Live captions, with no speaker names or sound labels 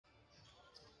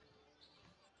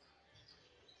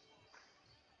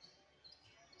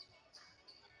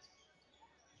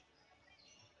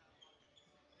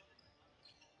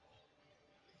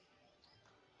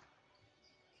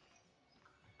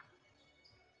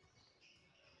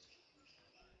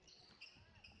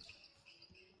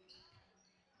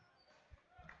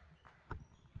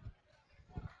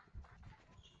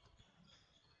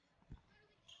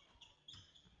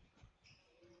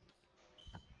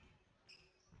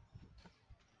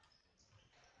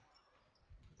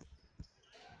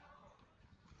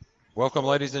Welcome,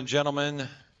 ladies and gentlemen,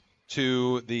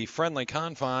 to the friendly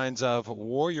confines of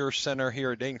Warrior Center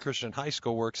here at Dayton Christian High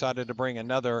School. We're excited to bring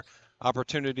another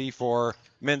opportunity for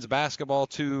men's basketball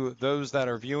to those that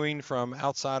are viewing from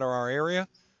outside of our area.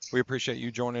 We appreciate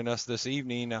you joining us this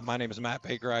evening. My name is Matt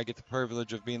Baker. I get the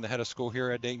privilege of being the head of school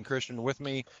here at Dayton Christian. With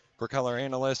me, for color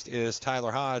analyst, is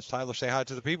Tyler Hodge. Tyler, say hi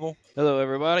to the people. Hello,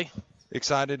 everybody.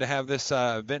 Excited to have this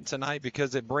event tonight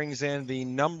because it brings in the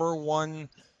number one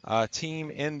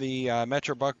team in the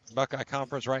Metro Buckeye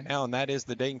Conference right now, and that is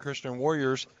the Dayton Christian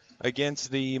Warriors against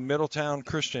the Middletown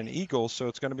Christian Eagles. So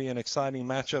it's going to be an exciting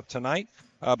matchup tonight.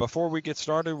 Before we get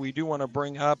started, we do want to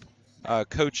bring up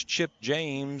Coach Chip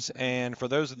James, and for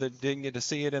those that didn't get to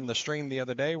see it in the stream the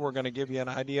other day, we're going to give you an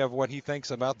idea of what he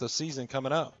thinks about the season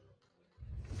coming up.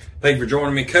 Thank you for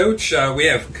joining me, Coach. We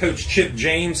have Coach Chip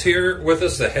James here with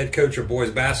us, the head coach of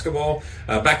boys basketball,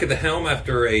 back at the helm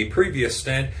after a previous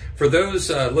stint. For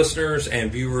those listeners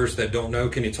and viewers that don't know,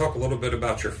 can you talk a little bit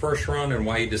about your first run and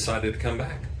why you decided to come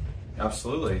back?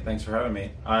 Absolutely. Thanks for having me.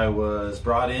 I was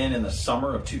brought in the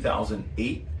summer of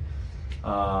 2008.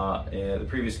 The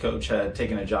previous coach had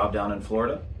taken a job down in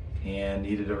Florida and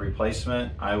needed a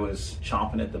replacement. I was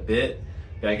chomping at the bit,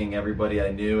 begging everybody I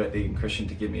knew at Dayton Christian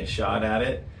to give me a shot at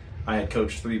it. I had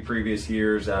coached 3 previous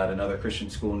years at another Christian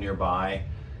school nearby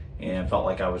and felt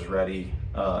like I was ready.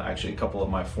 Actually, a couple of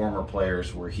my former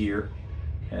players were here,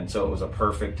 and so it was a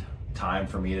perfect time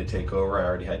for me to take over. I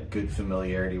already had good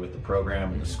familiarity with the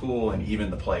program and the school and even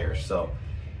the players. So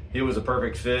it was a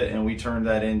perfect fit, and we turned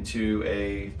that into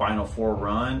a Final Four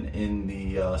run in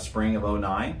the spring of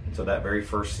 '09. So that very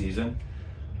first season,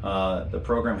 the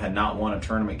program had not won a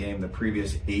tournament game the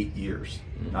previous 8 years,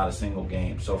 not a single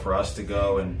game. So for us to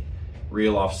go and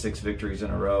reel off 6 victories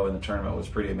in a row in the tournament was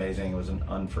pretty amazing. It was an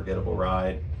unforgettable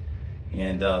ride,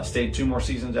 and stayed 2 more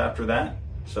seasons after that.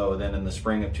 So then in the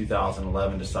spring of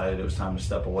 2011, decided it was time to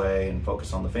step away and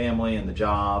focus on the family and the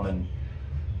job,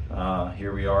 and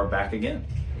here we are back again.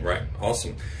 Right.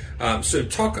 Awesome. So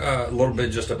talk a little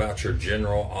bit just about your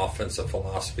general offensive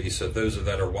philosophy. So those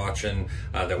that are watching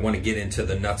that want to get into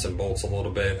the nuts and bolts a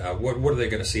little bit, what are they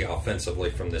going to see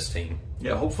offensively from this team?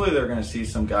 Yeah, hopefully they're going to see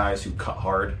some guys who cut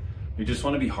hard. We just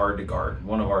want to be hard to guard.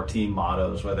 One of our team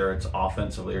mottos, whether it's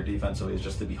offensively or defensively, is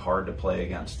just to be hard to play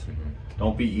against.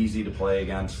 Don't be easy to play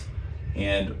against.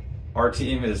 And our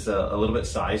team is a little bit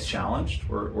size challenged.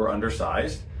 We're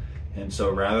undersized. And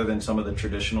so rather than some of the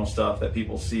traditional stuff that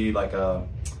people see, like a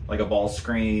ball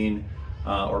screen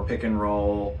or pick and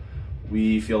roll,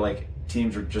 we feel like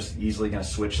teams are just easily going to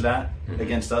switch that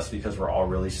against us because we're all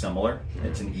really similar.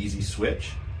 It's an easy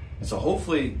switch. And so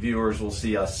hopefully viewers will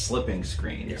see us slipping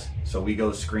screens. Yeah. So we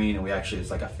go screen, and it's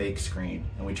like a fake screen,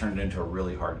 and we turn it into a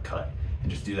really hard cut.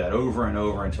 And just do that over and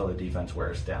over until the defense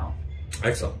wears down.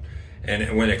 Excellent.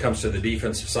 And when it comes to the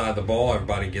defensive side of the ball,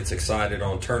 everybody gets excited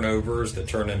on turnovers that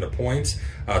turn into points.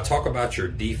 Talk about your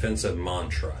defensive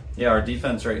mantra. Yeah, our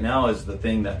defense right now is the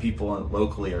thing that people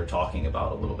locally are talking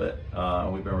about a little bit.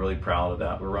 We've been really proud of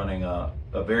that. We're running a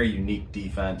very unique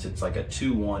defense. It's like a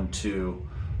 2-1-2.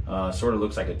 Sort of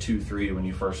looks like a 2-3 when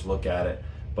you first look at it,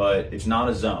 but it's not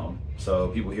a zone. So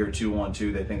people hear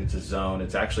 2-1-2, they think it's a zone.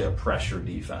 It's actually a pressure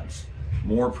defense.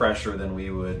 More pressure than we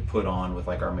would put on with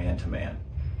like our man-to-man.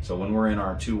 So when we're in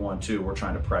our 2-1-2, we're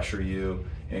trying to pressure you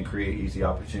and create easy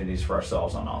opportunities for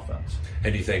ourselves on offense.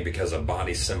 And do you think because of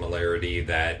body similarity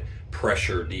that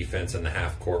pressure defense in the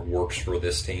half court works for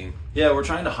this team? Yeah, we're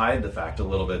trying to hide the fact a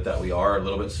little bit that we are a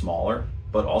little bit smaller,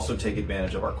 but also take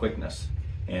advantage of our quickness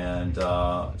and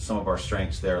some of our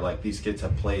strengths there. Like, these kids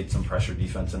have played some pressure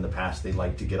defense in the past. They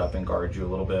like to get up and guard you a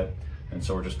little bit, and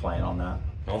so we're just playing on that.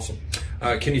 Awesome.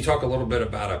 Can you talk a little bit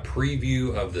about a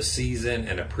preview of the season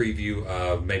and a preview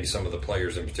of maybe some of the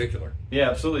players in particular? Yeah,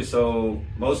 absolutely. So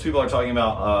most people are talking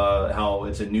about how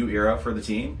it's a new era for the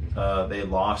team. They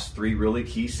lost 3 really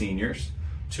key seniors,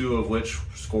 2 of which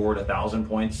scored 1,000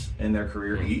 points in their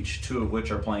career each, 2 of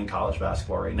which are playing college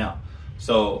basketball right now.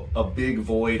 So a big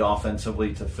void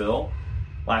offensively to fill.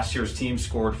 Last year's team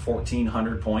scored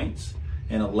 1,400 points,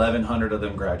 and 1,100 of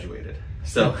them graduated.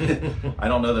 So I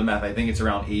don't know the math. I think it's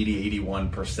around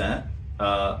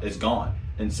 81% is gone.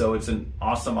 And so it's an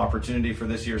awesome opportunity for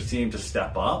this year's team to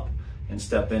step up and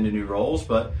step into new roles.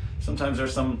 But sometimes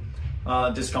there's some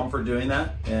discomfort doing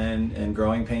that and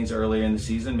growing pains earlier in the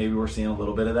season. Maybe we're seeing a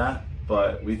little bit of that.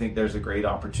 But we think there's a great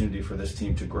opportunity for this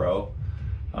team to grow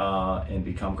and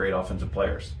become great offensive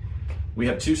players. We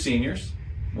have 2 seniors.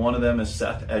 One of them is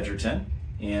Seth Edgerton.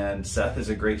 And Seth is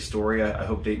a great story. I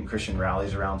hope Dayton Christian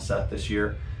rallies around Seth this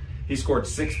year. He scored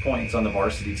 6 points on the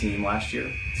varsity team last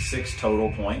year, 6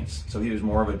 total points. So he was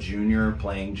more of a junior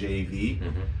playing JV.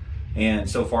 And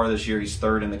so far this year, he's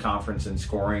third in the conference in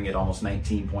scoring at almost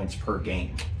 19 points per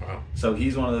game. Wow. So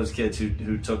he's one of those kids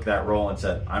who took that role and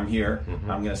said, I'm here,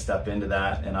 I'm going to step into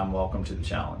that, and I'm welcome to the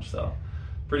challenge. So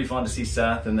pretty fun to see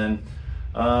Seth. And then,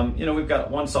 we've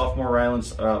got one sophomore,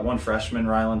 one freshman,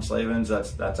 Rylan Slavens.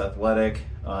 That's athletic.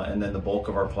 And then the bulk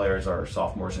of our players are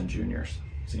sophomores and juniors,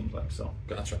 seems like. So.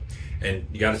 Gotcha. And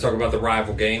you got to talk about the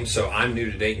rival games. So I'm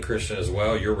new to Dayton Christian as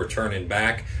well. You're returning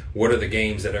back. What are the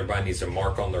games that everybody needs to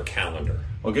mark on their calendar?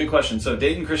 Well, good question. So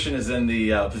Dayton Christian is in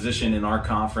the position in our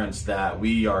conference that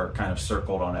we are kind of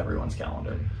circled on everyone's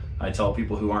calendar. I tell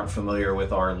people who aren't familiar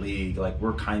with our league, like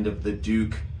we're kind of the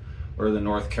Duke or the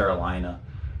North Carolina.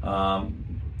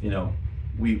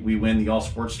 We win the All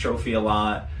Sports Trophy a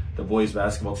lot. The boys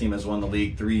basketball team has won the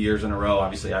league 3 years in a row.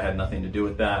 Obviously, I had nothing to do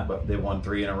with that, but they won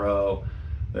 3 in a row.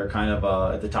 They're kind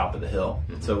of at the top of the hill.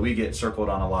 So we get circled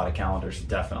on a lot of calendars,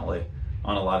 definitely,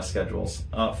 on a lot of schedules.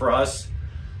 For us,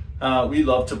 we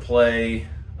love to play,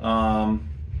 we love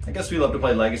to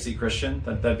play Legacy Christian.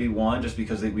 That'd be one, just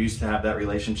because we used to have that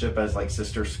relationship as like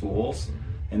sister schools,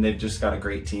 and they've just got a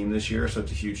great team this year, so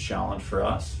it's a huge challenge for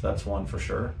us. That's one for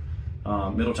sure.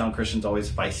 Middletown Christian's always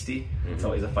feisty. It's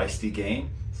always a feisty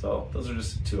game. So those are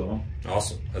just 2 of them.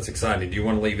 Awesome. That's exciting. Do you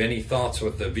want to leave any thoughts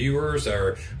with the viewers,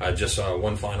 or just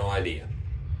one final idea?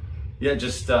 Yeah,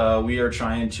 just we are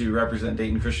trying to represent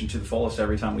Dayton Christian to the fullest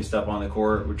every time we step on the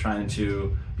court. We're trying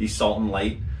to be salt and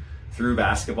light through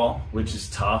basketball, which is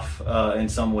tough in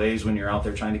some ways when you're out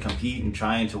there trying to compete and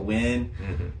trying to win.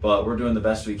 But we're doing the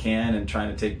best we can and trying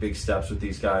to take big steps with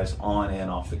these guys on and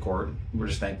off the court. We're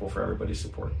just thankful for everybody's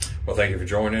support. Well, thank you for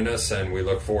joining us, and we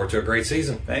look forward to a great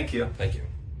season. Thank you. Thank you.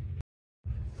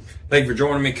 Thank you for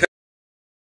joining me.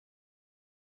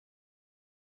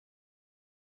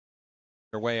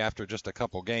 Away after just a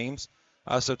couple games.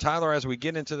 So Tyler, as we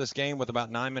get into this game with about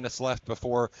 9 minutes left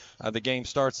before the game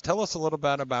starts, tell us a little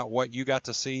bit about what you got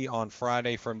to see on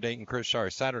Saturday from Dayton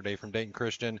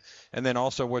Christian, and then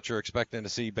also what you're expecting to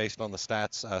see based on the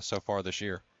stats so far this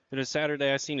year.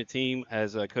 Saturday, I seen a team,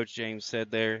 as Coach James said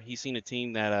there, he's seen a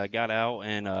team that got out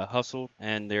and hustled,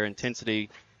 and their intensity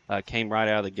came right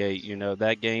out of the gate.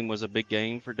 That game was a big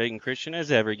game for Dayton Christian,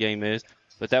 as every game is,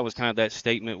 but that was kind of that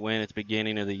statement win at the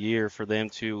beginning of the year for them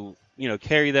to,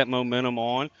 carry that momentum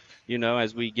on,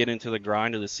 as we get into the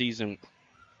grind of the season.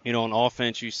 On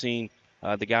offense, you've seen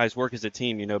the guys work as a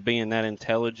team, being that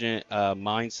intelligent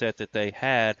mindset that they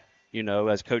had.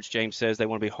 As Coach James says, they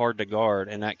want to be hard to guard,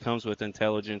 and that comes with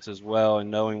intelligence as well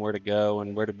and knowing where to go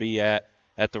and where to be at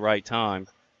the right time.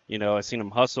 I've seen them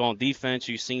hustle on defense.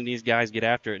 You've seen these guys get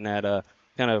after it in that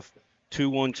kind of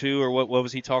 2-1-2, or what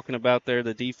was he talking about there?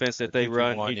 The defense that they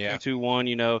run,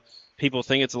 2-1. People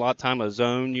think it's a lot of time of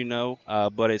zone,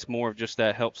 but it's more of just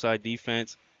that help side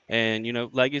defense. And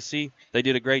Legacy, they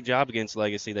did a great job against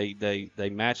Legacy. They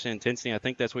matched the intensity. I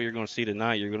think that's what you're going to see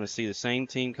tonight. You're going to see the same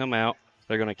team come out.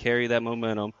 They're going to carry that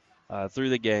momentum through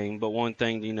the game. But one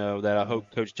thing that I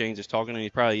hope Coach James is talking, and he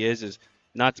probably is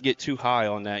not to get too high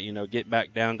on that, get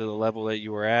back down to the level that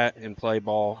you were at and play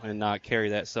ball and not carry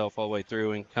that self all the way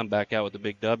through and come back out with a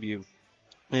big W.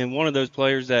 And one of those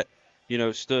players that,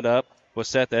 stood up was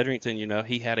Seth Edrington.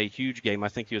 He had a huge game. I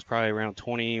think he was probably around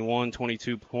 21,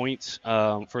 22 points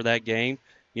for that game.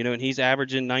 And he's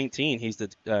averaging 19. He's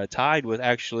tied with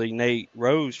actually Nate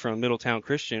Rose from Middletown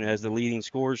Christian as the leading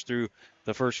scorers through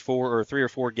the first 3 or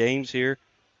 4 games here.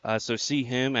 So see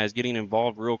him as getting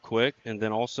involved real quick. And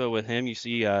then also with him, you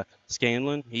see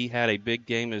Scanlon. He had a big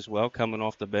game as well coming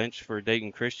off the bench for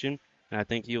Dayton Christian. And I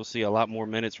think you'll see a lot more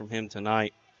minutes from him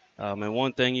tonight. And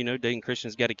one thing, Dayton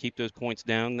Christian's got to keep those points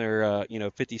down. They're,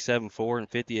 57-4 and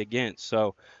 50 against.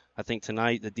 So I think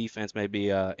tonight the defense may be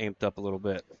amped up a little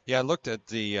bit. Yeah, I looked at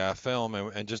the film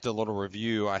and just did a little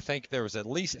review. I think there was at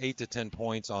least 8 to 10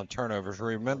 points on turnovers.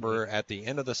 Remember, at the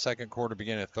end of the second quarter,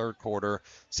 beginning of third quarter,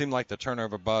 seemed like the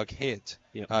turnover bug hit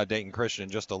Dayton Christian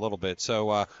just a little bit.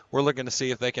 So we're looking to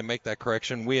see if they can make that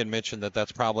correction. We had mentioned that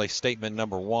that's probably statement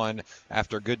number 1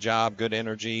 after good job, good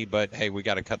energy, but, hey, we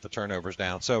got to cut the turnovers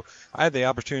down. So I had the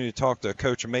opportunity to talk to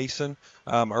Coach Mason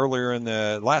earlier in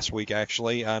the last week,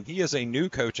 actually. He is a new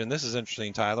coach, and this is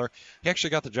interesting, Tyler. He actually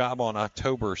got the job on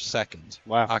October 2nd.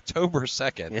 Wow. October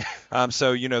 2nd. Yeah.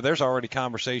 So, there's already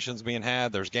conversations being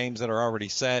had. There's games that are already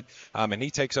set. And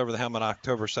he takes over the helm on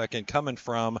October 2nd, coming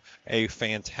from a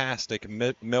fantastic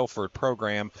Milford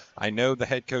program. I know the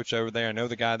head coach over there. I know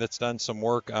the guy that's done some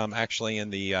work actually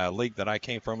in the league that I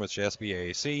came from, which is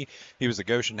SBAAC. He was the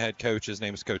Goshen head coach. His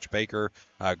name is Coach Baker.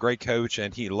 Great coach,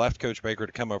 and he left Coach Baker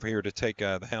to come over here to take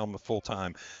the helm full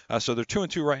time. So they're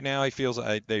 2-2 right now. He feels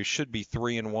they they should be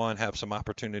 3-1, have some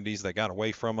opportunities that got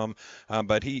away from them.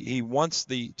 But he wants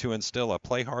to instill a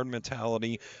play hard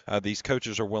mentality. These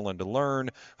coaches are willing to learn.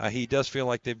 He does feel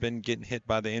like they've been getting hit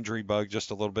by the injury bug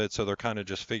just a little bit, so they're kind of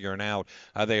just figuring out.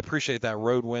 They appreciate that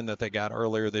road win that they got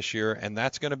earlier this year, and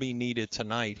that's going to be needed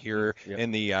tonight here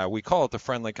in the we call it the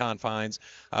friendly confines.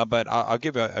 But I'll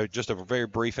give just a very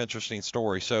brief, interesting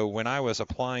story. So when I was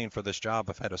applying for this job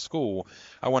of head of school,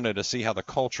 I wanted to see how the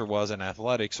culture was in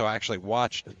athletics, so I actually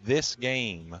watched this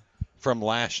game from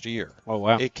last year. Oh,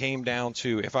 wow. It came down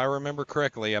to, if I remember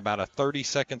correctly, about a 30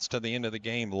 seconds to the end of the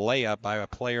game layup by a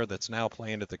player that's now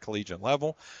playing at the collegiate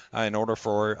level in order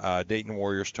for Dayton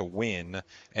Warriors to win.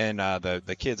 And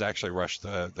the kids actually rushed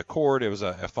the court. It was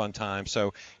a fun time.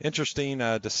 So interesting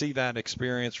to see that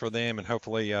experience for them, and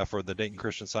hopefully for the Dayton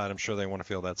Christian side, I'm sure they want to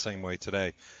feel that same way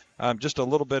today. Just a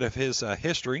little bit of his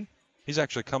history. He's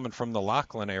actually coming from the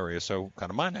Laughlin area, so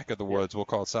kind of my neck of the woods. We'll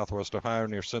call it Southwest Ohio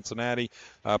near Cincinnati.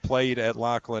 Played at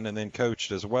Laughlin and then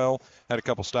coached as well. Had a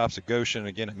couple stops at Goshen,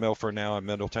 again at Milford, now at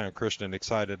Middletown Christian.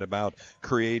 Excited about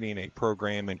creating a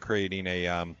program and creating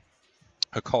a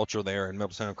culture there in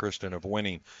Middletown Christian of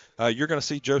winning. You're going to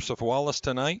see Joseph Wallace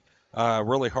tonight.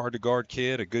 Really hard to guard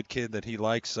kid, a good kid that he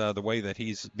likes the way that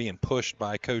he's being pushed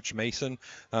by Coach Mason.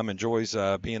 Enjoys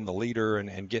being the leader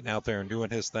and getting out there and doing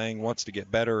his thing, wants to get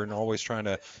better and always trying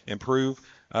to improve.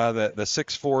 The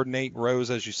 6'4" Nate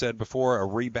Rose, as you said before, a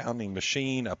rebounding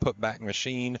machine, a putback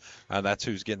machine. That's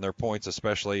who's getting their points,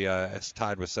 especially as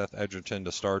tied with Seth Edgerton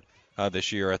to start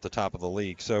this year at the top of the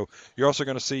league. So you're also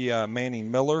going to see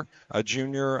Manning Miller, a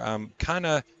junior, kind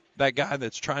of that guy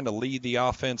that's trying to lead the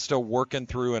offense, still working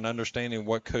through and understanding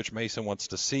what Coach Mason wants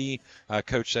to see.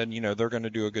 Coach said, they're going to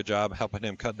do a good job helping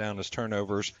him cut down his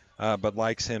turnovers, but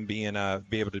likes him be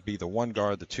able to be the 1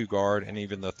 guard, the 2 guard, and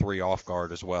even the 3 off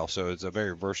guard as well. So it's a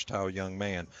very versatile young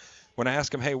man. When I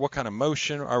asked him, hey, what kind of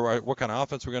motion or what kind of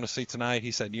offense we're going to see tonight,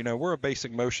 he said, we're a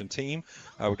basic motion team.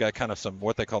 We've got kind of some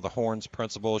what they call the horns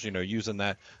principles, using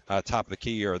that top of the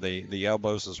key or the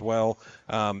elbows as well.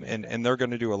 And they're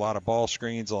going to do a lot of ball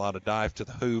screens, a lot of dive to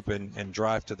the hoop and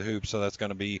drive to the hoop. So that's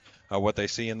going to be what they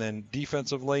see. And then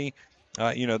defensively,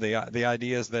 the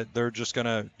idea is that they're just going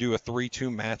to do a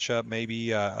 3-2 matchup.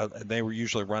 Maybe they were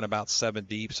usually run about 7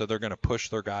 deep, so they're going to push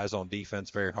their guys on defense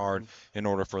very hard in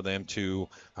order for them to,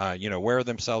 wear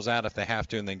themselves out if they have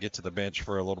to, and then get to the bench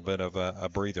for a little bit of a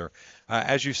breather.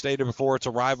 As you stated before, it's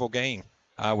a rival game.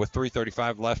 With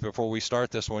 3:35 left before we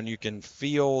start this one, you can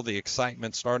feel the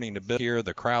excitement starting to build here.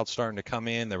 The crowd's starting to come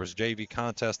in. There was a JV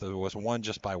contest that was won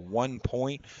just by 1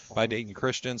 point by Dayton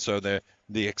Christian, so the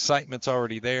excitement's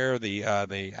already there.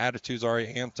 The attitude's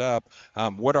already amped up.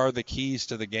 What are the keys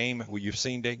to the game? Well, you've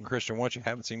seen Dayton Christian once. You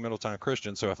haven't seen Middletown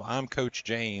Christian. So if I'm Coach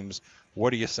James,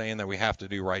 what are you saying that we have to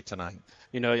do right tonight?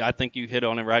 I think you hit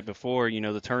on it right before.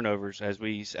 The turnovers. As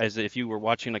if you were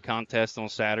watching a contest on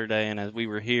Saturday, and as we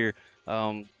were here.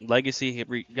 Legacy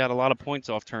got a lot of points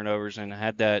off turnovers and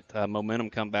had that momentum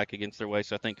come back against their way.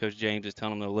 So I think Coach James is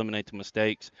telling them to eliminate the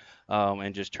mistakes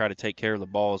and just try to take care of the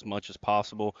ball as much as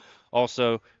possible.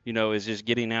 Also, is just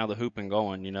getting out of the hoop and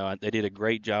going. They did a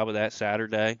great job of that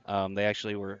Saturday. They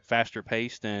actually were faster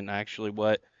paced than actually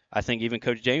what I think even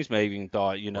Coach James may have even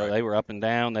thought. Right. They were up and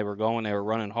down. They were going. They were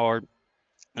running hard.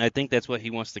 And I think that's what he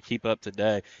wants to keep up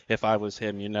today. If I was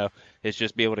him, is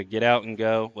just be able to get out and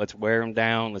go. Let's wear them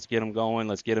down. Let's get them going.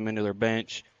 Let's get them into their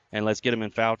bench, and let's get them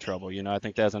in foul trouble. I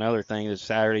think that's another thing. Is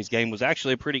Saturday's game was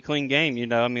actually a pretty clean game.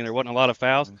 There wasn't a lot of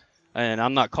fouls, and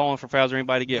I'm not calling for fouls or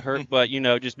anybody to get hurt, but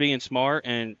just being smart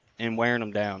and wearing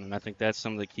them down. And I think that's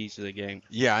some of the keys to the game.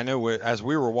 Yeah, I know. As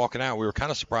we were walking out, we were kind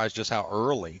of surprised just how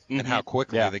early and how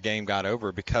quickly the game got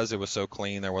over because it was so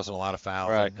clean. There wasn't a lot of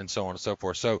fouls and so on and so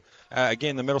forth. So,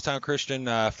 again, the Middletown Christian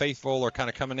faithful are kind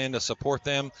of coming in to support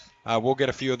them. We'll get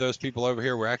a few of those people over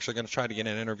here. We're actually going to try to get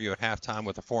an interview at halftime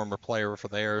with a former player for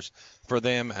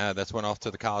them that's went off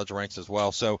to the college ranks as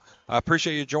well. So I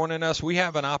appreciate you joining us. We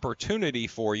have an opportunity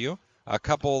for you. A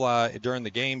couple during the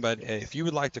game, but if you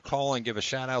would like to call and give a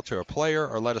shout out to a player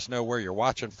or let us know where you're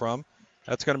watching from,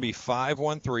 that's going to be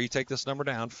 513. Take this number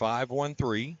down,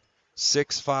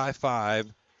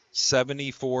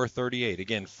 513-655-7438.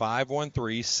 Again,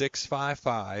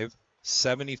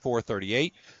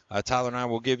 513-655-7438. Tyler and I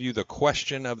will give you the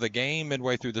question of the game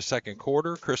midway through the second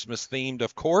quarter, Christmas themed,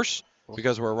 of course.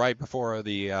 Because we're right before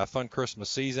the fun Christmas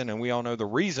season, and we all know the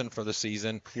reason for the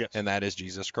season, and that is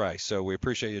Jesus Christ. So we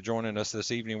appreciate you joining us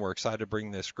this evening. We're excited to bring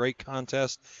this great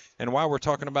contest. And while we're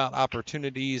talking about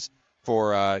opportunities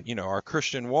for, our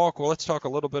Christian walk, well, let's talk a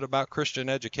little bit about Christian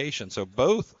education. So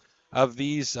both of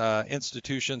these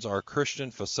institutions are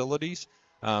Christian facilities.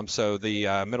 So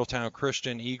the Middletown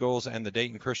Christian Eagles and the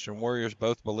Dayton Christian Warriors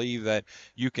both believe that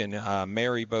you can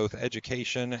marry both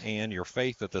education and your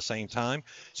faith at the same time.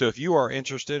 So if you are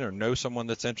interested or know someone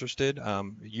that's interested,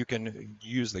 you can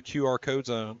use the QR codes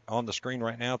on the screen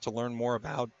right now to learn more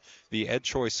about the Ed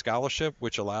Choice Scholarship,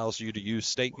 which allows you to use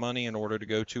state money in order to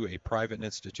go to a private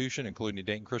institution, including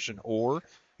Dayton Christian or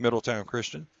Middletown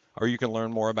Christian, or you can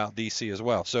learn more about DC as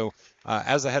well. So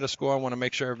as the head of school, I want to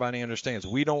make sure everybody understands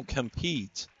we don't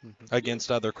compete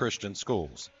against other Christian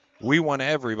schools. We want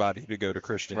everybody to go to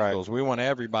Christian schools. We want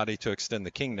everybody to extend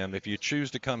the kingdom. If you choose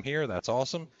to come here, that's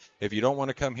awesome. If you don't want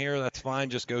to come here, that's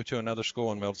fine. Just go to another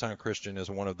school, and Middletown Christian is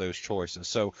one of those choices.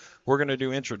 So we're going to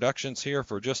do introductions here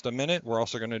for just a minute. We're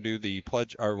also going to do the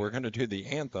pledge, or we're going to do the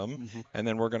anthem, and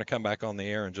then we're going to come back on the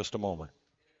air in just a moment.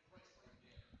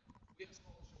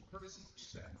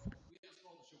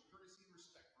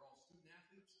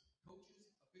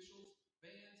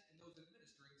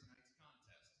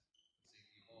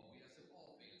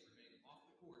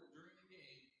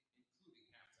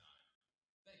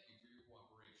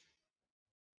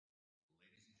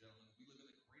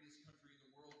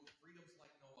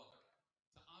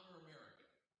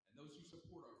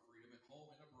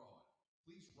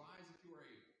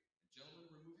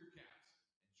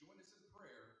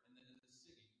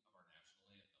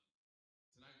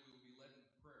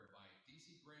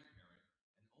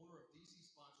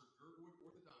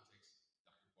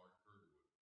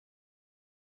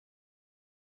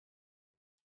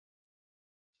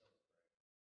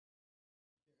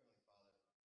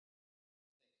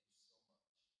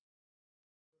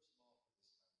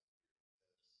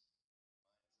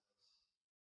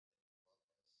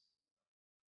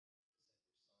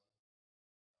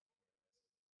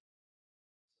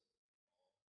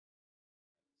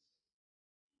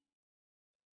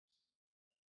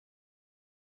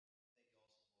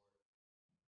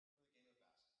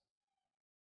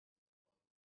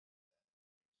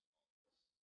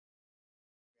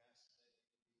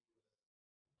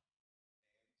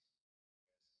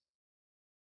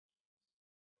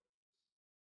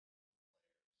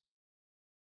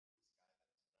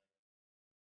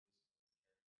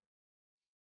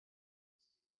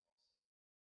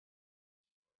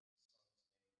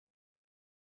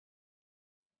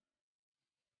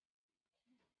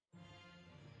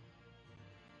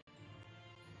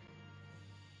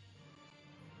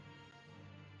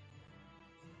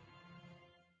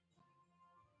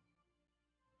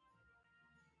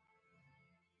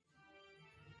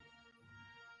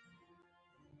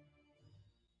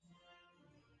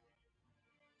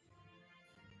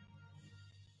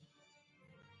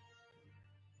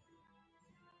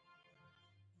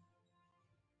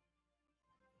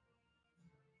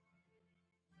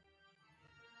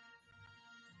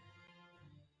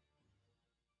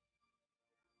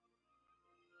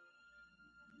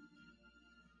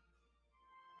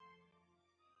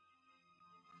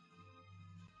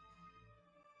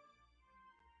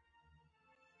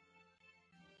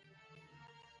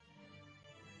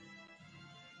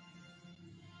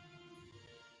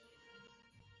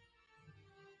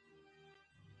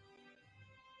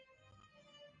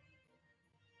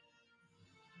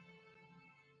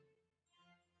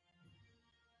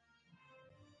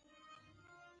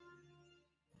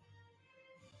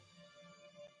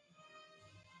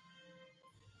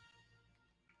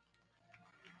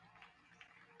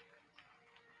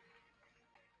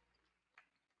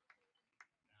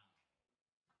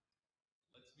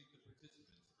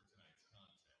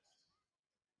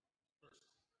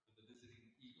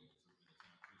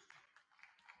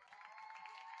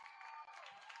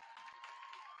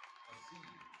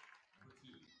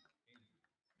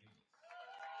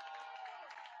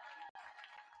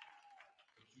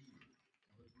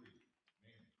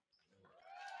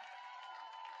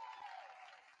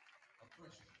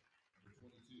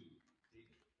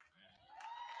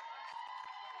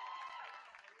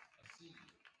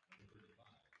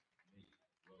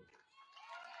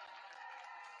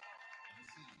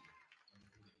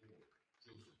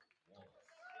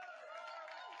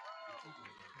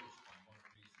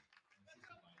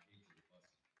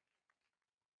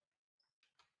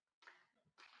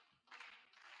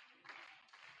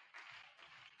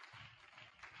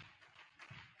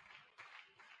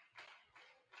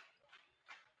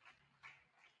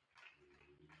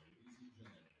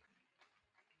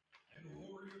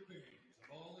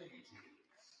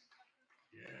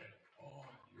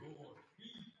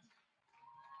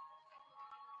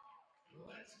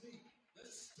 Let's meet the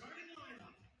starting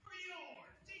lineup for your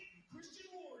Dayton Christian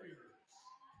Warriors.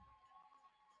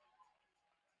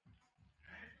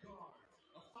 At guard,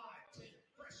 a 5'10"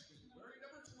 freshman wearing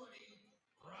number 20,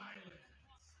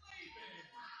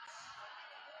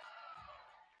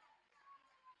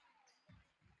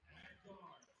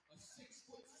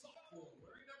 6-foot sophomore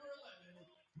wearing number 11,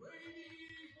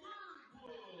 Brady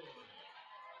Birdwood.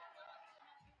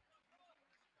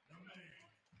 The man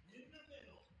in the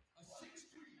middle, a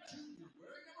 6'3" junior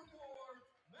wearing number 4,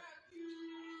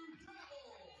 Matthew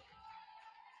Tattle.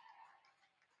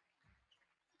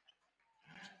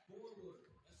 At forward,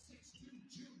 a 6'2"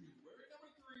 junior wearing number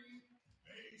 3,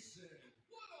 Mason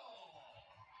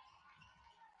Woodall.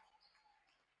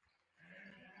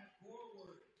 And at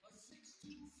forward, a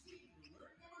 6'2" senior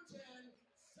wearing number 10,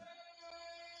 Sam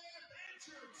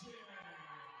Edgerton.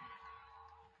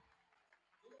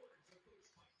 The Warriors are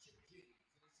coached by Chip James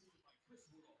and assisted by Chris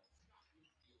Woodall, Scott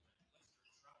Winfield, and Lester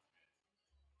Troutman.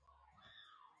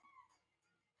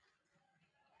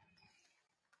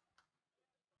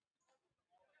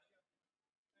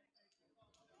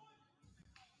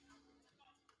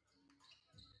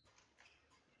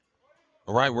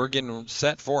 All right, we're getting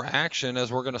set for action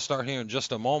as we're going to start here in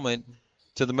just a moment.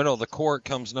 To the middle of the court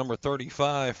comes number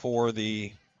 35 for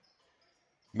the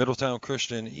Middletown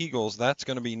Christian Eagles. That's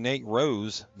going to be Nate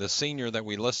Rose, the senior that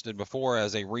we listed before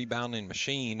as a rebounding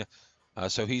machine.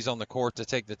 So he's on the court to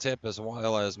take the tip, as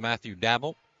well as Matthew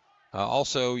Dabble.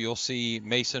 Also, you'll see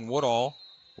Mason Woodall.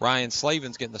 Ryan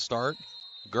Slavin's getting the start.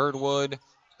 Girdwood,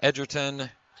 Edgerton,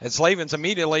 and Slavin's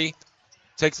immediately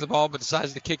takes the ball but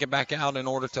decides to kick it back out in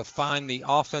order to find the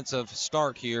offensive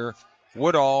start here.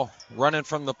 Woodall running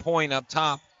from the point up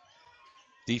top.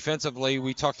 Defensively,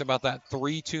 we talked about that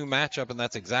 3-2 matchup, and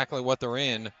that's exactly what they're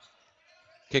in.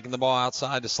 Kicking the ball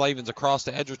outside to Slavins, across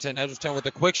to Edgerton. Edgerton with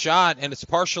a quick shot, and it's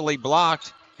partially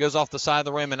blocked. Goes off the side of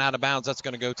the rim and out of bounds. That's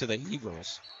going to go to the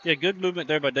Eagles. Yeah, good movement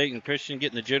there by Dayton Christian,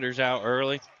 getting the jitters out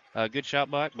early. Good shot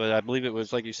block, but I believe it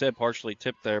was, like you said, partially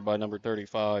tipped there by number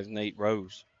 35, Nate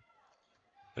Rose.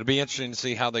 It'll be interesting to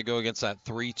see how they go against that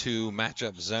 3-2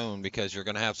 matchup zone, because you're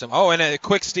going to have some. Oh, and a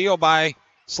quick steal by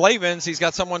Slavins. He's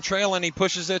got someone trailing. He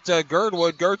pushes it to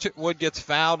Girdwood. Girdwood gets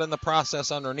fouled in the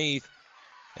process underneath.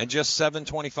 And just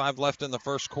 7:25 left in the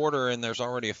first quarter, and there's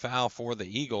already a foul for the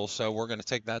Eagles. So we're going to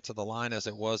take that to the line as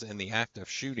it was in the act of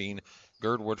shooting.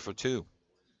 Girdwood for 2.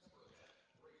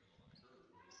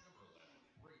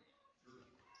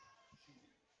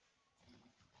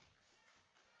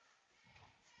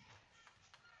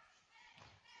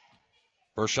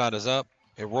 First shot is up.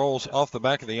 It rolls off the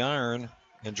back of the iron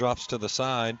and drops to the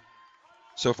side.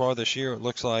 So far this year, it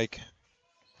looks like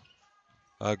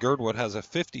Girdwood has a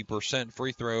 50%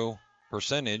 free throw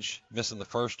percentage, missing the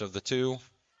first of the 2,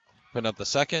 putting up the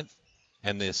second,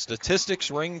 and the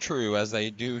statistics ring true as they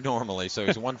do normally. So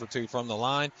he's 1 for 2 from the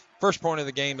line. First point of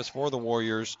the game is for the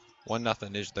Warriors.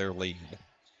 1-0 is their lead.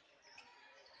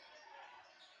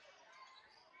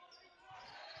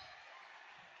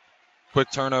 Quick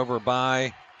turnover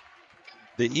by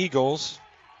the Eagles.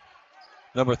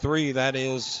 Number 3, that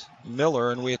is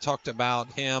Miller, and we had talked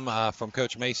about him from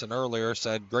Coach Mason earlier.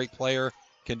 Said great player,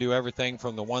 can do everything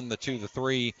from the 1, the 2, the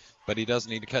 3, but he does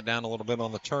need to cut down a little bit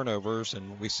on the turnovers,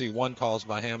 and we see 1 caused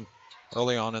by him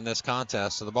early on in this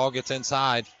contest. So the ball gets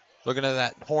inside, looking at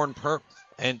that horn,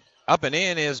 and up and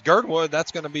in is Girdwood.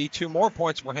 That's going to be 2 more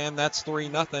points for him. That's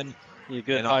 3-0. You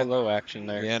good high-low action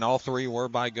there. Yeah, and all 3 were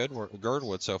by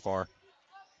Girdwood so far.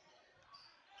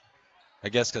 I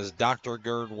guess because Dr.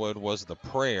 Girdwood was the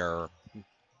prayer,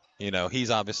 you know, he's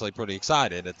obviously pretty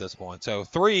excited at this point. So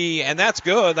 3, and that's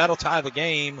good. That'll tie the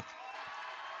game.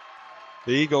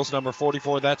 The Eagles, number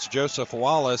 44, that's Joseph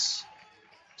Wallace.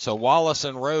 So Wallace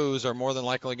and Rose are more than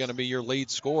likely going to be your lead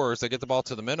scorers. They get the ball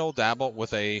to the middle. Dabble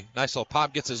with a nice little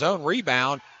pop, gets his own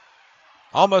rebound.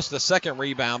 Almost the second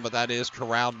rebound, but that is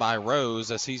corralled by Rose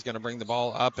as he's going to bring the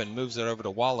ball up and moves it over to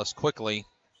Wallace quickly.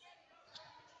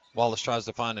 Wallace tries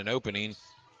to find an opening,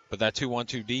 but that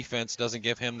 2-1-2 defense doesn't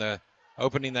give him the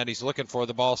opening that he's looking for.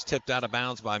 The ball's tipped out of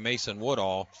bounds by Mason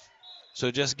Woodall.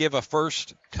 So just give a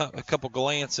couple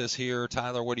glances here,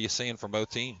 Tyler. What are you seeing from both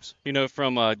teams? You know,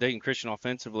 from Dayton Christian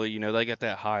offensively, you know, they got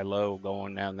that high-low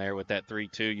going down there with that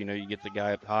 3-2. You know, you get the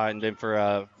guy up high. And then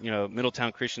for, you know,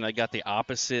 Middletown Christian, they got the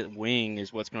opposite wing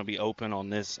is what's going to be open on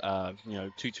this, you know,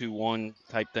 2-2-1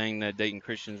 type thing that Dayton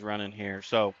Christian's running here.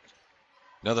 So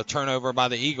another turnover by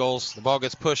the Eagles. The ball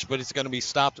gets pushed, but it's going to be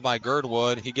stopped by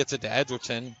Girdwood. He gets it to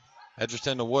Edgerton.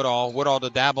 Edgerton to Woodall. Woodall to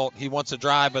Dabble. He wants to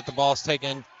drive, but the ball's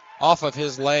taken off of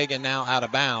his leg and now out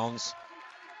of bounds.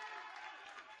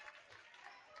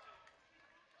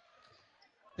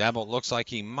 Dabble looks like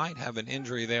he might have an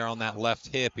injury there on that left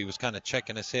hip. He was kind of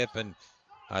checking his hip and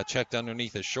checked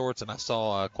underneath his shorts, and I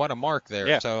saw quite a mark there.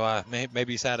 Yeah. So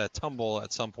maybe he's had a tumble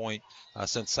at some point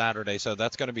since Saturday. So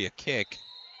that's going to be a kick.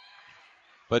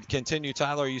 But continue,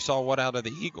 Tyler. You saw what out of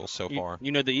the Eagles so far?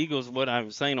 You know, the Eagles, what I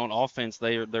was saying on offense,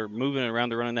 they're moving around,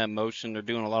 they're running that motion, they're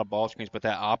doing a lot of ball screens, but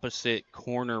that opposite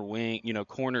corner wing,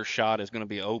 corner shot is going to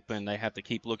be open. They have to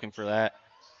keep looking for that.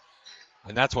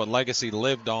 And that's what Legacy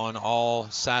lived on all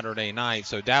Saturday night.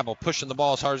 So Dabble pushing the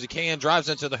ball as hard as he can, drives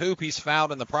into the hoop. He's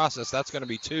fouled in the process. That's going to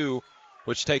be 2,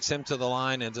 which takes him to the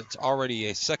line, and it's already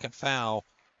a second foul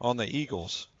on the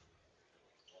Eagles.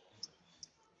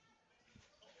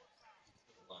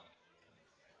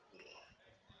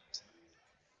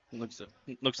 Looks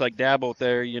like Dabble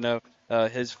there,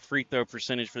 his free throw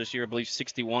percentage for this year, I believe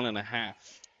 61.5.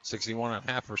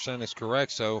 61.5% is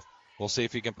correct. So we'll see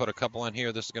if he can put a couple in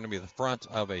here. This is going to be the front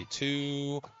of a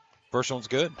 2. First one's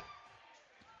good.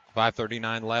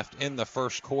 5:39 left in the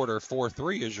first quarter.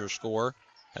 4-3 is your score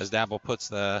as Dabble puts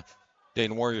the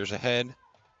Dayton Warriors ahead.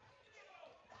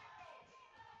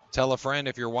 Tell a friend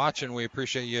if you're watching. We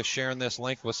appreciate you sharing this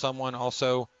link with someone.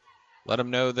 Also, let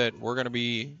them know that we're going to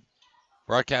be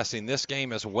broadcasting this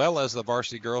game as well as the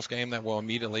varsity girls game that will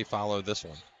immediately follow this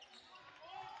one.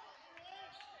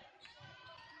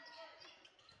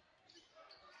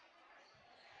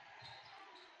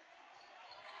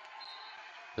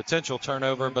 Potential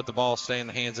turnover, but the ball stay in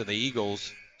the hands of the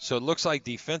Eagles. So it looks like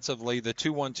defensively the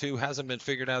 2-1-2 hasn't been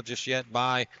figured out just yet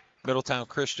by Middletown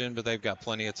Christian, but they've got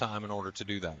plenty of time in order to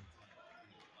do that.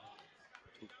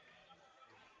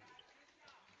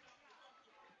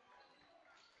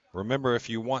 Remember, if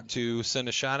you want to send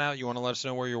a shout out, you want to let us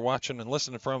know where you're watching and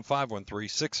listening from,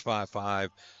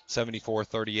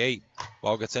 513-655-7438.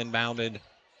 Ball gets inbounded.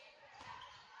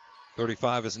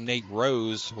 35 is Nate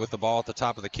Rose with the ball at the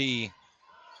top of the key,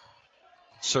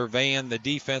 surveying the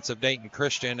defense of Dayton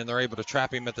Christian, and they're able to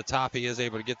trap him at the top. He is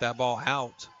able to get that ball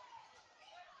out.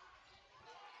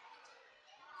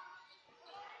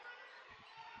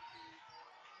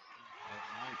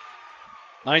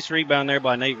 Nice rebound there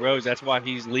by Nate Rose. That's why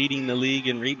he's leading the league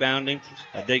in rebounding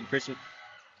at Dayton Christian.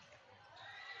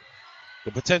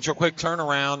 The potential quick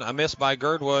turnaround, a miss by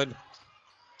Girdwood.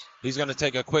 He's going to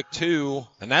take a quick 2,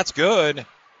 and that's good.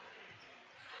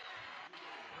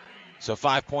 So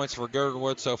 5 points for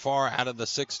Girdwood so far out of the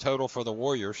 6 total for the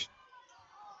Warriors.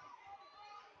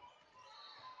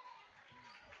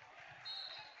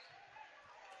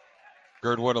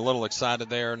 Girdwood a little excited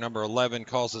there. Number 11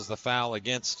 causes the foul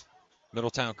against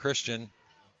Middletown Christian.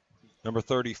 Number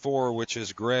 34, which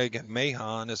is Greg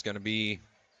Mahon, is going to be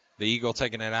the Eagle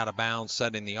taking it out of bounds,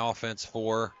 setting the offense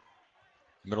for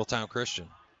Middletown Christian.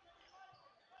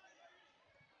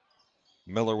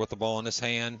 Miller with the ball in his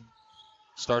hand.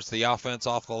 Starts the offense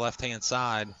off the left-hand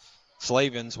side.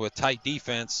 Slavens with tight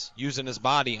defense, using his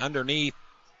body underneath.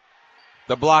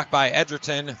 The block by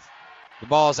Edgerton. The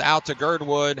ball is out to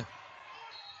Girdwood.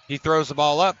 He throws the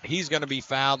ball up. He's going to be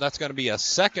fouled. That's going to be a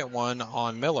second one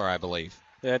on Miller, I believe.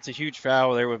 Yeah, it's a huge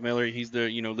foul there with Miller. He's the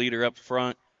leader up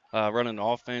front, running the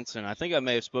offense. And I think I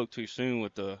may have spoke too soon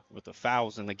with the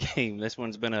fouls in the game. This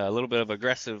one's been a little bit of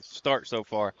aggressive start so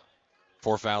far.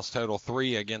 4 fouls total,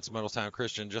 3 against Middletown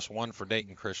Christian, just 1 for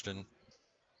Dayton Christian.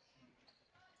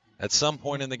 At some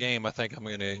point in the game, I think I'm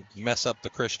going to mess up the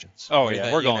Christians. Oh,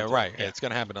 yeah, we're going to. Right, yeah. It's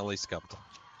going to happen at least a couple times.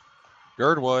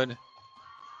 Girdwood,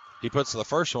 he puts the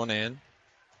first one in.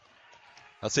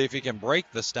 Let's see if he can break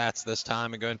the stats this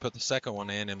time and go ahead and put the second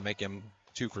one in and make him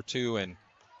 2 for 2 and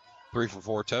 3 for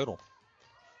 4 total.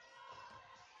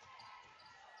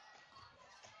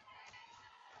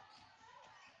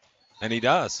 And he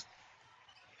does.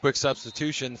 Quick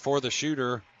substitution for the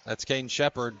shooter. That's Caden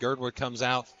Shepard. Girdwood comes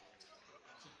out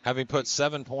having put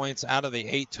 7 points out of the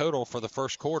 8 total for the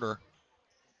first quarter.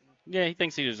 Yeah, he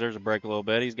thinks he deserves a break a little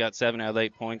bit. He's got 7 out of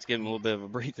 8 points. Give him a little bit of a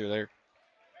breather there.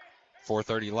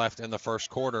 4:30 left in the first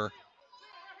quarter.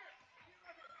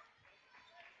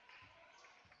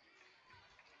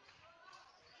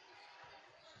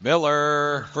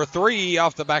 Miller for 3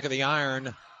 off the back of the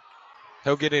iron.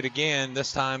 He'll get it again,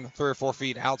 this time 3 or 4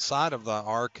 feet outside of the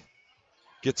arc.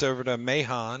 Gets over to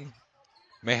Mahon.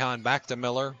 Mahon back to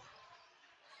Miller.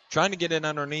 Trying to get it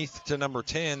underneath to number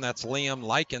 10. That's Liam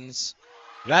Likens.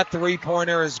 That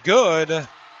 3-pointer is good.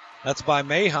 That's by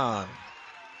Mahon.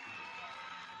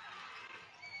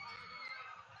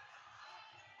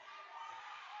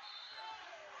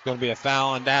 It's going to be a foul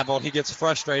on Dabble. He gets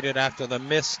frustrated after the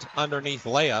missed underneath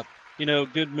layup.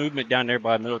 Good movement down there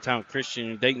by Middletown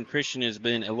Christian. Dayton Christian has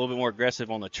been a little bit more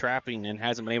aggressive on the trapping and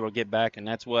hasn't been able to get back, and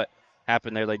that's what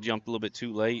happened there. They jumped a little bit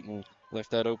too late and left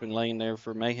that open lane there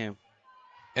for Mayhem.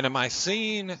 And am I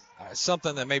seeing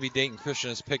something that maybe Dayton Christian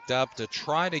has picked up to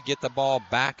try to get the ball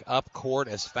back up court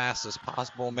as fast as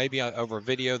possible? Maybe over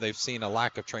video they've seen a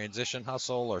lack of transition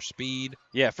hustle or speed.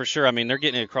 Yeah, for sure. I mean, they're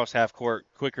getting it across half court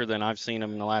quicker than I've seen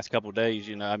them in the last couple of days.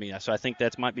 I mean, so I think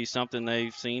that might be something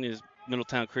they've seen is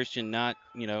Middletown Christian not,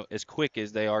 as quick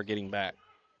as they are getting back.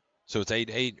 So it's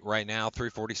 8-8 right now,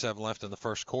 3:47 left in the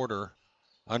first quarter.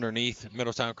 Underneath,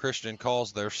 Middletown Christian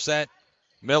calls their set.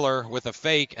 Miller with a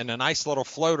fake and a nice little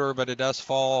floater, but it does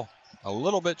fall a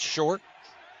little bit short.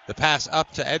 The pass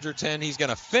up to Edgerton. He's going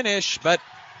to finish, but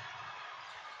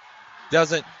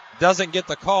doesn't get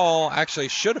the call. Actually,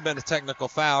 should have been a technical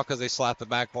foul because they slapped the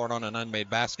backboard on an unmade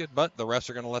basket, but the refs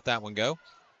are going to let that one go.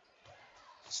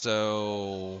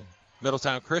 So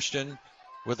Middletown Christian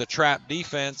with a trap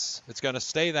defense. It's going to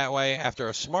stay that way after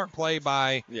a smart play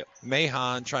by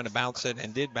Mahon trying to bounce it,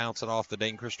 and did bounce it off the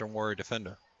Dayton Christian Warrior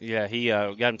defender. Yeah, he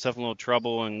got himself in a little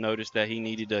trouble and noticed that he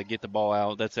needed to get the ball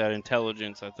out. That's that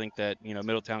intelligence. I think that,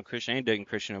 Middletown Christian and Dayton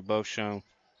Christian have both shown.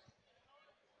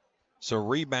 So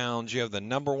rebounds, you have the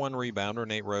number 1 rebounder,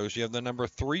 Nate Rose. You have the number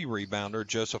 3 rebounder,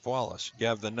 Joseph Wallace. You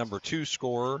have the number 2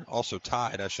 scorer, also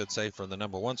tied, I should say, for the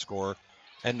number 1 scorer,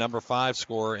 and number 5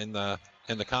 scorer in the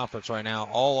conference right now,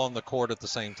 all on the court at the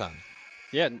same time.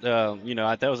 Yeah,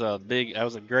 that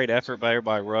was a great effort by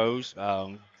everybody. Rose,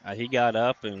 he got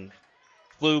up and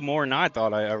flew more than I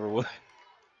thought I ever would.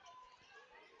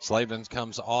 Slavin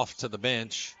comes off to the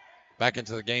bench. Back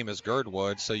into the game is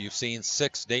Girdwood. So you've seen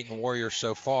 6 Dayton Warriors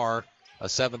so far. A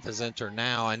 7th has entered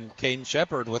now. And Caden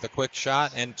Shepard with a quick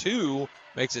shot, and 2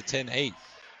 makes it 10-8.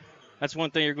 That's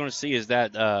one thing you're going to see is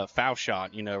that foul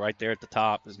shot, right there at the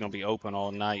top is going to be open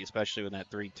all night, especially with that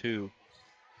 3-2.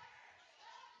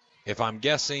 If I'm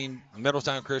guessing,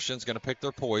 Middletown Christian's going to pick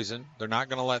their poison. They're not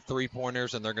going to let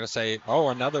 3-pointers, and they're going to say, oh,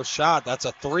 another shot. That's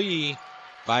a 3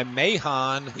 by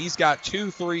Mahon. He's got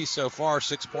 2 threes so far,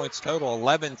 6 points total,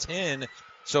 11-10.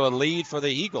 So a lead for the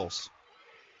Eagles.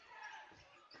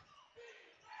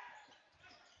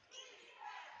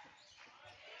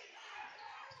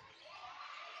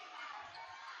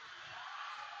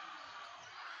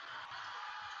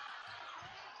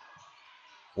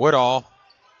 Woodall.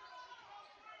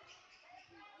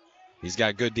 He's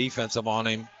got good defensive on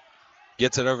him.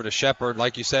 Gets it over to Shepard.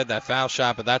 Like you said, that foul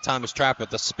shot, but that time is trapped with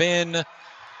the spin.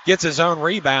 Gets his own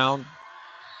rebound.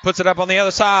 Puts it up on the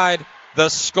other side. The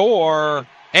score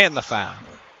and the foul.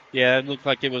 Yeah, it looked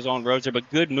like it was on Rose there,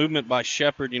 but good movement by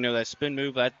Shepard. That spin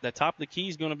move. That top of the key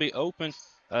is going to be open.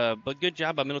 But good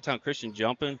job by Middletown Christian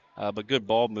jumping. But good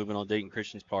ball movement on Dayton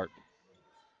Christian's part.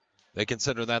 They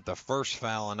consider that the first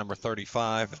foul on number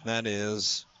 35, and that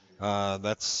is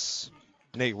that's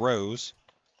Nate Rose.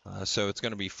 So it's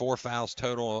going to be 4 fouls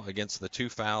total against the 2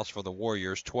 fouls for the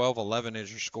Warriors. 12-11 is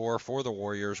your score for the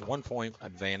Warriors. 1-point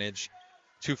advantage.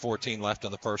 2:14 left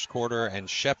in the first quarter, and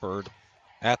Shepard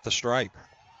at the stripe.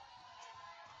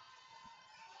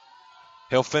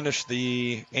 He'll finish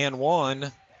the and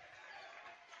 1.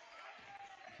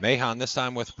 Mahon this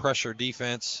time with pressure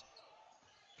defense.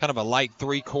 Kind of a light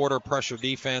 3-quarter pressure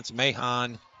defense.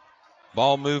 Mahon,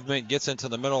 ball movement, gets into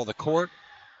the middle of the court.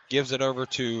 Gives it over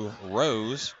to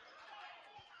Rose.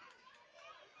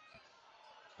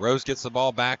 Rose gets the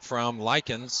ball back from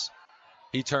Likens.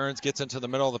 He turns, gets into the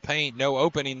middle of the paint. No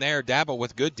opening there. Dabo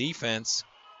with good defense.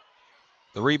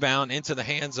 The rebound into the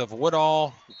hands of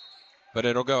Woodall, but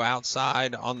it'll go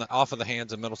outside off of the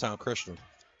hands of Middletown Christian.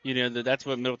 That's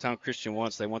what Middletown Christian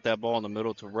wants. They want that ball in the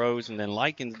middle to Rose, and then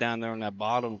Likens down there on that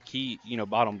bottom key,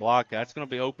 bottom block. That's going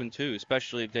to be open too,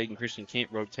 especially if Dayton Christian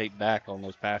can't rotate back on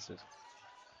those passes.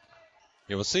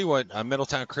 Yeah, we'll see what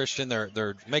Middletown Christian,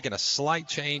 they're making a slight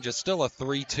change. It's still a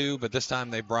 3-2, but this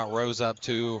time they brought Rose up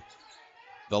to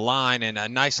the line, and a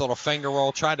nice little finger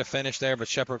roll. Tried to finish there, but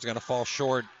Shepard's going to fall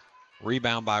short.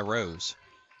 Rebound by Rose.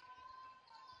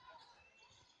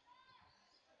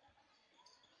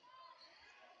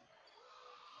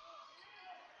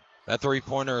 That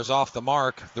 3-pointer is off the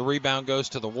mark. The rebound goes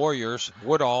to the Warriors.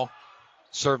 Woodall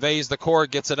surveys the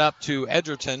court, gets it up to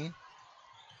Edgerton.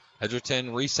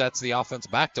 Edgerton resets the offense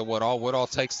back to Woodall. Woodall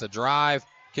takes the drive,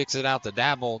 kicks it out to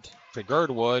Dabble to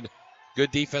Girdwood. Good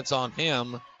defense on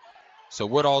him. So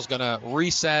Woodall's going to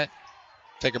reset,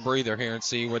 take a breather here and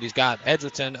see what he's got.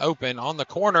 Edgerton open on the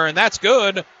corner, and that's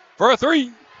good for a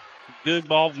 3. Good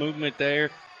ball movement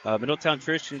there. Middletown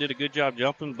Christian did a good job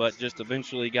jumping, but just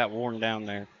eventually got worn down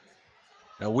there.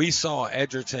 Now, we saw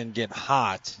Edgerton get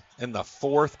hot in the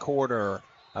 4th quarter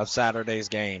of Saturday's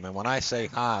game. And when I say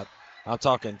hot, I'm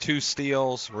talking 2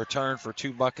 steals, return for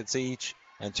 2 buckets each,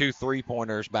 and 2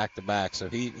 3-pointers back-to-back. So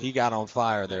he got on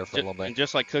fire there for a little bit. And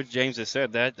just like Coach James has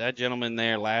said, that gentleman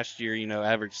there last year,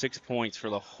 averaged 6 points for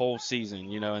the whole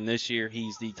season, and this year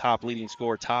he's the top leading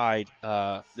scorer tied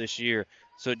this year.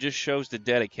 So it just shows the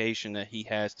dedication that he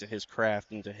has to his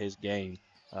craft and to his game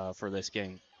for this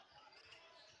game.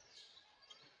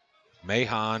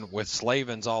 Mahon with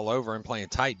Slavens all over him playing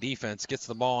tight defense, gets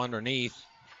the ball underneath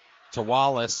to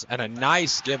Wallace, and a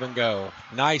nice give and go.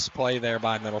 Nice play there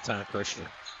by Middletown Christian.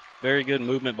 Very good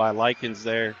movement by Likens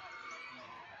there.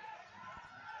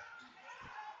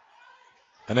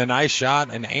 And a nice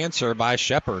shot and answer by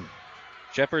Shepard.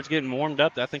 Shepard's getting warmed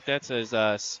up. I think that's his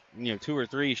 2 or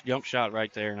 3 jump shot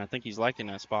right there, and I think he's liking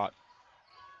that spot.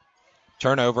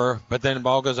 Turnover, but then the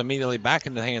ball goes immediately back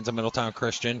into the hands of Middletown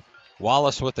Christian.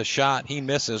 Wallace with the shot. He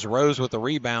misses. Rose with the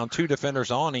rebound. 2 defenders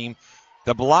on him.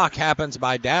 The block happens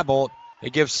by Dabble.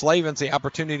 It gives Slavens the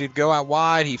opportunity to go out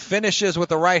wide. He finishes with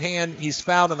the right hand. He's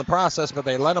fouled in the process, but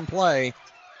they let him play.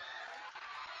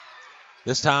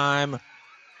 This time,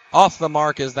 off the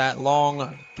mark is that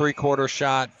long 3-quarter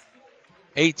shot.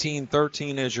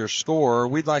 18-13 is your score.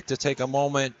 We'd like to take a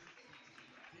moment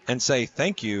and say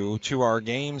thank you to our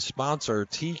game sponsor,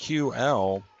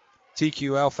 TQL.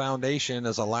 TQL Foundation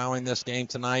is allowing this game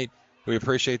tonight. We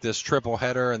appreciate this triple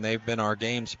header, and they've been our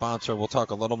game sponsor. We'll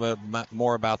talk a little bit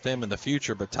more about them in the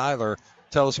future. But, Tyler,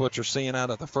 tell us what you're seeing out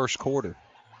of the first quarter.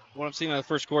 What I'm seeing out of the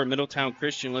first quarter, Middletown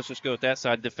Christian, let's just go with that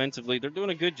side defensively. They're doing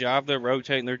a good job. They're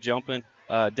rotating. They're jumping.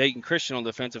 Dayton Christian on the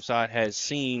defensive side has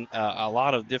seen a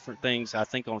lot of different things, I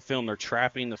think, on film. They're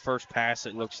trapping the first pass,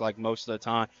 it looks like, most of the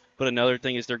time. But another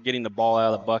thing is they're getting the ball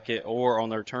out of the bucket or on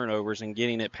their turnovers and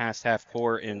getting it past half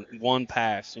court in one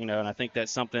pass, and I think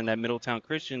that's something that Middletown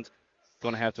Christian's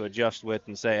going to have to adjust with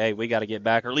and say, hey, we got to get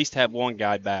back, or at least have one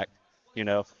guy back,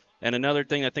 And another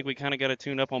thing I think we kind of got to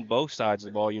tune up on both sides of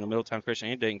the ball, Middletown Christian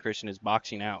and Dayton Christian is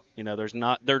boxing out.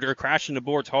 They're crashing the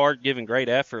boards hard, giving great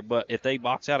effort, but if they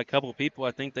box out a couple of people, I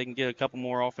think they can get a couple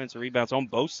more offensive rebounds on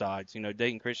both sides,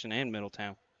 Dayton Christian and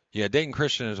Middletown. Yeah, Dayton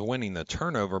Christian is winning the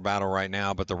turnover battle right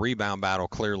now, but the rebound battle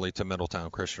clearly to Middletown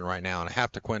Christian right now. And I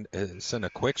have to send a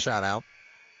quick shout out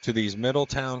to these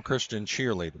Middletown Christian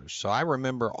cheerleaders. So I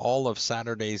remember all of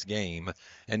Saturday's game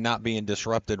and not being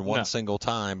disrupted one single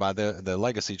time by the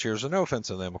legacy cheers. No offense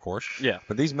to them, of course. Yeah.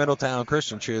 But these Middletown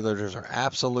Christian cheerleaders are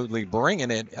absolutely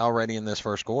bringing it already in this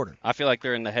first quarter. I feel like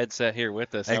they're in the headset here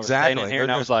with us. Exactly. I was here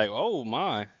and I was like, oh,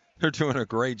 my. They're doing a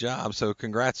great job. So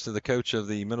congrats to the coach of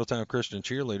the Middletown Christian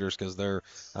cheerleaders because their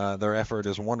effort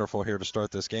is wonderful here to start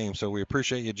this game. So we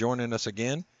appreciate you joining us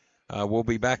again. We'll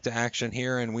be back to action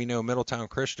here, and we know Middletown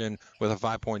Christian with a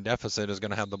 5-point deficit is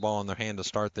going to have the ball in their hand to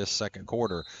start this second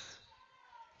quarter.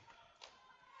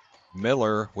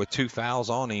 Miller with 2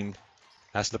 fouls on him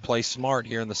has to play smart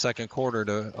here in the second quarter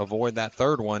to avoid that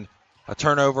third one. A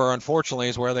turnover, unfortunately,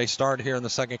 is where they start here in the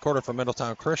second quarter for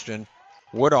Middletown Christian.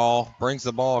 Woodall brings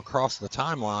the ball across the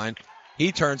timeline.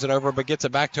 He turns it over but gets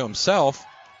it back to himself.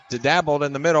 To Dabbled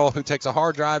in the middle, who takes a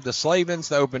hard drive to Slavens.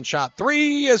 The open shot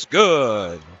 3 is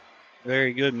good.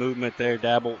 Very good movement there.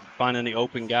 Dabble finding the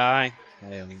open guy,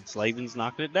 and Slavens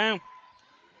knocking it down.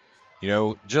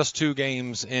 Just 2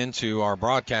 games into our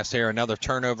broadcast here, another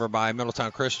turnover by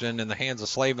Middletown Christian in the hands of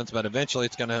Slavens, but eventually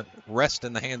it's going to rest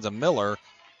in the hands of Miller.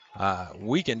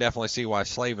 We can definitely see why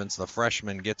Slavens, the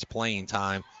freshman, gets playing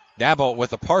time. Dabble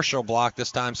with a partial block,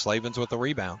 this time Slavens with the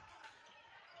rebound.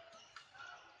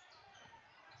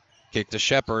 Kick to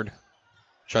Shepard.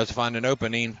 Tries to find an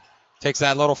opening. Takes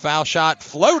that little foul shot,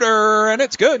 floater, and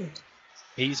it's good.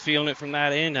 He's feeling it from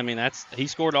that end. I mean, he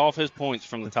scored all of his points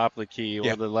from the top of the key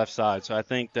or the left side. So I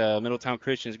think Middletown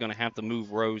Christian is going to have to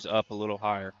move Rose up a little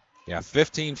higher. Yeah,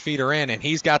 15 feet are in, and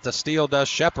he's got the steal, does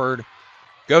Shepard.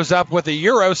 Goes up with a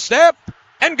Euro step,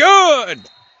 and good.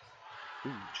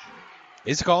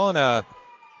 He's calling a...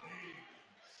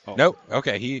 Oh. Nope.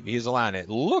 Okay, he's allowing it.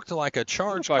 Looked like a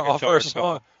charge call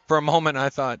for a moment. I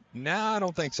thought, I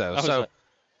don't think so.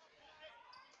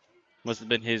 Must have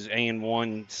been his and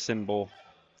one symbol.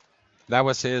 That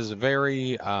was his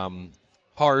very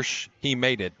harsh, he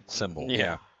made it symbol.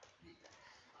 Yeah.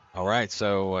 All right,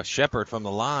 so Shepard from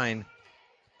the line,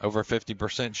 over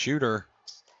 50% shooter.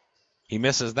 He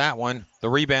misses that one. The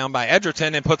rebound by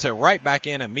Edgerton and puts it right back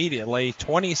in immediately,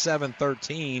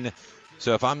 27-13.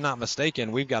 So if I'm not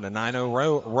mistaken, we've got a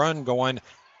 9-0 run going.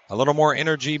 A little more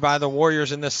energy by the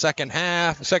Warriors in this second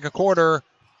quarter.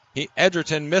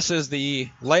 Edgerton misses the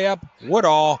layup.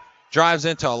 Woodall drives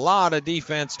into a lot of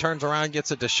defense, turns around,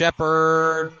 gets it to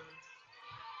Shepard.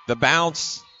 The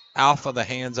bounce off of the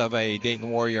hands of a Dayton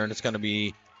Warrior, and it's going to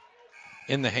be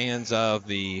in the hands of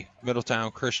the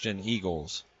Middletown Christian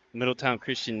Eagles. Middletown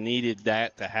Christian needed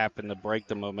that to happen to break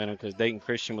the momentum because Dayton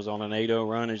Christian was on an 8-0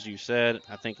 run, as you said.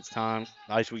 I think it's time.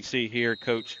 As we see here,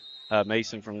 Coach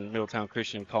Mason from Middletown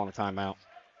Christian calling a timeout.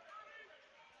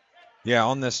 Yeah,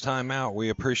 on this timeout, we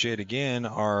appreciate again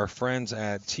our friends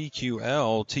at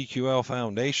TQL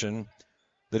Foundation.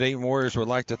 The Dayton Warriors would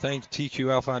like to thank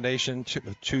TQL Foundation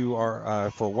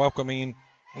for welcoming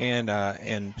and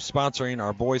sponsoring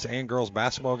our boys and girls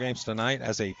basketball games tonight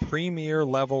as a premier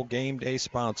level game day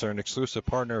sponsor and exclusive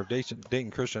partner of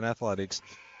Dayton Christian Athletics.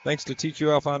 Thanks to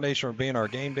TQL Foundation for being our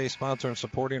game day sponsor and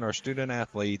supporting our student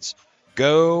athletes.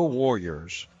 Go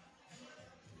Warriors!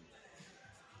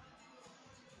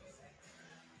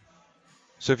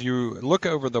 So if you look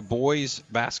over the boys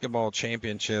basketball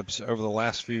championships over the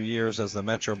last few years as the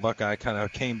Metro Buckeye kind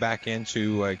of came back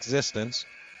into existence,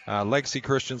 Legacy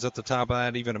Christian's at the top of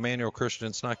that. Even Emmanuel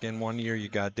Christian snuck in one year. You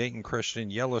got Dayton Christian,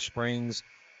 Yellow Springs.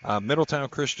 Middletown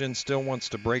Christian still wants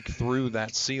to break through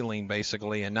that ceiling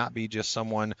basically and not be just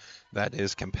someone that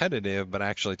is competitive but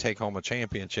actually take home a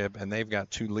championship. And they've got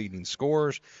 2 leading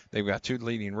scorers. They've got 2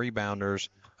 leading rebounders.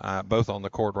 Both on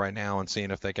the court right now and seeing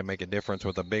if they can make a difference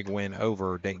with a big win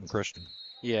over Dayton Christian.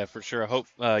 Yeah, for sure.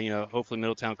 Hopefully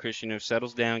Middletown Christian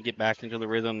settles down, get back into the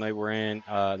rhythm they were in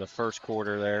the first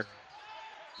quarter there.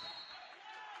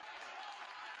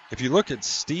 If you look at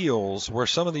steals, where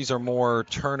some of these are more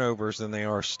turnovers than they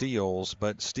are steals,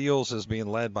 but steals is being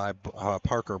led by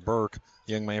Parker Burke,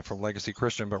 young man from Legacy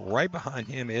Christian, but right behind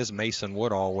him is Mason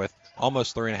Woodall with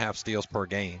almost 3.5 steals per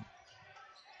game.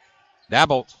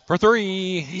 Dabble for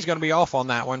 3. He's going to be off on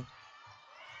that one.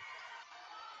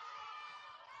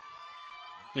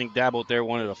 I think Dabble there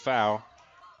wanted a foul.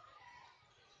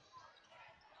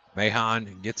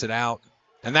 Mahon gets it out.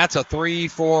 And that's a 3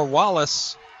 for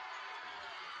Wallace.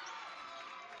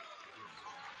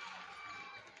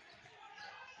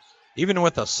 Even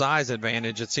with a size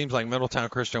advantage, it seems like Middletown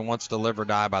Christian wants to live or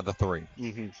die by the 3.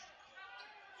 Mm-hmm.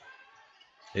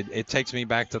 It takes me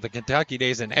back to the Kentucky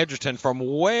days in Edgerton from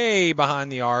way behind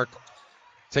the arc.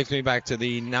 Takes me back to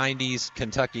the 90s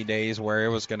Kentucky days where it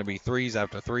was going to be 3s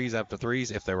after 3s after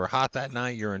 3s. If they were hot that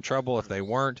night, you're in trouble. If they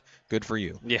weren't, good for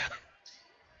you. Yeah.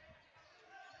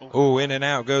 Oh, in and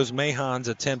out goes Mahon's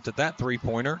attempt at that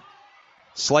 3-pointer.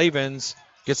 Slavens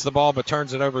gets the ball but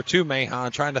turns it over to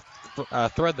Mahon, trying to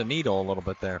thread the needle a little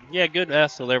bit there. Yeah, good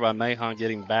hustle there by Mahon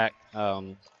getting back.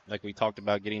 Like we talked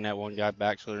about, getting that one guy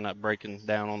back so they're not breaking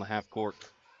down on the half court.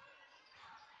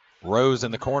 Rose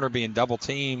in the corner being double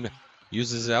teamed.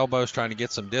 Uses his elbows trying to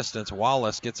get some distance.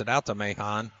 Wallace gets it out to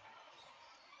Mahon.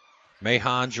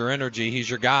 Mahon's your energy. He's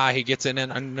your guy. He gets it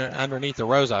in underneath the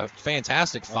Rose. A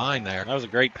fantastic find there. That was a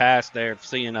great pass there,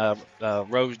 seeing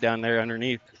Rose down there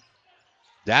underneath.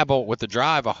 Dabble with the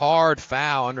drive. A hard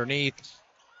foul underneath.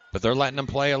 But they're letting them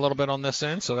play a little bit on this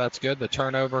end, so that's good. The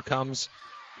turnover comes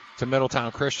to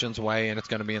Middletown Christian's way, and it's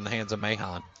going to be in the hands of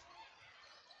Mahon.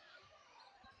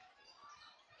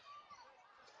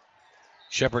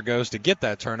 Shepard goes to get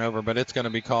that turnover, but it's going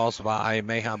to be caused by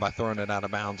Mahon by throwing it out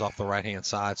of bounds off the right-hand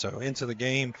side. So into the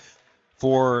game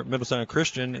for Middletown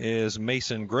Christian is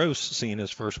Mason Gross, seeing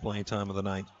his first playing time of the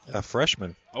night, a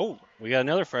freshman. Oh, we got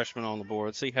another freshman on the board.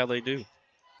 Let's see how they do.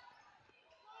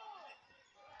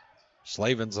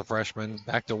 Slavin's a freshman.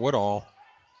 Back to Woodall.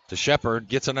 To Shepard.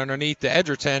 Gets it underneath to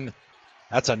Edgerton.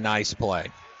 That's a nice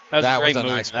play. That was a great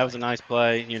move. That was a nice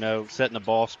play, setting the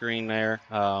ball screen there.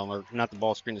 Or not the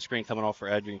ball screen, the screen coming off for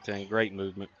Edgerton. Great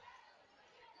movement.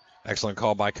 Excellent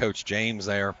call by Coach James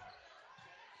there.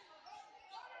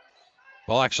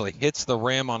 Ball actually hits the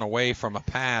rim on away from a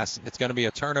pass. It's going to be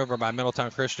a turnover by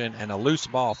Middletown Christian and a loose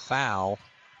ball foul.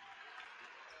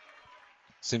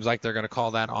 Seems like they're going to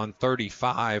call that on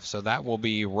 35, so that will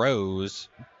be Rose.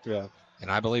 Yeah.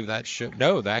 And I believe that should,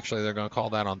 no, actually they're going to call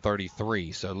that on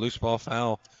 33. So loose ball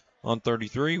foul on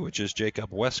 33, which is Jacob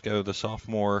Wesco, the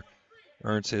sophomore,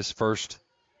 earns his first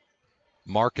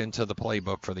mark into the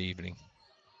playbook for the evening.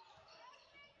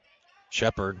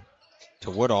 Shepard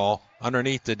to Woodall,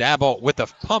 underneath to Dabble with the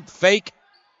pump fake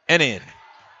and in.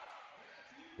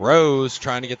 Rose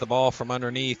trying to get the ball from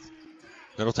underneath.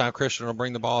 Middletown Christian will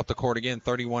bring the ball up the court again,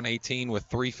 31-18 with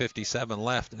 3:57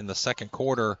 left in the second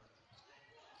quarter.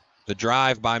 The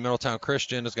drive by Middletown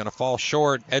Christian is going to fall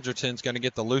short. Edgerton's going to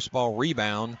get the loose ball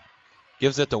rebound.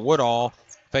 Gives it to Woodall.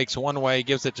 Fakes one way,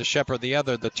 gives it to Shepard the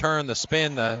other. The turn, the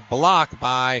spin, the block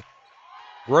by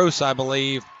Gross, I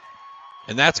believe.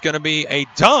 And that's going to be a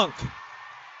dunk.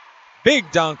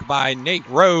 Big dunk by Nate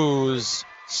Rose.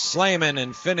 Slamming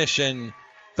and finishing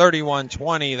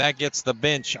 31-20. That gets the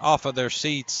bench off of their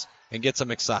seats and gets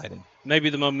them excited. Maybe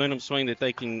the momentum swing that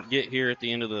they can get here at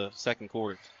the end of the second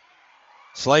quarter.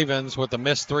 Slavens with the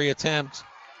missed 3 attempt.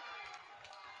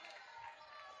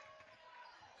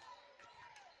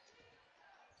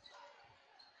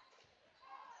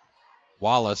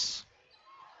 Wallace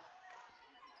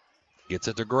gets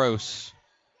it to Gross.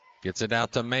 Gets it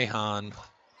out to Mahon.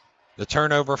 The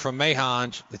turnover from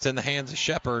Mahon. It's in the hands of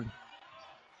Shepard.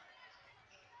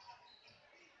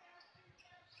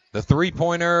 The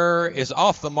three-pointer is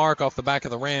off the mark, off the back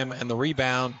of the rim, and the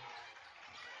rebound.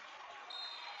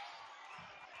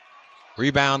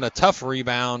 A tough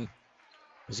rebound,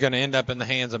 is going to end up in the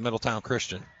hands of Middletown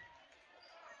Christian.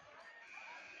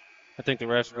 I think the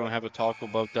refs are going to have a talk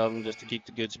with both of them just to keep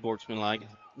the good sportsmanlike.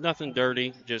 Nothing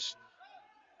dirty, just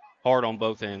hard on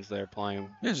both ends there playing.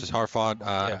 It's just hard-fought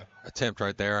attempt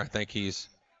right there. I think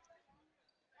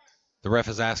the ref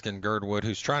is asking Girdwood,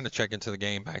 who's trying to check into the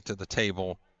game, back to the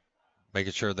table,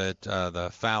 making sure that the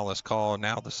foul is called.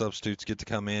 Now the substitutes get to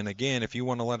come in. Again, if you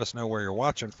want to let us know where you're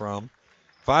watching from,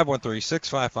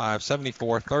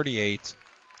 513-655-7438.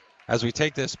 As we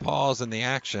take this pause in the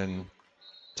action,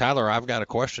 Tyler, I've got a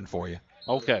question for you.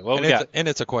 Okay, what we got? And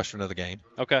it's a question of the game.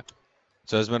 Okay.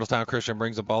 So as Middletown Christian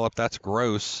brings the ball up, that's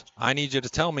Gross. I need you to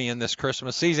tell me in this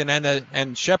Christmas season,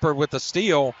 and Shepard with the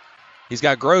steal, he's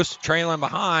got Gross trailing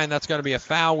behind. That's going to be a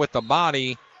foul with the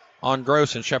body on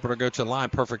Gross, and Shepard will go to the line.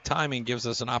 Perfect timing gives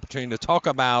us an opportunity to talk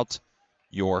about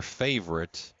your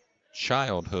favorite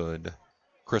childhood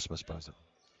Christmas present.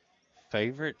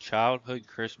 Favorite childhood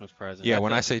Christmas present? Yeah,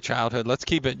 when I say childhood, let's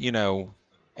keep it,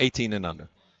 18 and under.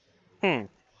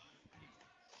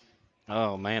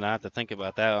 Oh, man, I have to think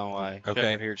about that one while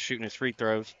Okay. here shooting his free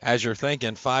throws. As you're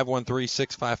thinking,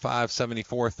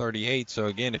 513-655-7438. So,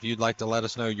 again, if you'd like to let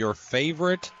us know your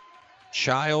favorite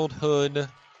childhood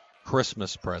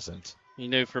Christmas present.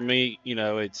 For me,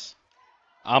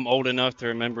 I'm old enough to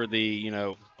remember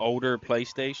the, older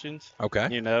PlayStations.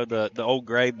 Okay. The old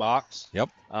gray box. Yep.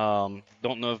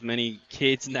 Don't know if many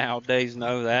kids nowadays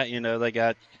know that. They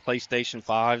got PlayStation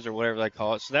 5s or whatever they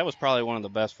call it. So that was probably one of the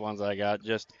best ones I got.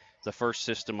 Just the first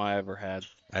system I ever had.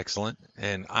 Excellent.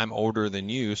 And I'm older than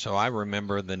you, so I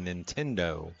remember the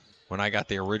Nintendo. When I got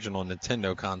the original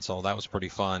Nintendo console, that was pretty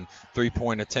fun.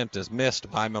 Three-point attempt is missed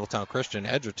by Middletown Christian.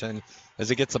 Edgerton, as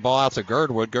he gets the ball out to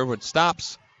Girdwood. Girdwood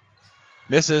stops.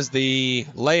 Misses the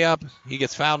layup. He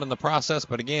gets fouled in the process,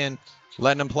 but again,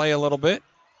 letting him play a little bit.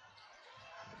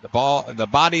 The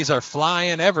bodies are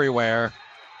flying everywhere.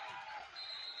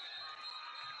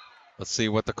 Let's see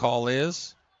what the call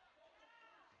is.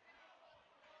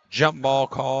 Jump ball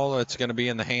call. It's going to be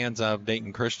in the hands of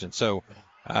Dayton Christian. So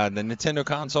the Nintendo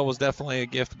console was definitely a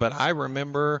gift, but I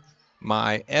remember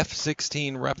my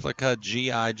F-16 replica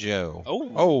G.I. Joe.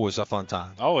 Oh, it was a fun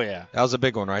time. Oh, yeah. That was a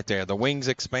big one right there. The wings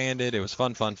expanded. It was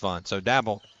fun. So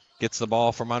Dabble gets the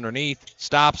ball from underneath,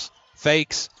 stops,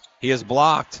 fakes. He is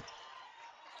blocked.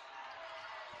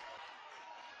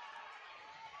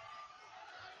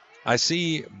 I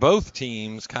see both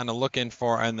teams kind of looking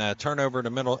for, and the turnover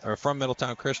from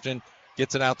Middletown Christian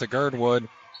gets it out to Girdwood.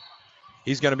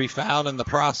 He's going to be fouled in the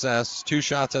process. 2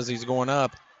 shots as he's going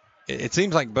up. It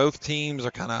seems like both teams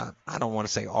are kind of, I don't want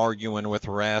to say arguing with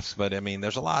refs, but,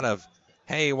 there's a lot of,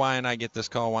 hey, why didn't I get this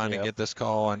call? Why didn't I get this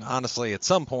call? And honestly, at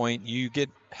some point, you get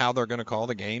how they're going to call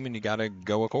the game, and you got to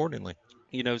go accordingly.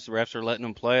 The refs are letting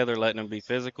them play. They're letting them be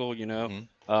physical,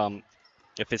 Mm-hmm.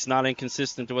 If it's not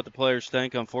inconsistent to what the players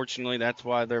think, unfortunately, that's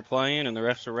why they're playing, and the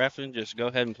refs are reffing. Just go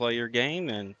ahead and play your game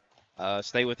and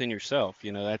stay within yourself.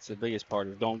 That's the biggest part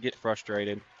of it. Don't get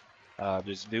frustrated.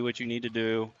 Just do what you need to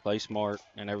do, play smart,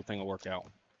 and everything will work out.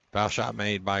 Foul shot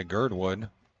made by Girdwood.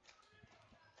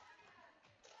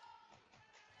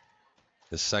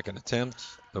 His second attempt,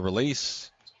 the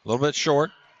release, a little bit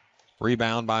short.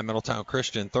 Rebound by Middletown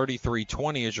Christian.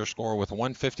 33-20 is your score with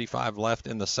 1:55 left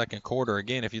in the second quarter.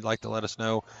 Again, if you'd like to let us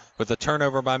know, with a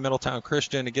turnover by Middletown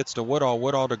Christian, it gets to Woodall.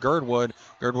 Woodall to Girdwood.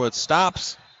 Girdwood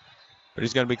stops, but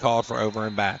he's going to be called for over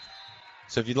and back.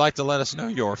 So if you'd like to let us know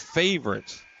your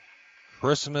favorite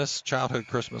childhood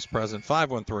Christmas present,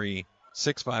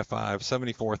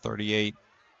 513-655-7438.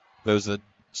 Those that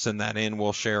send that in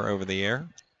will share over the air.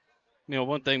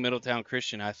 One thing Middletown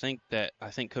Christian, I think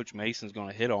Coach Mason's going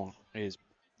to hit on is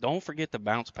don't forget the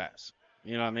bounce pass.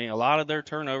 A lot of their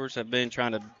turnovers have been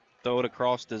trying to throw it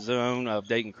across the zone of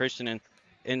Dayton Christian,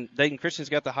 and Dayton Christian's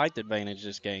got the height advantage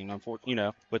this game,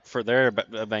 but for their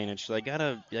advantage, so they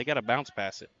gotta bounce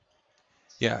pass it.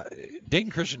 Yeah,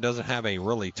 Dayton Christian doesn't have a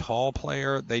really tall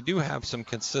player. They do have some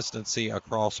consistency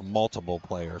across multiple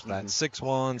players. Mm-hmm. That's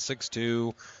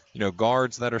 6'1", 6'2",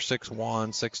 guards that are 6'1",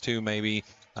 6'2", maybe.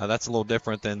 That's a little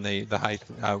different than the height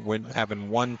when having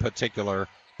one particular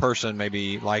person,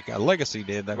 maybe like a Legacy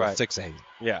did, that was 6'8".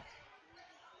 Yeah.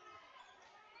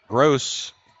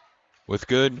 Gross with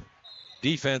good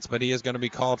defense, but he is going to be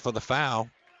called for the foul.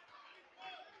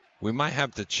 We might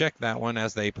have to check that one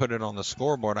as they put it on the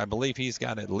scoreboard. I believe he's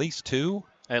got at least 2.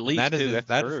 At least That 2. is That's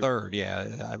that third. third.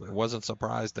 Yeah, I wasn't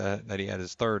surprised that he had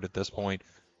his third at this point.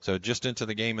 So just into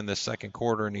the game in this second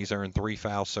quarter, and he's earned 3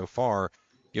 fouls so far,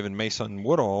 giving Mason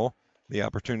Woodall the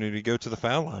opportunity to go to the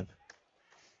foul line.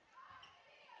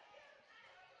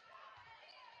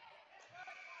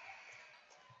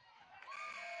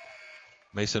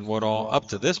 Mason Woodall, up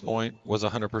to this point, was a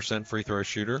 100% free throw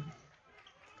shooter.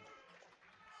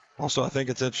 Also, I think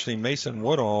it's interesting, Mason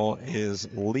Woodall is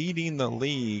leading the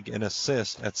league in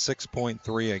assists at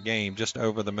 6.3 a game, just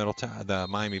over the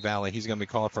Miami Valley. He's going to be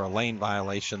called for a lane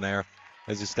violation there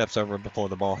as he steps over before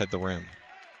the ball hit the rim.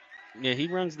 Yeah, he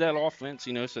runs that offense,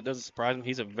 so it doesn't surprise him.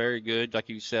 He's a very good, like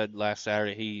you said last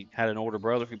Saturday, he had an older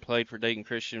brother who played for Dayton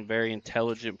Christian, very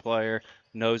intelligent player,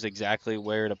 knows exactly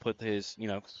where to put his,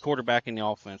 quarterback in the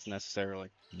offense necessarily.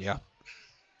 Yeah.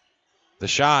 The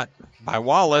shot by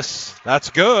Wallace, that's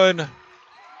good.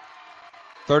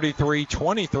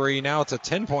 33-23. Now it's a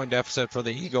 10-point deficit for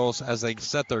the Eagles as they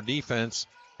set their defense.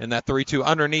 And that 3-2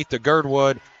 underneath to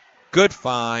Girdwood. Good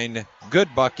find,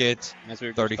 good bucket,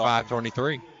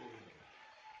 35-23.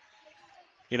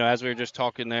 As we were just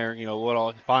talking there,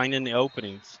 Woodall finding the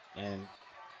openings. And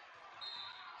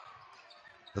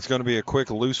it's going to be a quick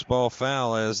loose ball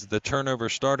foul as the turnover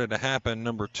started to happen.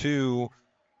 Number 2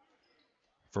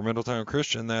 for Middletown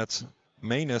Christian, that's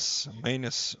Manus.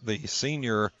 Manus, the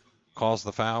senior, calls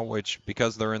the foul, which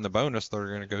because they're in the bonus, they're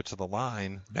going to go to the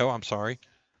line. No, I'm sorry.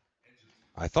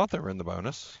 I thought they were in the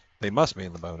bonus. They must be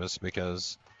in the bonus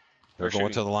because they're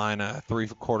going to the line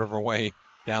 3/4 of a way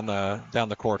down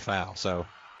the court foul. So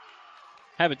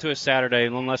have it to a Saturday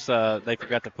unless they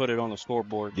forgot to put it on the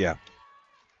scoreboard. Yeah.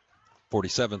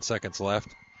 47 seconds left.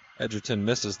 Edgerton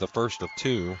misses the first of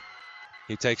 2.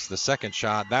 He takes the second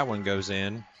shot. That one goes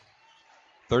in.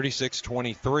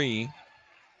 36-23.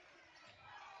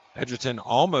 Edgerton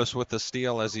almost with the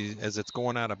steal as it's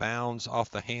going out of bounds off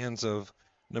the hands of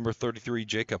number 33,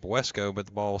 Jacob Wesco, but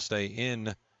the ball will stay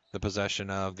in the possession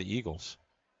of the Eagles.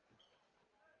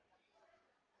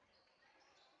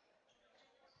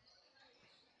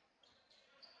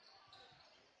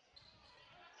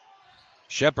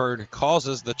 Shepard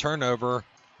causes the turnover.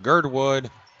 Girdwood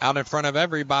out in front of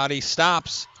everybody,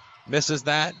 stops, misses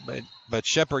that, but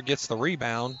Shepard gets the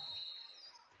rebound.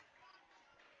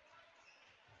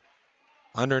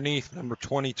 Underneath, number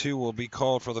 22 will be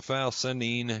called for the foul,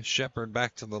 sending Shepard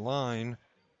back to the line.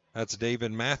 That's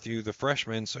David Matthew, the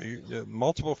freshman. So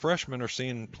multiple freshmen are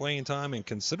seeing playing time and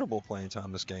considerable playing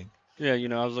time this game. Yeah,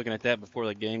 I was looking at that before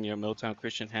the game. Middletown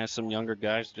Christian has some younger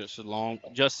guys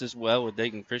just as well with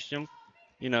Dayton Christian,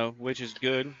 which is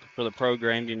good for the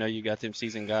program. You got them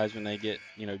seasoned guys when they get,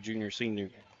 junior, senior.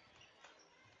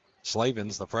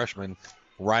 Slavens, the freshman,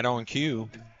 right on cue,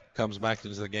 comes back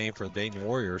into the game for the Dayton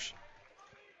Warriors.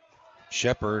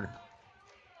 Shepard,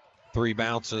 3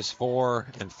 bounces, 4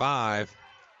 and 5.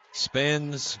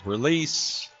 Spins,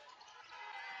 release,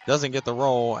 doesn't get the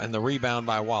roll, and the rebound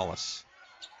by Wallace.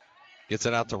 Gets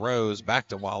it out to Rose, back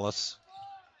to Wallace.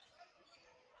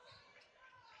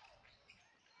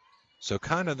 So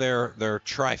kind of their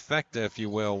trifecta, if you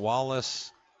will,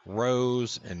 Wallace,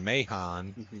 Rose, and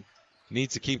Mahon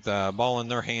needs to keep the ball in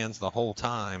their hands the whole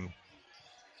time.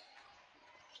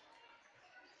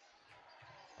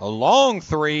 A long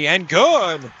 3 and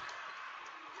good.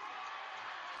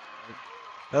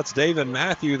 That's David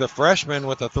Matthew, the freshman,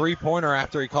 with a 3-pointer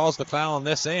after he calls the foul on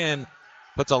this end.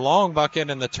 Puts a long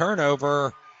bucket in the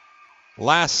turnover.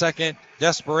 Last second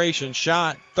desperation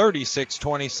shot.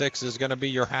 36-26 is going to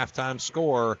be your halftime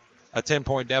score. A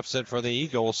 10-point deficit for the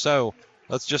Eagles. So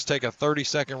let's just take a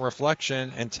 30-second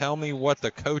reflection and tell me what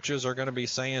the coaches are going to be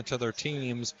saying to their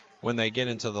teams when they get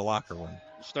into the locker room.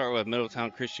 Start with Middletown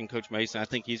Christian Coach Mason. I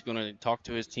think he's going to talk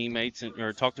to his teammates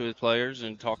or talk to his players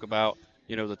and talk about,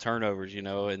 the turnovers,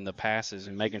 and the passes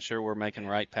and making sure we're making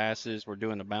right passes. We're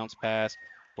doing the bounce pass.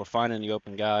 We're finding the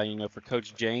open guy. For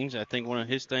Coach James, I think one of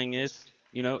his thing is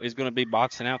going to be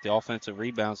boxing out the offensive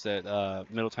rebounds that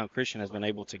Middletown Christian has been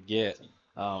able to get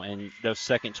and those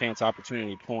second chance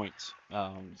opportunity points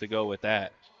to go with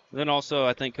that. And then also,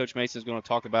 I think Coach Mason is going to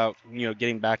talk about,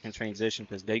 getting back in transition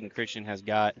because Dayton Christian has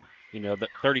got, the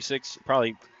 36,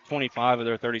 probably 25 of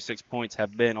their 36 points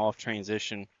have been off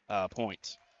transition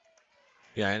points.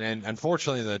 Yeah, and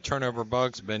unfortunately the turnover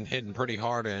bug's been hitting pretty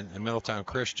hard in Middletown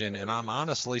Christian, and I'm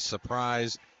honestly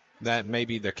surprised that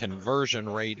maybe the conversion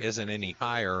rate isn't any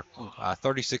higher.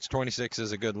 36-26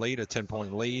 is a good lead, a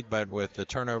 10-point lead, but with the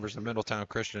turnovers that Middletown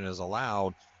Christian has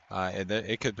allowed,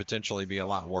 it could potentially be a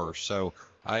lot worse. So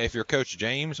if you're Coach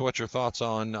James, what's your thoughts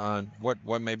on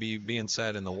what may be being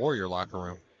said in the Warrior locker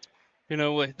room? You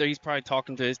know what he's probably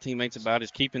talking to his teammates about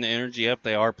is keeping the energy up.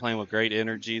 They are playing with great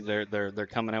energy. They're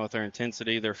coming out with their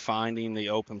intensity. They're finding the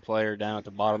open player down at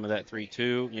the bottom of that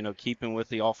 3-2. You know, keeping with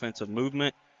the offensive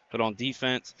movement, but on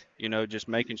defense, you know, just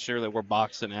making sure that we're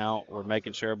boxing out. We're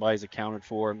making sure everybody's accounted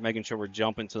for. Making sure we're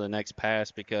jumping to the next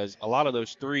pass because a lot of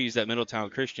those threes that Middletown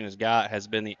Christian has got has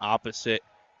been the opposite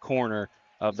corner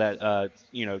of that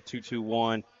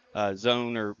 2-2-1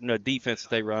 zone or no defense that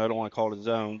they run. I don't want to call it a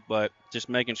zone, but just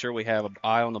making sure we have an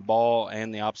eye on the ball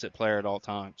and the opposite player at all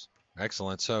times.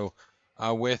 Excellent. So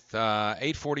with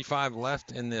 8:45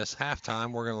 left in this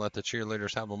halftime, we're going to let the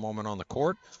cheerleaders have a moment on the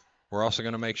court. We're also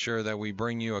going to make sure that we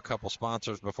bring you a couple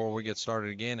sponsors before we get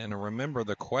started again. And remember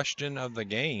the question of the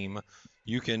game,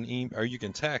 you can you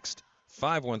can text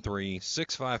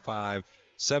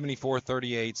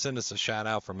 513-655-7438. Send us a shout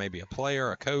out for maybe a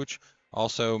player, a coach.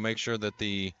 Also make sure that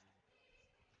the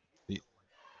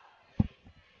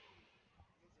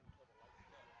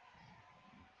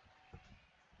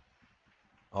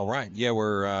All right.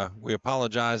 Yeah, we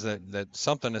apologize that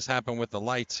something has happened with the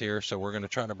lights here, so we're going to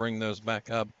try to bring those back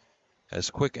up as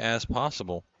quick as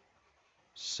possible.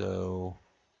 So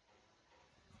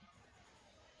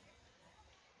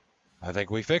I think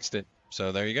we fixed it.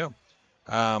 So there you go.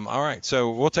 All right.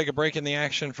 So we'll take a break in the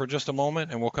action for just a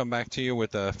moment, and we'll come back to you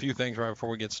with a few things right before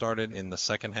we get started in the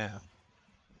second half.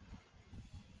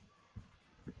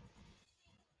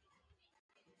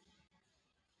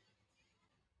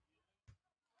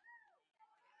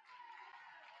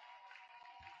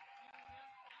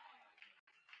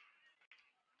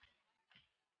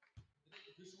 The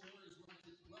Dayton Christian Warriors would like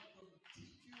to welcome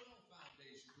TQL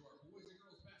Foundation to our boys and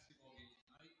girls basketball game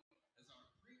tonight as our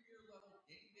premier level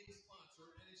game day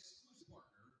sponsor and exclusive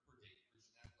partner for Dayton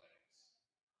Christian Athletics.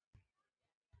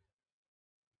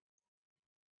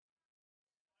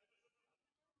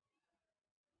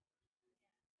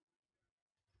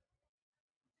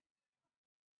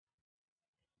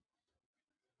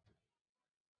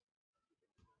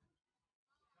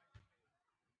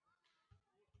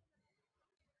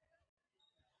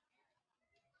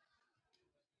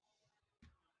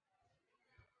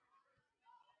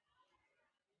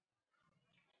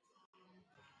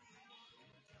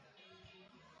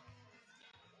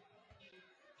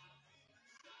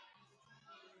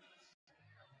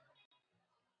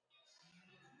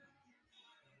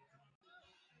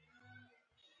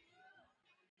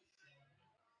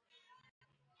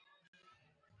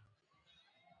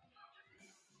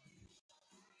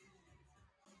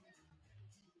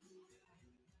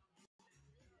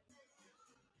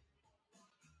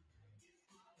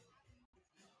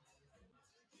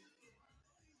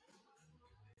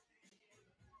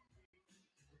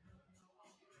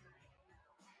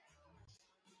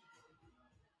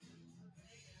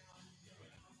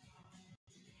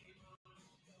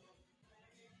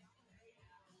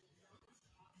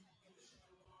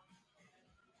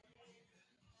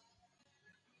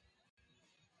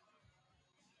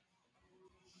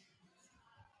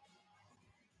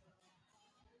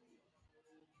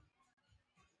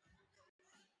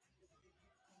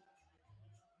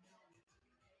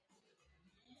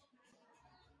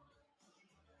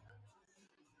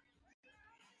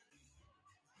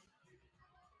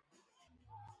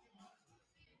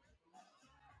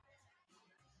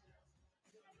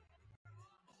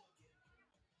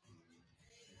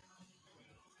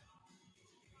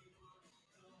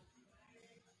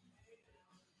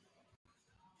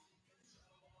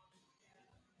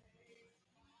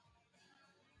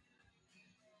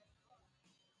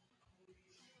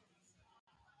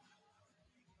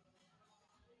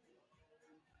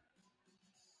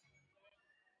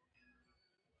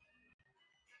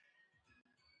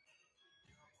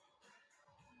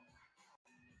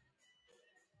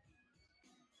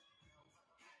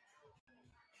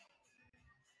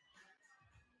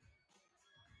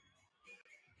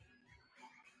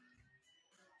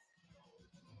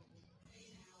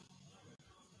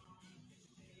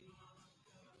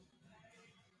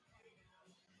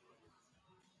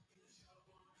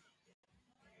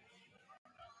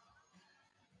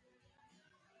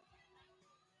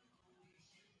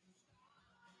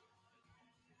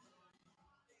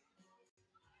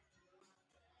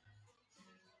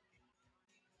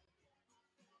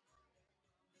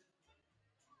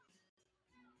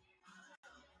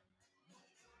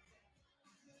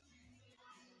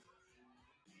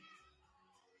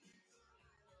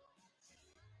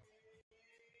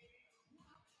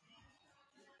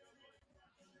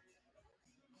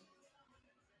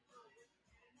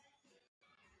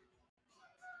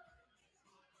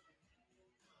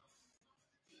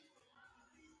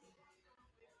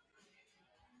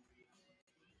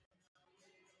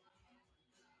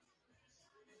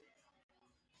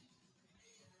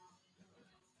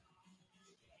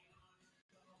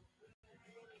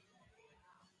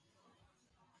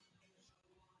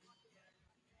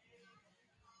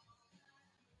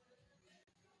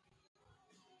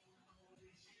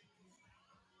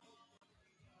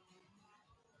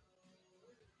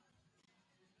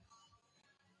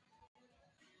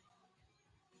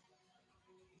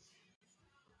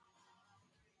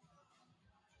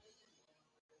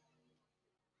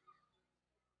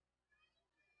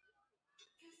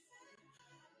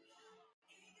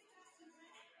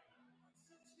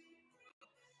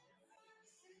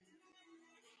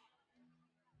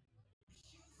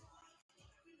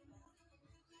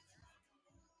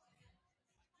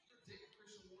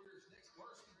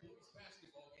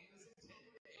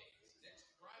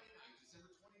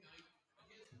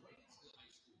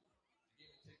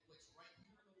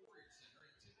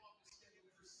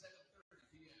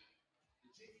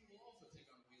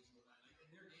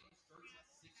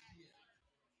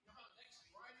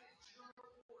 Warriors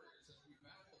as we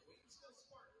battle the Waynesville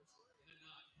Spartans in a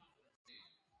non-conference game.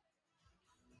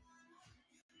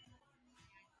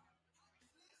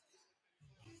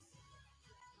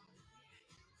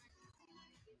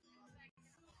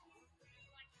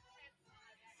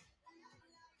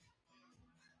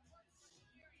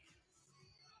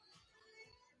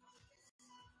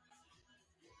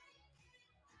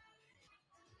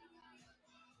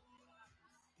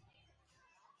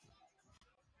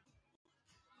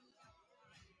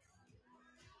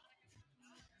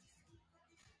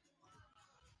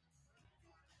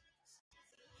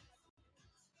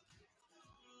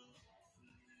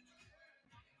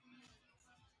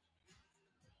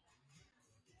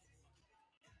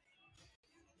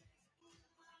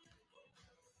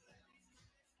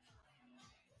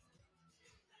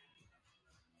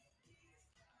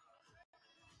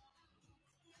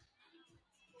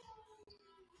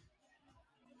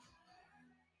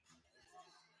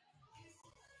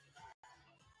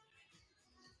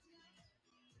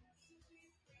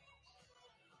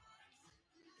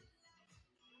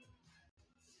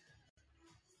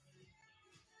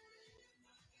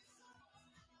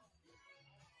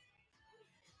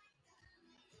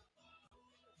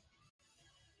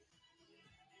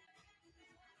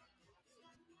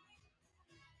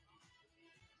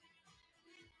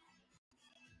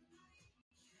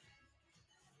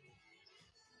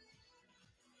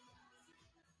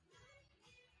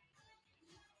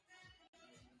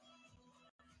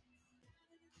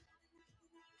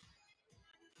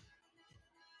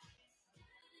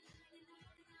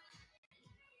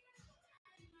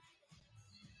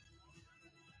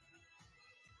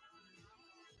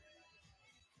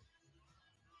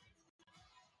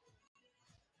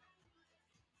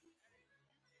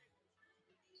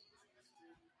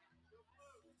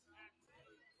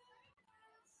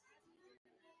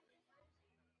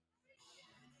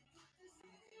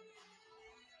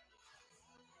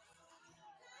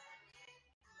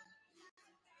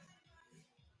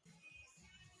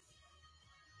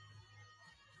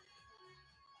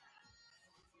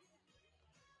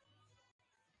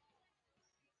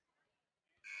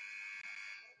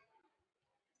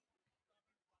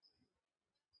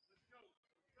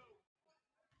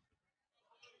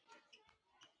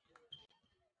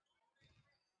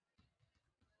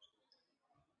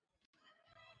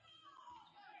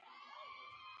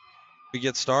 We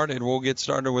get started. We'll get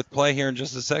started with play here in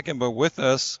just a second. But with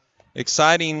us,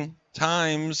 exciting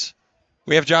times.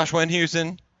 We have Josh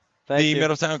Wenhusen, Thank the you.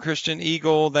 Middletown Christian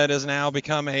Eagle that has now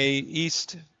become a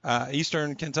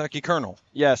Eastern Kentucky Colonel.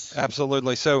 Yes.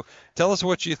 Absolutely. So tell us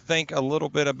what you think a little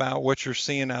bit about what you're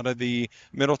seeing out of the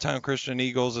Middletown Christian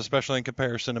Eagles, especially in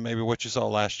comparison to maybe what you saw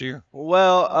last year.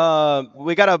 Well,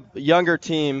 we got a younger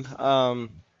team,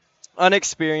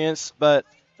 unexperienced, but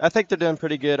I think they're doing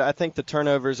pretty good. I think the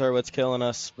turnovers are what's killing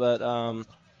us. But,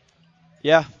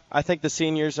 yeah, I think the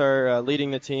seniors are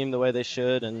leading the team the way they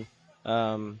should. And,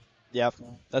 yeah,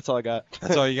 that's all I got.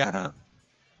 That's all you got, huh?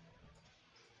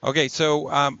 Okay, so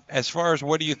as far as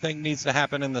what do you think needs to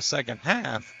happen in the second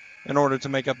half in order to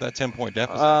make up that 10-point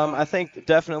deficit? I think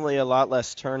definitely a lot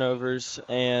less turnovers.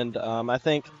 And I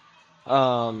think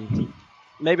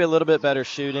maybe a little bit better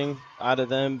shooting out of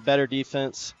them, better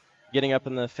defense, getting up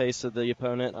in the face of the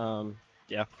opponent.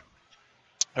 Yeah.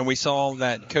 And we saw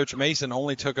that Coach Mason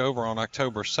only took over on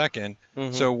October 2nd.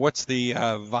 Mhm. So what's the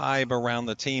vibe around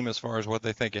the team as far as what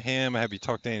they think of him? Have you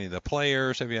talked to any of the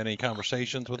players? Have you had any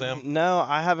conversations with them? No,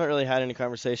 I haven't really had any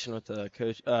conversation with the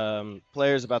coach,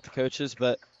 players about the coaches,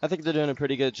 but I think they're doing a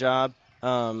pretty good job.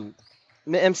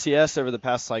 MCS over the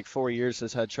past 4 years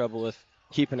has had trouble with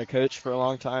keeping a coach for a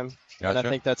long time, and I Gotcha.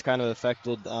 think that's kind of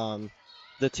affected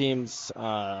the team's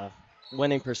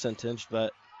winning percentage.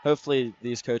 But hopefully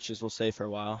these coaches will stay for a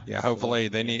while. Yeah, hopefully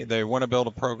they want to build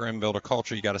a program, build a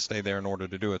culture. You got to stay there in order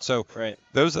to do it. So Right.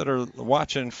 those that are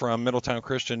watching from Middletown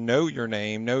Christian know your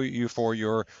name, know you for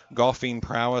your golfing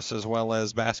prowess as well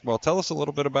as basketball. Tell us a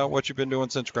little bit about what you've been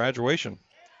doing since graduation.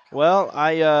 Well,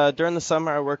 I during the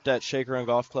summer I worked at Shaker Run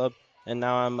Golf Club, and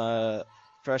now I'm a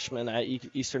freshman at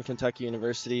Eastern Kentucky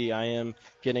University. I am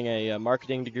getting a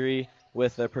marketing degree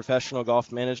with a professional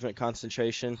golf management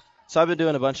concentration. So I've been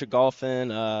doing a bunch of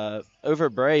golfing. Over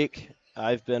break,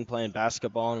 I've been playing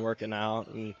basketball and working out,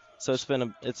 and so it's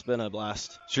been a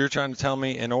blast. So you're trying to tell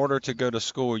me in order to go to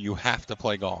school, you have to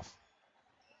play golf.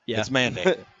 Yeah. It's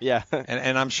mandated. Yeah.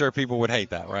 And I'm sure people would hate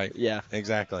that, right? Yeah.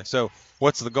 Exactly. So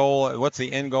what's the goal? What's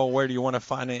the end goal? Where do you want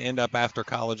to end up after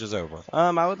college is over?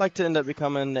 I would like to end up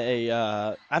becoming like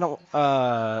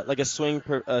a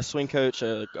swing coach,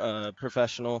 a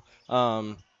professional.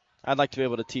 I'd like to be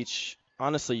able to teach,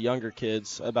 honestly, younger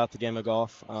kids about the game of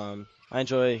golf. I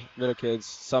enjoy little kids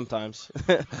sometimes.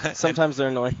 Sometimes they're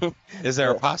annoying. Is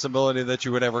there a But, possibility that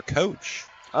you would ever coach?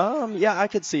 yeah, I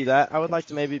could see that. I would like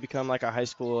to maybe become like a high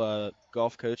school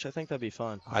golf coach. I think that'd be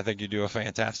fun. I think you do a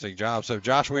fantastic job. So,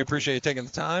 Josh, we appreciate you taking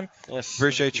the time. Yes.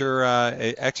 Appreciate your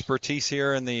expertise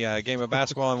here in the game of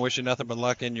basketball, and wish you nothing but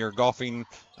luck in your golfing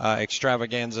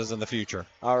extravaganzas in the future.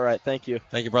 All right. Thank you.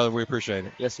 Thank you, brother. We appreciate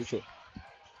it. Yes, you too.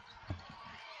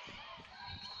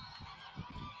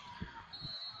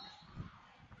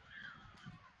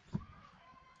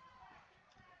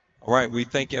 All right, we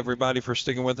thank everybody for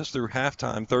sticking with us through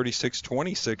halftime.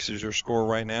 36-26 is your score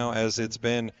right now, as it's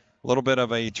been a little bit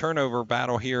of a turnover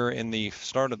battle here in the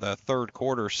start of the third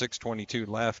quarter. 6:22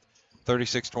 left.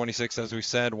 36-26, as we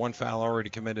said, one foul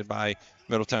already committed by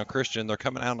Middletown Christian. They're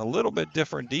coming out in a little bit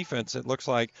different defense. It looks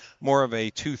like more of a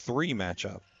 2-3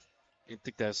 matchup. I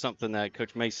think that's something that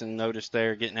Coach Mason noticed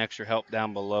there, getting extra help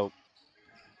down below.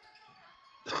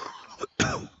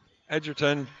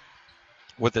 Edgerton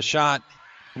with the shot.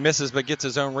 Misses but gets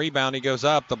his own rebound. He goes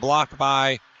up. The block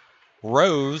by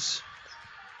Rose.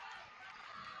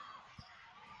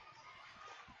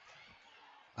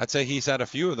 I'd say he's had a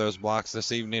few of those blocks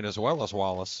this evening as well as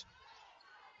Wallace.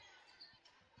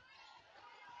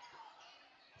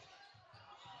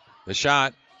 The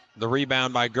shot, the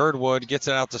rebound by Girdwood, gets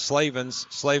it out to Slavens.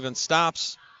 Slavens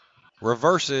stops,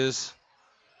 reverses,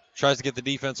 tries to get the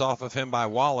defense off of him by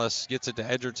Wallace, gets it to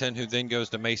Edgerton, who then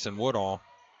goes to Mason Woodall.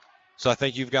 So I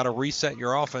think you've got to reset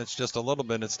your offense just a little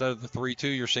bit. Instead of the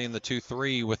 3-2, you're seeing the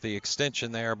 2-3 with the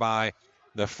extension there by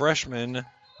the freshman,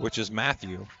 which is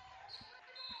Matthew.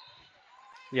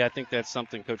 Yeah, I think that's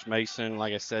something Coach Mason,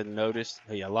 like I said, noticed.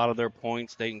 A lot of their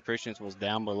points, Dayton Christian's was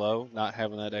down below, not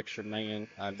having that extra man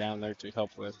down there to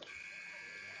help with.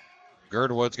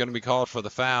 Girdwood's going to be called for the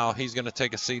foul. He's going to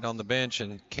take a seat on the bench,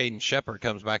 and Caden Shepard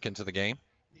comes back into the game.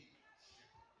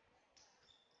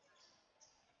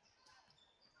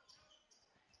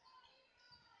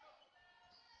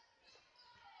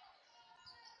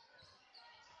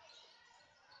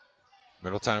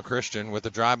 Middletown Christian with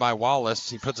the drive by Wallace.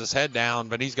 He puts his head down,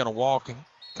 but he's going to walk a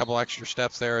couple extra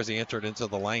steps there as he entered into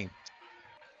the lane.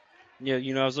 Yeah,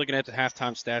 I was looking at the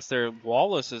halftime stats there.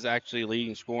 Wallace is actually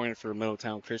leading scoring for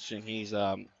Middletown Christian. He's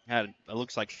had, it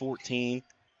looks like 14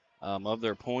 of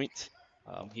their points.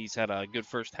 He's had a good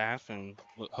first half and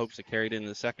hopes to carry it into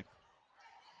the second.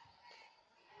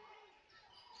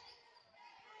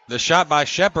 The shot by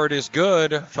Shepard is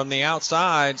good from the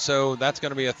outside, so that's going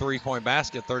to be a three-point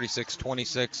basket,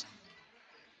 36-26.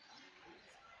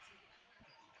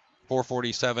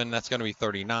 4:47, that's going to be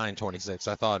 39-26.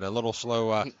 I thought a little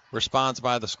slow response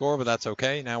by the score, but that's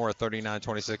okay. Now we're at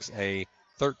 39-26. A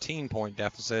 13-point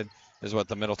deficit is what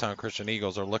the Middletown Christian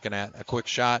Eagles are looking at. A quick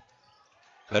shot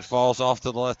that falls off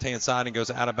to the left-hand side and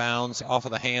goes out of bounds off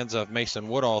of the hands of Mason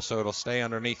Woodall, so it'll stay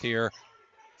underneath here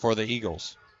for the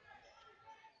Eagles.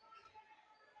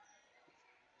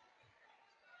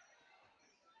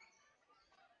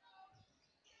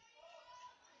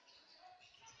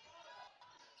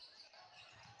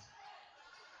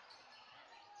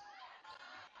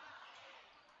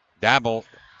 Dabble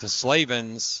to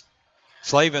Slavens.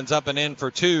 Slavens up and in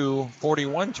for two,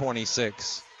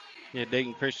 41-26. Yeah,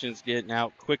 Dayton Christian's getting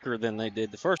out quicker than they did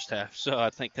the first half, so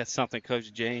I think that's something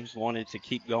Coach James wanted to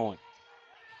keep going.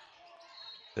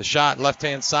 The shot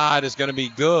left-hand side is going to be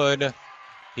good.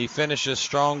 He finishes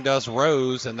strong, does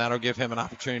Rose, and that'll give him an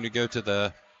opportunity to go to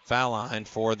the foul line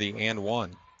for the and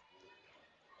one.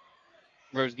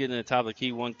 Rose getting to the top of the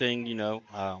key. One thing,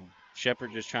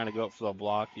 Shepard just trying to go up for the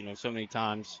block. So many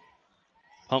times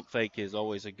pump fake is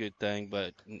always a good thing,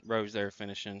 but Rose there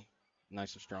finishing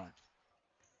nice and strong.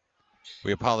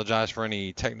 We apologize for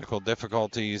any technical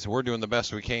difficulties. We're doing the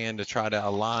best we can to try to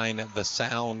align the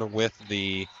sound with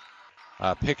the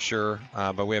picture,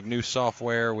 but we have new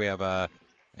software. We have an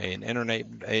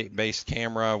internet-based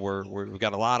camera. We've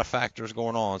got a lot of factors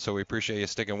going on, so we appreciate you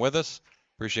sticking with us.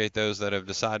 Appreciate those that have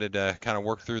decided to kind of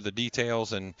work through the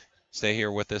details and stay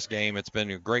here with this game. It's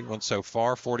been a great one so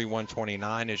far.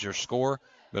 41-29 is your score.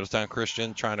 Middletown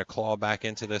Christian trying to claw back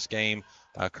into this game,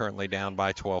 currently down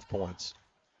by 12 points.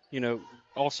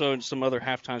 Also some other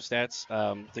halftime stats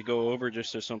to go over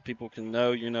just so some people can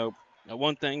know,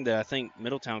 one thing that I think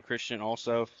Middletown Christian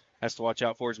also has to watch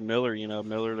out for is Miller.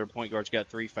 Miller, their point guard's got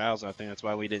 3 fouls. I think that's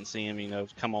why we didn't see him,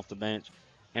 come off the bench.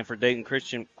 And for Dayton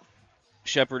Christian,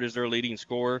 Shepard is their leading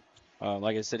scorer.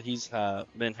 Like I said, he's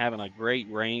been having a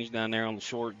great range down there on the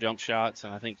short jump shots,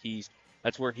 and I think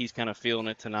that's where he's kind of feeling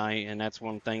it tonight. And that's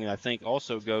one thing that I think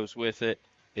also goes with it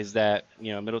is that,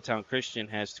 Middletown Christian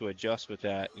has to adjust with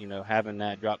that, having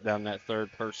that drop down that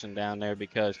third person down there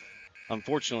because,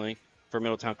 unfortunately, for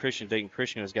Middletown Christian, Dayton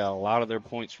Christian has got a lot of their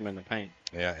points from in the paint.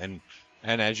 Yeah, and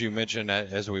as you mentioned,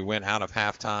 as we went out of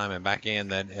halftime and back in,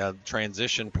 that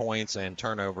transition points and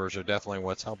turnovers are definitely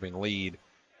what's helping lead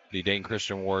the Dayton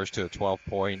Christian Warriors to a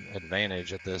 12-point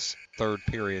advantage at this third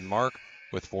period mark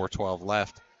with 4:12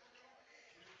 left.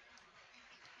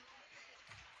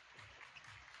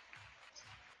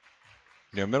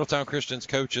 You know, Middletown Christian's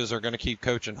coaches are going to keep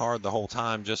coaching hard the whole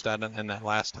time. Just in that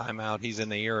last timeout, he's in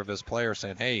the ear of his players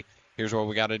saying, hey, here's what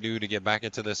we got to do to get back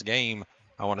into this game.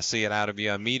 I want to see it out of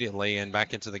you immediately. And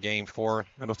back into the game for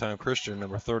Middletown Christian,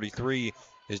 number 33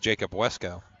 is Jacob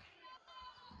Wesco.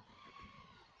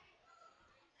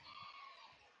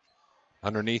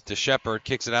 Underneath to Shepard,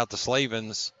 kicks it out to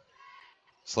Slavens.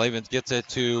 Slavens gets it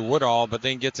to Woodall, but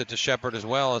then gets it to Shepard as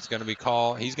well. It's going to be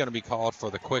called. He's going to be called for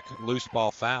the quick loose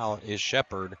ball foul. Is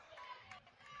Shepard.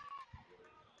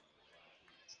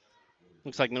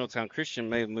 Looks like Middletown Christian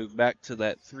may have moved back to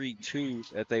that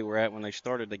 3-2 that they were at when they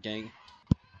started the game.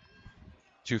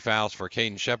 2 fouls for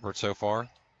Caden Shepard so far.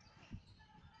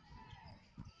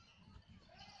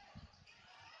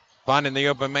 Finding the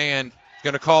open man.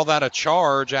 Going to call that a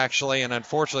charge, actually, and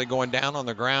unfortunately going down on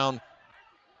the ground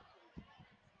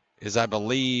is, I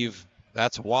believe,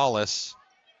 that's Wallace.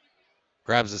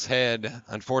 Grabs his head.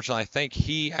 Unfortunately, I think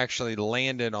he actually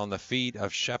landed on the feet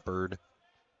of Shepard.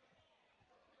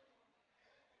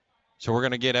 So we're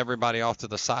going to get everybody off to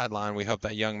the sideline. We hope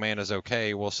that young man is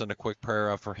okay. We'll send a quick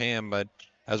prayer up for him. But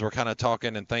as we're kind of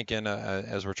talking and thinking,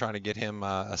 as we're trying to get him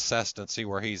assessed and see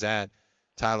where he's at,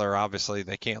 Tyler, obviously,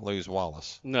 they can't lose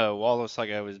Wallace. No, Wallace, like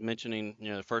I was mentioning,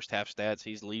 the first half stats,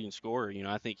 he's leading scorer.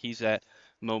 I think he's that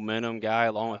momentum guy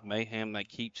along with Mayhem that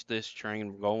keeps this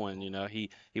train going.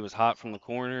 He was hot from the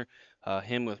corner.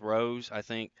 Him with Rose, I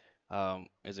think,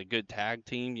 is a good tag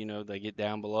team. They get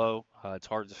down below. It's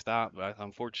hard to stop. But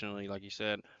unfortunately, like you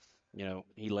said,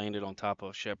 he landed on top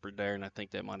of Shepard there, and I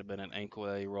think that might have been an ankle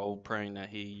that he rolled, praying that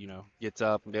he, gets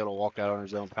up and be able to walk out on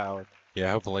his own power.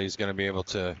 Yeah, hopefully he's going to be able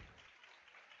to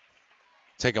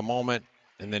take a moment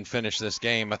and then finish this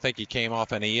game. I think he came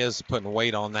off and he is putting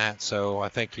weight on that, so I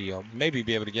think he'll maybe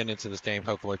be able to get into this game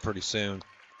hopefully pretty soon.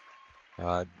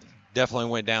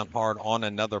 Definitely went down hard on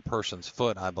another person's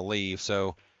foot, I believe,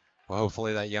 so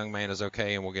hopefully that young man is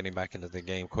okay and we'll get him back into the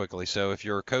game quickly. So if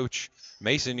you're a coach,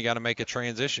 Mason, you got to make a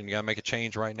transition. You got to make a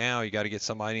change right now. You got to get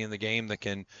somebody in the game that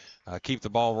can keep the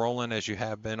ball rolling as you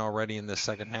have been already in this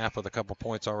second half with a couple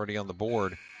points already on the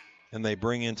board. And they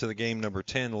bring into the game number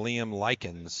 10, Liam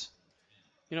Likens.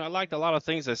 I liked a lot of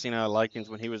things I've seen out of Likens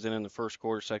when he was in the first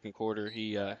quarter, second quarter.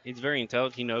 He's very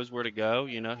intelligent. He knows where to go.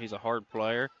 He's a hard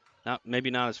player. Maybe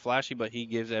not as flashy, but he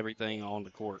gives everything on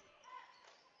the court.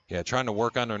 Yeah, trying to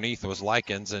work underneath was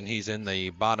Likens, and he's in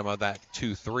the bottom of that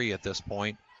 2-3 at this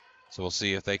point. So we'll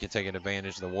see if they can take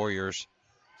advantage of the Warriors.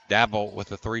 Dabble with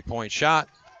the three-point shot.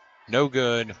 No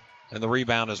good. And the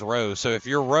rebound is Rose. So if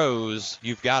you're Rose,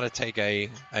 you've got to take a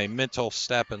mental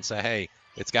step and say, hey,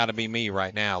 it's got to be me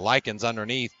right now. Likens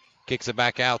underneath, kicks it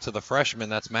back out to the freshman.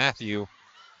 That's Matthew.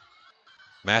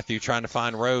 Matthew trying to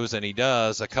find Rose, and he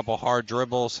does. A couple hard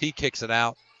dribbles. He kicks it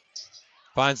out.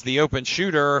 Finds the open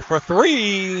shooter for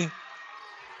three.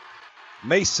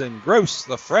 Mason Gross,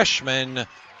 the freshman,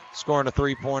 scoring a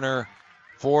three-pointer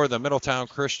for the Middletown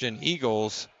Christian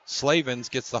Eagles. Slavens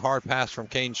gets the hard pass from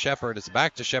Caden Shepard. It's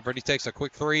back to Shepard. He takes a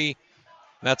quick three.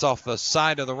 That's off the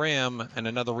side of the rim, and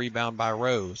another rebound by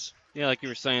Rose. Yeah, like you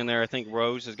were saying there, I think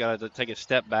Rose has got to take a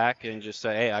step back and just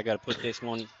say, hey, I got to put this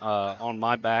one on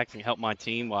my back and help my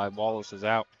team while Wallace is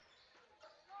out.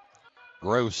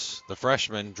 Gross, the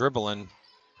freshman, dribbling,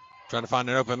 trying to find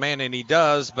an open man, and he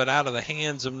does, but out of the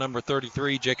hands of number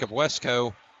 33, Jacob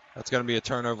Wesco. That's going to be a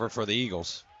turnover for the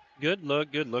Eagles. Good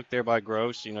look there by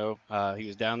Gross. He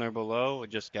was down there below.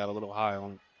 It just got a little high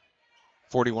on him.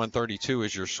 41-32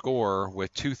 is your score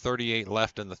with 2:38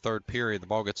 left in the third period. The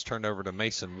ball gets turned over to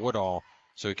Mason Woodall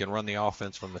so he can run the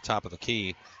offense from the top of the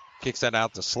key. Kicks that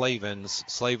out to Slavens.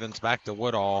 Slavens back to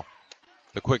Woodall.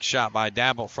 The quick shot by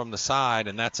Dabble from the side,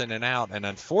 and that's in and out. And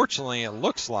unfortunately, it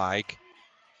looks like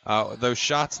those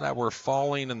shots that were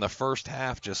falling in the first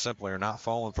half just simply are not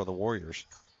falling for the Warriors.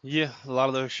 Yeah, a lot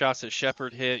of those shots that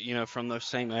Shepard hit, from those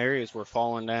same areas were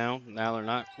falling down. Now they're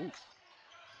not. Ooh.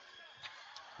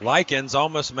 Likens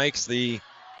almost makes the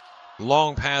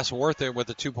long pass worth it with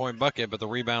the two-point bucket, but the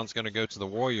rebound's going to go to the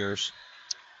Warriors.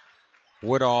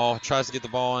 Woodall tries to get the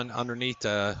ball in underneath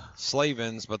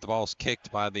Slavens, but the ball's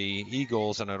kicked by the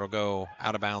Eagles, and it'll go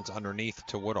out of bounds underneath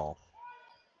to Woodall.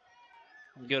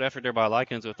 Good effort there by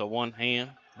Likens with the one hand.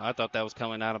 I thought that was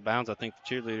coming out of bounds. I think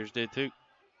the cheerleaders did too.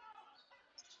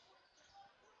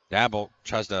 Dabble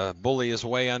tries to bully his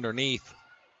way underneath.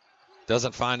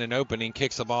 Doesn't find an opening,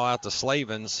 kicks the ball out to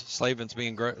Slavens. Slavens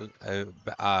being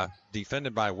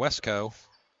defended by Wesco.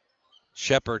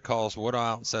 Shepard calls Woodall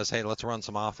out and says, hey, let's run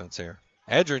some offense here.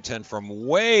 Edgerton from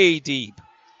way deep.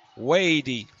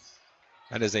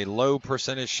 That is a low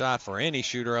percentage shot for any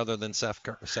shooter other than Seth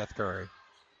Curry.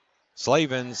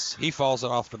 Slavens, he falls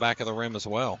it off the back of the rim as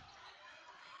well.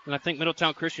 And I think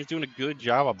Middletown Christian's doing a good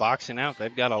job of boxing out.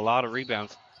 They've got a lot of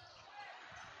rebounds.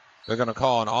 They're going to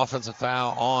call an offensive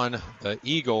foul on the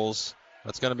Eagles.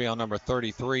 That's going to be on number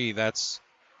 33. That's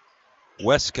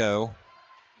Wesco.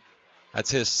 That's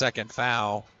his second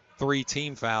foul. 3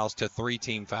 team fouls to 3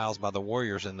 team fouls by the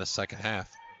Warriors in this second half.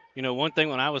 You know, one thing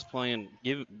when I was playing,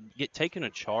 taking a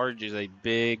charge is a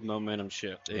big momentum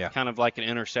shift. It's kind of like an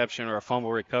interception or a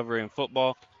fumble recovery in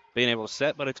football, being able to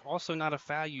set, but it's also not a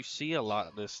foul you see a lot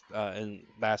of this in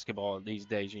basketball these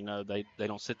days. You know, they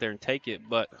don't sit there and take it,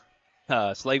 but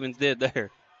Slavens did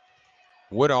there.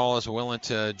 Woodall is willing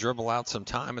to dribble out some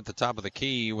time at the top of the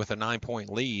key with a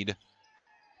 9-point lead.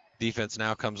 Defense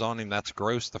now comes on him. That's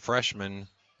Gross, the freshman.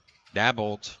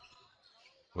 Dabbled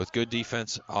with good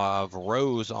defense of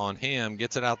Rose on him.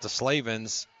 Gets it out to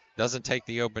Slavens. Doesn't take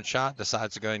the open shot.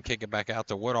 Decides to go ahead and kick it back out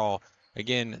to Woodall.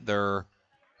 Again, they're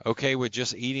okay with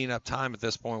just eating up time at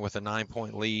this point with a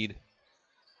 9-point lead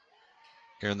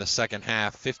here in the second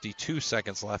half. 52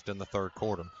 seconds left in the third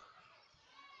quarter.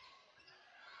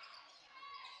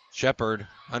 Shepard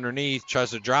underneath,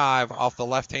 tries to drive off the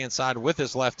left-hand side with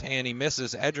his left hand. He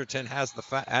misses. Edgerton has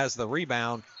the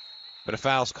rebound, but a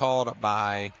foul's called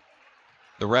by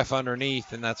the ref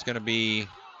underneath, and that's going to be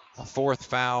a 4th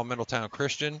foul, Middletown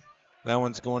Christian. That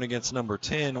one's going against number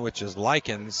 10, which is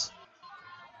Likens.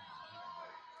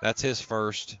 That's his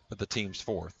first, but the team's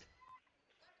 4th.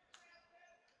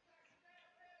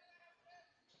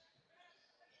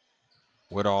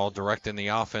 Woodall directing the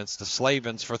offense to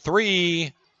Slavens for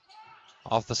 3.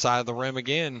 Off the side of the rim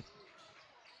again.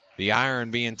 The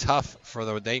iron being tough for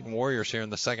the Dayton Warriors here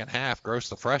in the second half. Gross,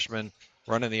 the freshman,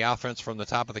 running the offense from the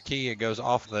top of the key. It goes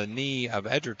off the knee of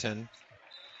Edgerton.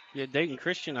 Yeah, Dayton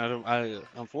Christian,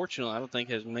 unfortunately, I don't think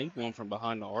has made one from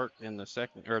behind the arc in the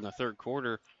third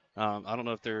quarter. I don't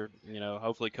know if they're,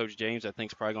 hopefully Coach James, I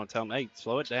think, is probably going to tell them, hey,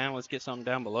 slow it down. Let's get something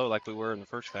down below like we were in the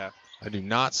first half. I do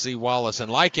not see Wallace.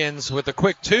 And Likens with a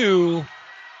quick 2.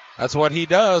 That's what he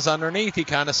does underneath. He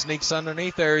kind of sneaks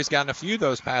underneath there. He's gotten a few of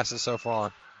those passes so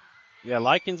far. Yeah,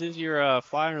 Likens is your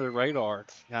fly under the radar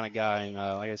kind of guy. And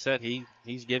like I said,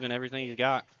 he's given everything he's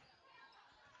got.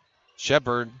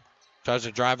 Shepard tries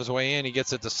to drive his way in. He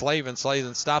gets it to Slavens.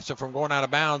 Slavens stops it from going out of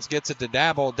bounds. Gets it to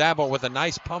Dabble. Dabble with a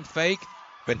nice pump fake,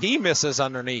 but he misses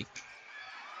underneath.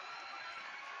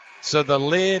 So the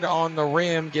lid on the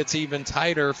rim gets even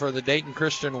tighter for the Dayton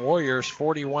Christian Warriors.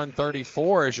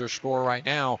 41-34 is your score right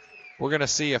now. We're going to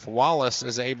see if Wallace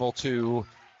is able to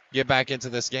get back into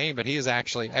this game, but he has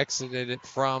actually exited it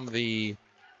from the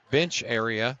bench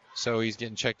area, so he's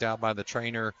getting checked out by the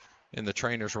trainer in the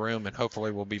trainer's room, and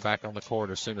hopefully we'll be back on the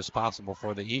court as soon as possible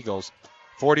for the Eagles.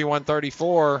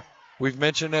 41-34. We've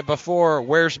mentioned it before.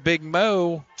 Where's Big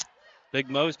Mo? Big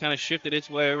Mo's kind of shifted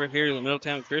its way over here to the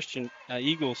Middletown Christian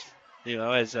Eagles.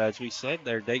 As we said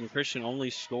there, Dayton Christian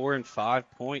only scoring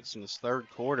 5 points in this third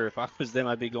quarter. If I was them,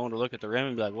 I'd be going to look at the rim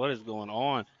and be like, what is going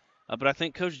on? But I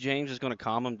think Coach James is going to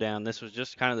calm them down. This was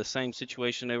just kind of the same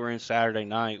situation they were in Saturday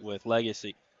night with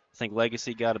Legacy. I think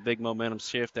Legacy got a big momentum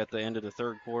shift at the end of the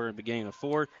third quarter and beginning of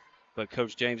fourth, but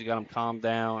Coach James got them calmed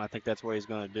down. I think that's what he's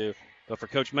going to do. But for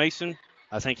Coach Mason,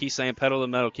 I think he's saying pedal to the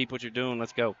metal, keep what you're doing,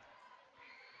 let's go.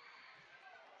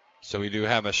 So we do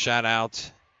have a shout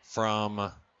out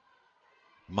from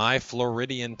my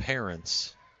Floridian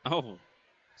parents. Oh.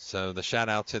 So the shout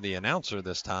out to the announcer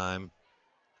this time.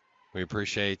 We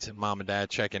appreciate Mom and Dad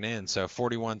checking in. So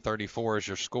 41-34 is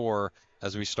your score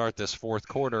as we start this fourth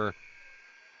quarter.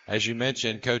 As you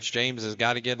mentioned, Coach James has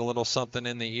got to get a little something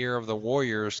in the ear of the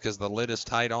Warriors because the lid is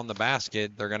tight on the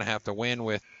basket. They're going to have to win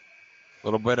with a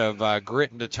little bit of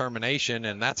grit and determination,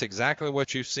 and that's exactly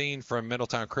what you've seen from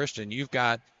Middletown Christian. You've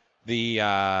got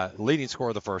the leading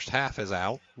scorer of the first half is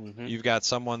out. Mm-hmm. You've got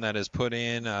someone that has put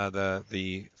in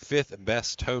the fifth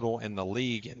best total in the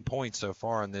league in points so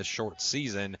far in this short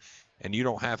season, and you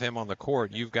don't have him on the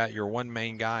court. You've got your one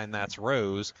main guy, and that's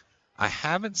Rose. I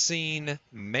haven't seen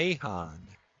Mahan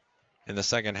in the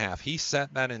second half. He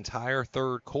set that entire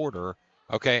third quarter.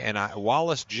 Okay, and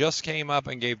Wallace just came up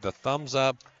and gave the thumbs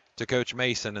up to Coach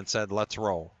Mason and said, let's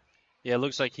roll. Yeah, it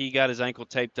looks like he got his ankle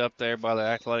taped up there by the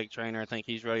athletic trainer. I think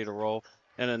he's ready to roll.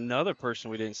 And another person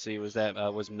we didn't see was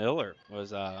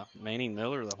Manning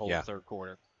Miller the whole third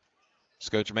quarter.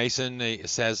 Coach Mason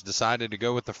has decided to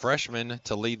go with the freshman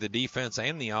to lead the defense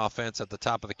and the offense at the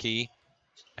top of the key.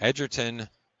 Edgerton,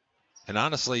 and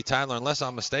honestly, Tyler, unless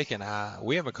I'm mistaken,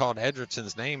 we haven't called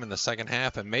Edgerton's name in the second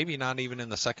half and maybe not even in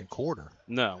the second quarter.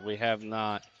 No, we have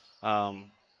not. So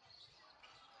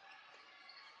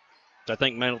I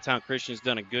think Middletown Christian's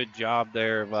done a good job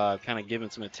there of kind of giving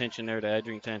some attention there to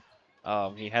Edgerton.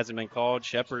 He hasn't been called.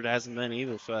 Shepard hasn't been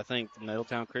either. So I think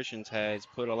Middletown Christians has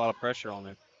put a lot of pressure on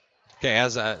him. Okay,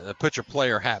 as put your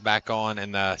player hat back on,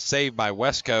 and the save by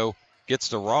Wesco gets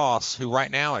to Ross, who right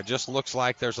now it just looks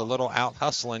like there's a little out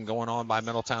hustling going on by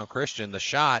Middletown Christian. The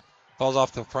shot falls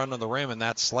off the front of the rim, and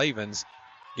that's Slavens.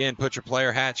 Again, put your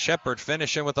player hat. Shepard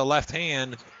finishing with the left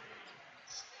hand.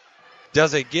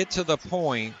 Does it get to the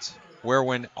point where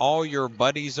when all your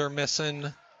buddies are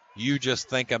missing, you just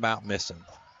think about missing?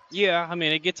 Yeah, I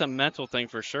mean, it gets a mental thing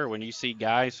for sure when you see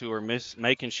guys who are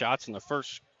making shots in the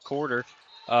first quarter,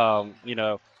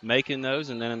 making those,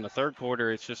 and then in the third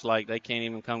quarter, it's just like they can't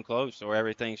even come close or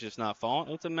everything's just not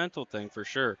falling. It's a mental thing for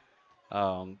sure.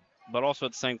 But also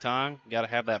at the same time, you got to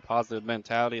have that positive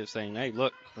mentality of saying, hey,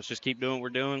 look, let's just keep doing what we're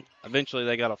doing. Eventually,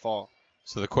 they got to fall.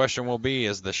 So the question will be,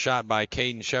 is the shot by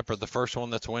Caden Shepard, the first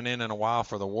one that's went in a while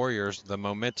for the Warriors, the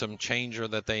momentum changer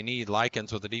that they need?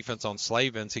 Likens with the defense on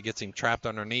Slavens. He gets him trapped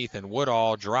underneath, and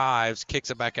Woodall drives,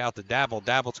 kicks it back out to Dabble.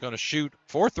 Dabble's going to shoot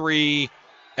for three,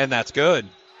 and that's good.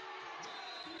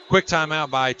 Quick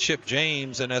timeout by Chip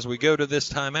James, and as we go to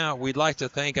this timeout, we'd like to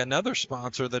thank another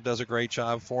sponsor that does a great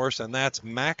job for us, and that's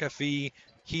McAfee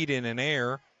Heating and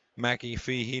Air.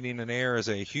 McAfee Heating and Air is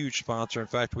a huge sponsor. In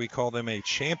fact, we call them a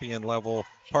champion-level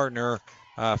partner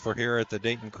for here at the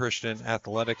Dayton Christian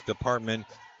Athletic Department.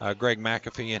 Greg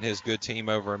McAfee and his good team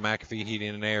over at McAfee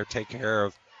Heating and Air take care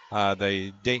of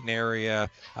the Dayton area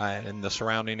and the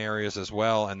surrounding areas as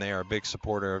well, and they are a big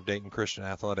supporter of Dayton Christian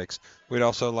Athletics. We'd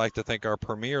also like to thank our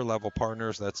premier level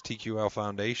partners. That's TQL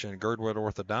Foundation, Girdwood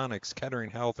Orthodontics,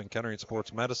 Kettering Health and Kettering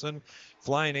Sports Medicine,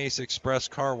 Flying Ace Express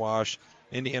Car Wash,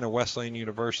 Indiana Wesleyan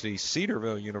University,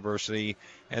 Cedarville University,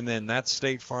 and then that's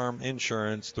State Farm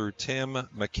Insurance through Tim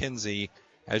McKenzie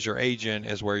as your agent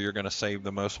is where you're going to save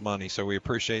the most money. So we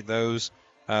appreciate those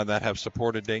that have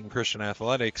supported Dayton Christian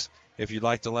Athletics. If you'd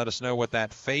like to let us know what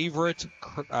that favorite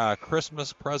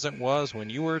Christmas present was when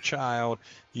you were a child,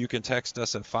 you can text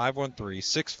us at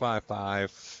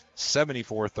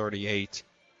 513-655-7438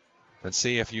 and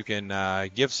see if you can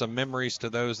give some memories to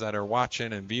those that are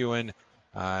watching and viewing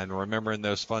and remembering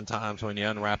those fun times when you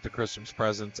unwrapped the Christmas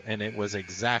presents and it was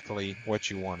exactly what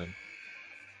you wanted.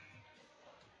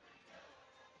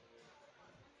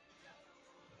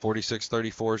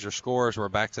 46-34 is your scores. We're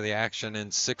back to the action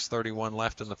and 6:31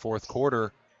 left in the fourth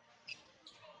quarter.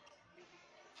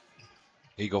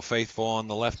 Eagle faithful on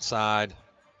the left side.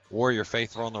 Warrior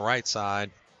faithful on the right side.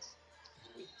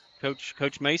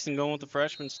 Coach Mason going with the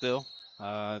freshman still,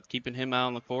 keeping him out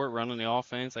on the court, running the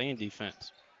offense and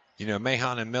defense. You know,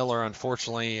 Mahan and Miller,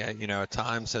 unfortunately, at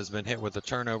times has been hit with the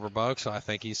turnover bug. So I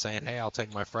think he's saying, hey, I'll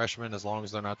take my freshman as long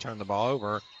as they're not turning the ball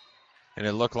over. And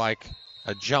it looked like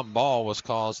a jump ball was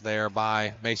caused there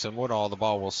by Mason Woodall. The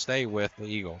ball will stay with the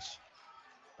Eagles.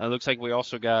 It looks like we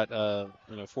also got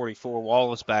 44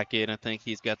 Wallace back in. I think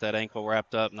he's got that ankle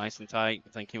wrapped up nice and tight. I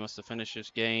think he must have finished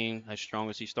this game as strong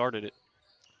as he started it.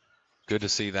 Good to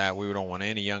see that. We don't want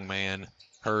any young man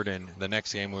hurt, and the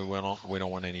next game we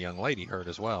don't want any young lady hurt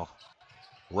as well.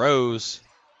 Rose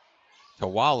to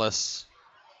Wallace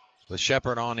with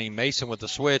Shepard on him. Mason with the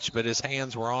switch, but his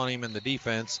hands were on him in the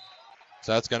defense.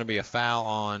 So that's going to be a foul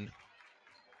on.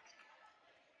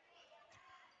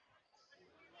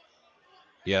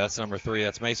 Yeah, that's number 3.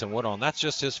 That's Mason Woodall. And that's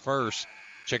just his first.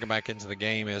 Checking back into the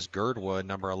game is Girdwood,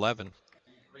 number 11.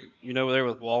 There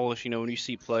with Wallace, when you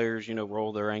see players,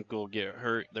 roll their ankle, get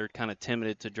hurt, they're kind of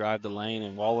timid to drive the lane,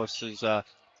 and Wallace is not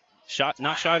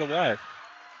shied away.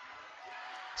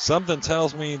 Something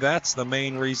tells me that's the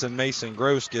main reason Mason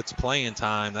Gross gets playing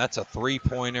time. That's a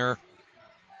three-pointer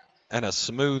and a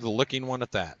smooth-looking one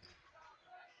at that.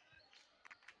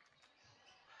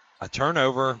 A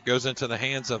turnover goes into the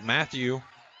hands of Matthew.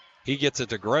 He gets it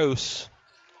to Gross,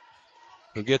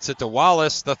 who gets it to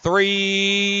Wallace. The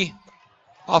three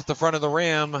off the front of the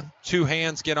rim. Two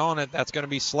hands get on it. That's going to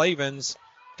be Slavens.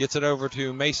 Gets it over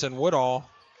to Mason Woodall.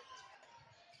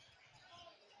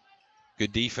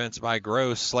 Good defense by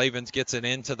Gross. Slavens gets it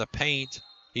into the paint.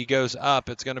 He goes up.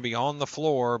 It's going to be on the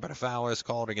floor, but a foul is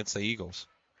called against the Eagles.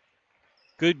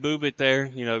 Good movement there.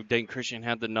 Dayton Christian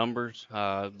had the numbers.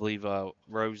 I believe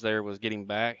Rose there was getting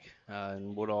back,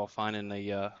 and Woodall finding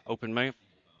the open man.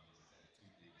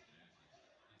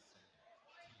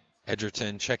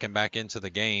 Edgerton checking back into the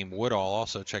game. Woodall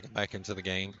also checking back into the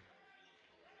game.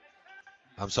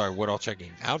 I'm sorry, Woodall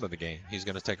checking out of the game. He's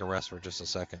going to take a rest for just a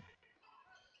second.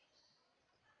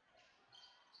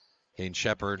 Kane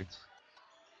Shepard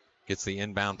gets the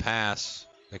inbound pass,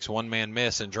 makes one man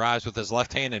miss, and drives with his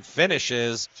left hand and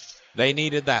finishes. They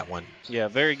needed that one. Yeah,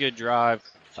 very good drive.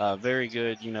 Very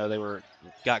good. You know, they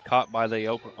got caught by the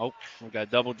open. Oh, we got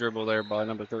a double dribble there by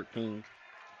number 13.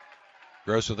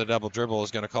 Gross with a double dribble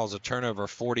is going to cause a turnover,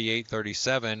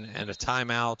 48-37, and a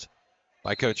timeout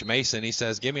by Coach Mason. He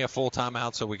says, give me a full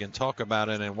timeout so we can talk about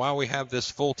it. And while we have this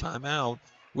full timeout,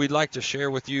 we'd like to share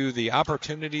with you the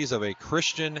opportunities of a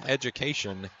Christian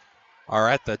education are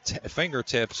at the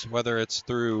fingertips, whether it's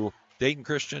through Dayton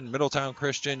Christian, Middletown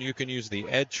Christian. You can use the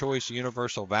Ed Choice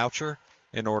Universal Voucher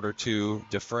in order to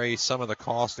defray some of the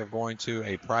cost of going to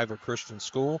a private Christian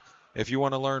school. If you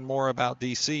want to learn more about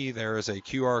DC, there is a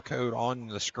QR code on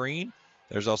the screen.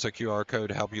 There's also a QR code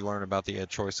to help you learn about the Ed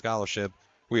Choice Scholarship.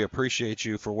 We appreciate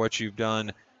you for what you've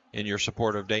done in your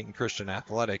support of Dayton Christian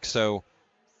Athletics. So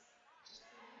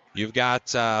you've got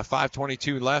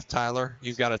 5:22 left, Tyler.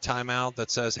 You've got a timeout that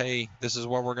says, hey, this is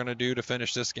what we're going to do to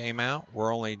finish this game out.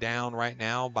 We're only down right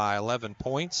now by 11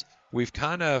 points. We've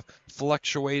kind of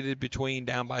fluctuated between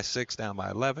down by 6, down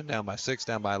by 11, down by 6,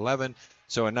 down by 11.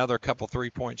 So another couple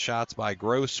three-point shots by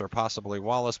Gross or possibly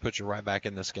Wallace puts you right back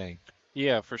in this game.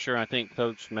 Yeah, for sure. I think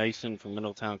Coach Mason from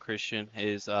Middletown Christian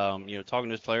is, talking to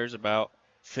his players about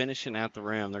finishing at the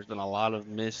rim. There's been a lot of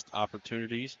missed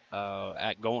opportunities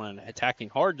at going and attacking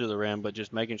hard to the rim, but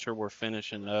just making sure we're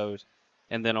finishing those.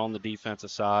 And then on the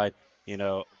defensive side,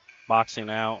 boxing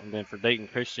out. And then for Dayton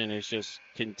Christian, it's just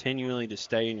continually to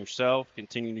stay in yourself,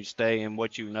 continue to stay in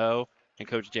what you know. And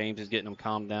Coach James is getting them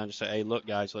calmed down to say, hey, look,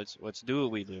 guys, let's do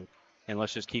what we do, and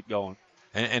let's just keep going.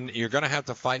 And you're going to have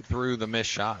to fight through the missed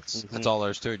shots. Mm-hmm. That's all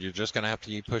there is to it. You're just going to have to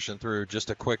keep pushing through. Just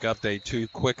a quick update, 2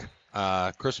 quick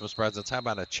Christmas presents. How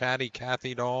about a Chatty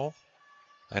Cathy doll?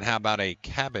 And how about a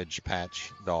Cabbage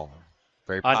Patch doll?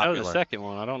 Very popular. I know the second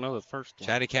one. I don't know the first one.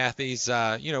 Chatty Cathy's,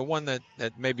 one that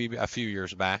maybe a few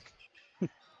years back.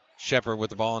 Shepard with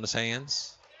the ball in his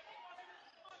hands.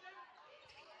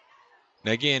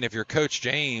 Now, again, if you're Coach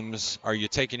James, are you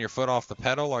taking your foot off the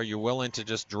pedal? Are you willing to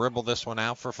just dribble this one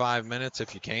out for 5 minutes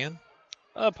if you can?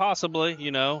 Possibly,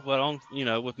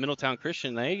 but with Middletown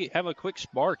Christian, they have a quick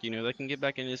spark. They can get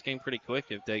back into this game pretty quick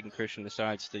if Dayton Christian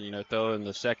decides to, throw in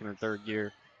the second or third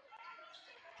gear.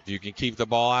 If you can keep the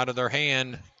ball out of their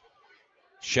hand,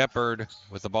 Shepard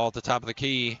with the ball at the top of the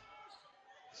key.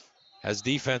 Has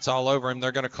defense all over him.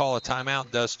 They're going to call a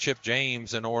timeout, does Chip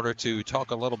James, in order to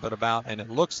talk a little bit about, and it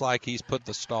looks like he's put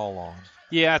the stall on.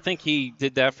 Yeah, I think he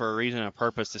did that for a reason and a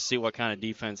purpose, to see what kind of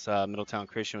defense Middletown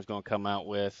Christian was going to come out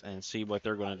with and see what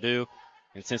they're going to do.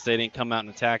 And since they didn't come out and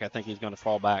attack, I think he's going to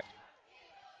fall back.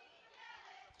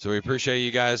 So we appreciate you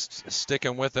guys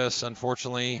sticking with us.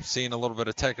 Unfortunately, seeing a little bit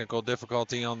of technical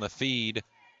difficulty on the feed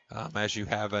as you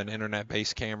have an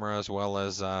internet-based camera as well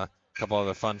as a couple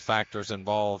other fun factors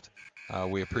involved.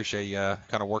 We appreciate you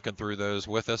kind of working through those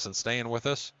with us and staying with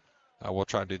us. We'll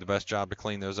try to do the best job to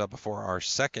clean those up before our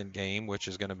second game, which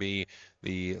is going to be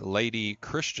the Lady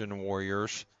Christian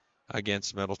Warriors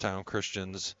against Middletown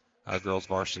Christian's girls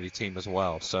varsity team as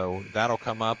well. So that'll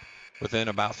come up within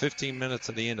about 15 minutes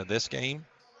of the end of this game,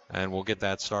 and we'll get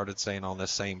that started staying on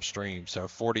this same stream. So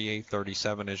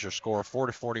 48-37 is your score,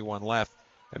 4:41 left.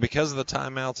 And because of the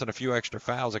timeouts and a few extra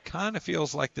fouls, it kind of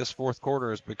feels like this fourth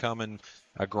quarter is becoming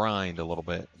a grind a little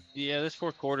bit. Yeah, this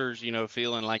fourth quarter is,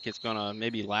 feeling like it's going to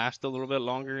maybe last a little bit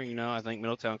longer. I think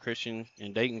Middletown Christian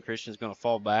and Dayton Christian is going to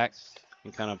fall back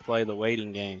and kind of play the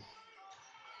waiting game.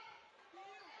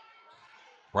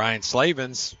 Ryan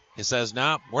Slavens, he says,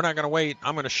 no, we're not going to wait.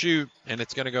 I'm going to shoot, and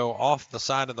it's going to go off the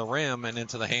side of the rim and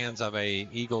into the hands of a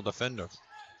Eagle defender.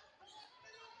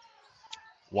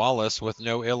 Wallace with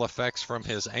no ill effects from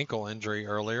his ankle injury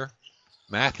earlier.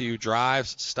 Matthew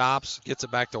drives, stops, gets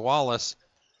it back to Wallace.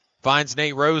 Finds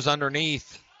Nate Rose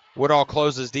underneath. Woodall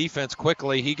closes defense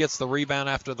quickly. He gets the rebound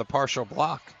after the partial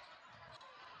block.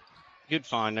 Good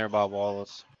find there by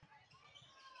Wallace.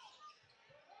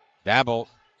 Dabble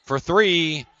for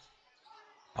three.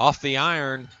 Off the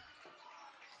iron.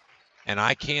 And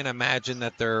I can't imagine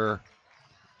that their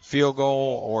field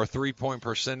goal or three-point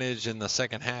percentage in the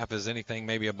second half is anything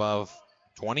maybe above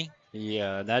 20.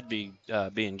 Yeah, that'd be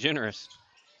being generous.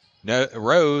 No,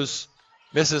 Rose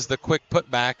misses the quick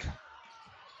putback.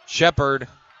 Shepard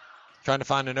trying to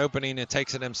find an opening and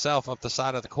takes it himself up the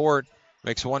side of the court.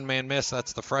 Makes one man miss.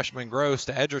 That's the freshman Gross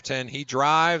to Edgerton. He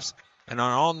drives, and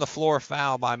on the floor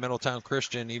foul by Middletown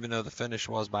Christian, even though the finish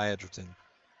was by Edgerton.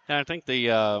 And I think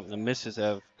the misses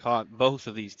have caught both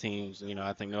of these teams.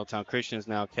 I think Middletown Christian is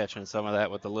now catching some of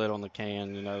that with the lid on the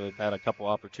can. They've had a couple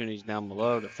opportunities down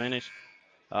below to finish,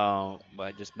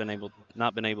 but just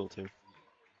not been able to.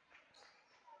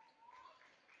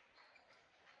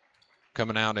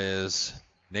 Coming out is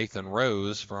Nathan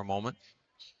Rose for a moment.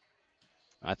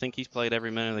 I think he's played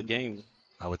every minute of the game.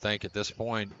 I would think at this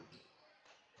point.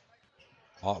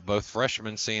 Both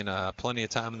freshmen seeing plenty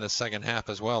of time in the second half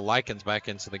as well. Likens back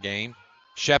into the game.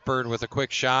 Shepard with a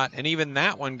quick shot, and even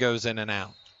that one goes in and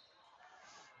out.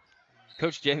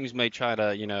 Coach James may try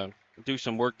to, do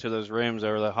some work to those rims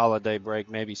over the holiday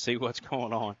break, maybe see what's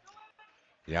going on.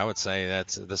 Yeah, I would say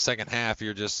that's the second half.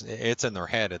 It's in their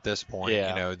head at this point.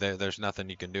 Yeah. There's nothing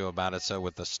you can do about it. So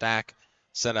with the stack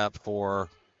set up for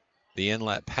the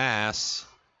inlet pass,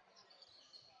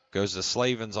 goes to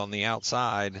Slavens on the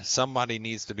outside. Somebody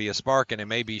needs to be a spark, and it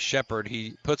may be Shepard.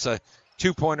 He puts a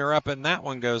two-pointer up, and that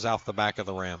one goes off the back of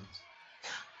the rim.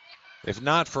 If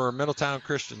not for Middletown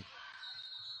Christian.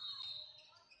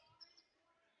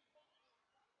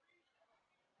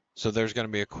 So there's going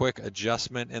to be a quick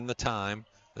adjustment in the time.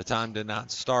 The time did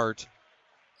not start.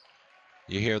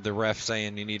 You hear the ref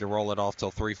saying you need to roll it off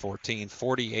till 3:14.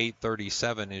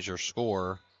 48-37 is your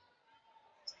score.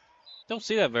 Don't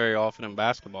see that very often in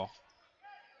basketball.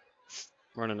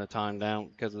 Running the time down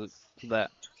because of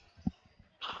that.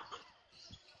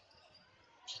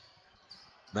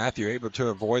 Matthew able to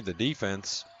avoid the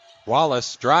defense.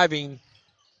 Wallace driving,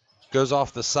 goes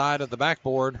off the side of the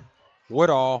backboard.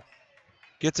 Woodall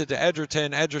gets it to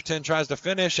Edgerton. Edgerton tries to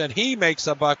finish, and he makes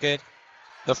a bucket.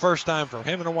 The first time for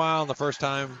him in a while, and the first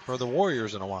time for the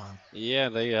Warriors in a while. Yeah,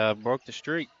 they broke the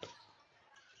streak.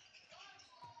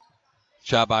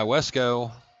 Shot by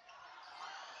Wesco.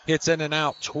 Hits in and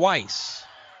out twice.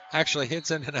 Actually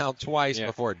hits in and out twice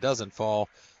before it doesn't fall.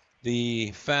 The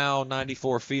foul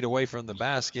 94 feet away from the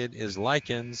basket is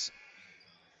Likens.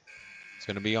 It's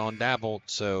going to be on Dabbled,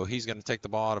 so he's going to take the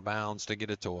ball out of bounds to get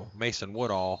it to Mason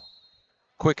Woodall.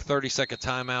 Quick 30-second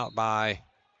timeout by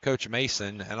Coach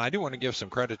Mason. And I do want to give some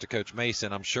credit to Coach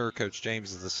Mason. I'm sure Coach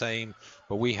James is the same,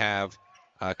 but we have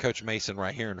Coach Mason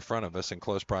right here in front of us in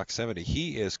close proximity.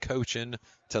 He is coaching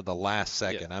to the last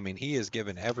second. Yeah. I mean, he is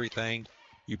giving everything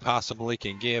you possibly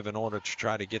can give in order to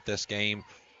try to get this game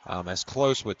as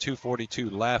close with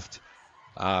 2:42 left,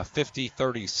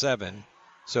 50-37.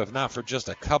 So if not for just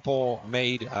a couple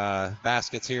made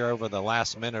baskets here over the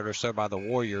last minute or so by the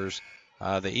Warriors,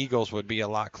 the Eagles would be a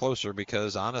lot closer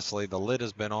because, honestly, the lid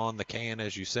has been on the can,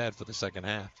 as you said, for the second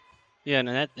half.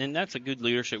 Yeah, and that's a good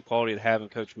leadership quality to have in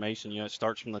Coach Mason. It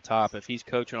starts from the top. If he's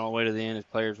coaching all the way to the end, his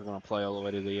players are going to play all the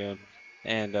way to the end.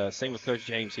 And same with Coach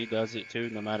James. He does it, too,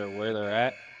 no matter where they're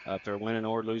at. If they're winning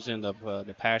or losing,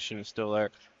 the passion is still there.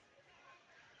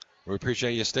 We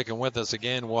appreciate you sticking with us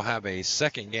again. We'll have a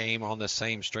second game on the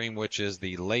same stream, which is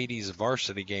the ladies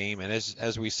varsity game. And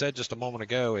as we said just a moment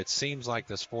ago, it seems like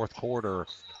this fourth quarter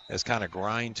has kind of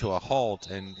grind to a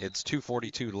halt, and it's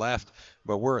 2:42 left,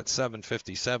 but we're at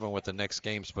 7:57 with the next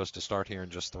game supposed to start here in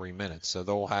just 3 minutes. So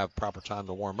they'll have proper time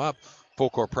to warm up.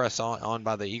 Full court press on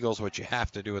by the Eagles, which you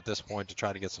have to do at this point to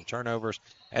try to get some turnovers.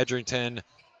 Edgerton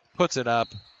puts it up,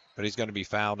 but he's going to be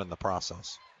fouled in the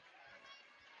process.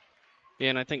 Yeah,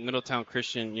 and I think Middletown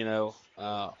Christian,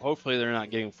 hopefully they're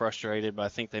not getting frustrated, but I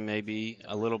think they may be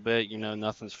a little bit.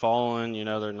 Nothing's falling.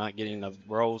 They're not getting the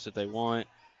rolls that they want.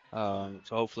 So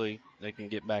hopefully they can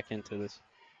get back into this.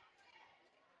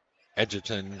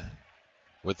 Edgerton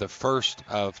with the first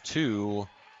of two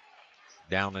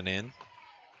down and in.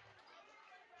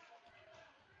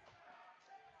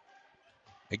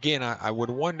 Again, I would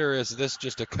wonder, is this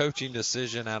just a coaching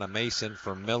decision out of Mason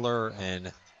for Miller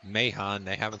and Mahon?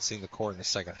 They haven't seen the court in the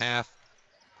second half.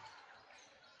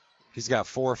 He's got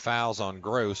 4 fouls on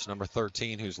Gross, number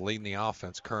 13, who's leading the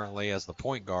offense currently as the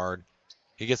point guard.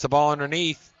 He gets the ball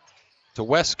underneath to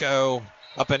Wesco,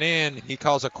 up and in. He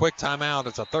calls a quick timeout.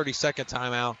 It's a 30-second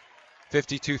timeout,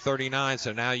 52-39.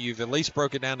 So now you've at least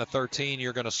broke it down to 13.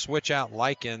 You're going to switch out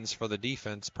Likens for the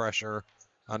defense pressure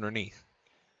underneath.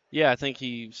 Yeah, I think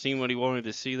he's seen what he wanted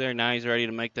to see there. Now he's ready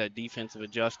to make that defensive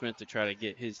adjustment to try to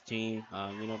get his team,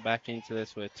 back into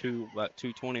this with about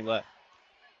 2:20 left.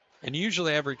 And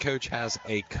usually every coach has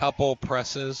a couple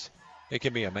presses. It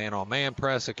can be a man-on-man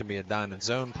press. It can be a diamond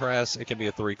zone press. It can be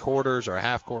a 3/4 or a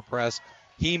half-court press.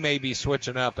 He may be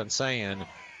switching up and saying,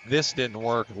 this didn't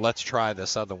work. Let's try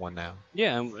this other one now.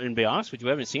 Yeah, and to be honest with you, we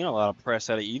haven't seen a lot of press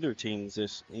out of either teams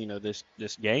this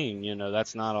game.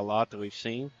 That's not a lot that we've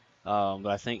seen. But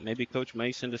I think maybe Coach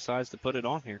Mason decides to put it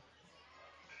on here.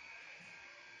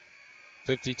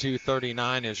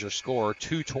 52-39 is your score.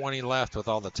 2:20 left with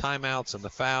all the timeouts and the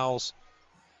fouls.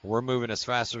 We're moving as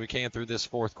fast as we can through this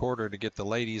fourth quarter to get the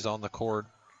ladies on the court.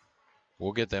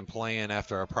 We'll get them playing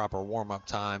after a proper warm-up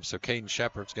time. So Caden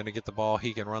Shepard's going to get the ball.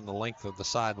 He can run the length of the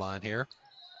sideline here.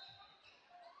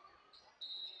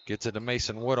 Gets it to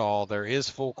Mason Woodall. There is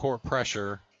full court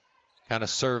pressure. Kind of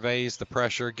surveys the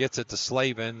pressure, gets it to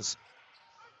Slavens.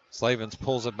 Slavens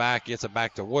pulls it back, gets it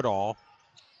back to Woodall.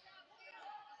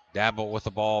 Dabble with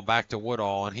the ball back to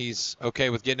Woodall, and he's okay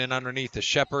with getting it underneath to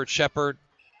Shepard. Shepard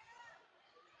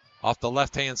off the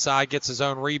left-hand side, gets his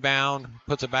own rebound,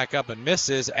 puts it back up and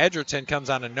misses. Edgerton comes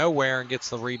out of nowhere and gets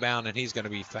the rebound, and he's going to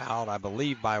be fouled, I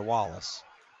believe, by Wallace.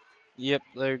 Yep,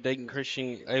 they're Dayton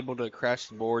Christian able to crash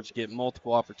the boards, get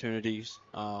multiple opportunities.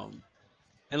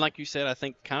 And like you said, I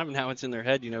think kind of now it's in their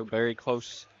head, very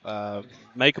close,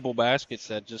 makeable baskets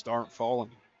that just aren't falling.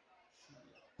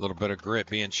 A little bit of grit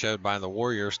being showed by the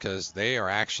Warriors because they are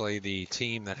actually the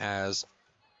team that has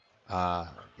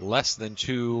less than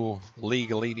 2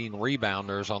 league-leading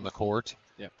rebounders on the court.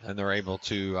 Yep. And they're able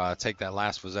to take that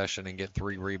last possession and get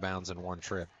 3 rebounds in one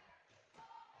trip.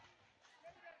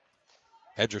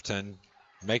 Edgerton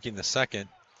making the second.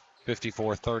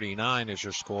 54-39 is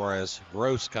your score as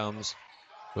Gross comes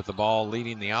with the ball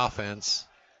leading the offense.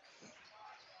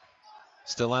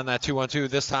 Still in that 2-on-2.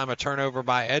 This time a turnover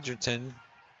by Edgerton.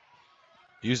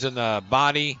 Using the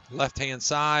body, left-hand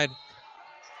side.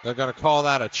 They're going to call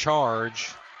that a charge.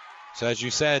 So as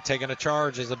you said, taking a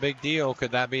charge is a big deal.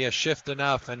 Could that be a shift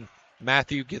enough? And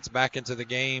Matthew gets back into the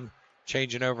game,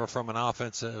 changing over from an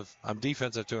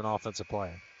defensive to an offensive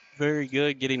player. Very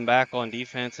good getting back on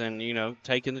defense and,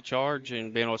 taking the charge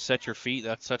and being able to set your feet.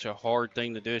 That's such a hard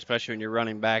thing to do, especially when you're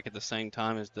running back at the same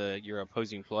time as your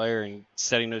opposing player and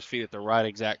setting those feet at the right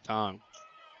exact time.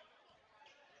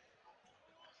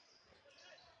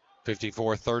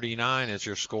 54-39 is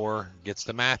your score. Gets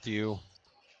to Matthew.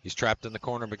 He's trapped in the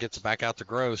corner but gets it back out to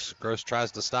Gross. Gross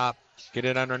tries to stop. Get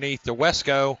it underneath to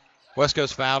Wesco.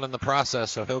 Wesco's fouled in the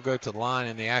process, so he'll go to the line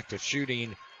in the act of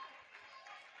shooting.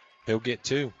 He'll get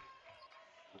 2.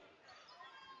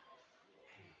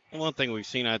 One thing we've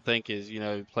seen, I think, is,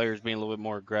 players being a little bit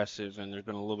more aggressive, and there's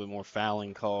been a little bit more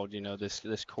fouling called,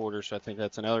 this quarter. So I think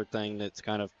that's another thing that's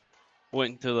kind of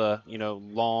went into the,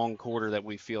 long quarter that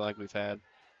we feel like we've had.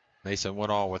 Mason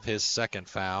Woodall with his second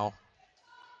foul.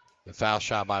 The foul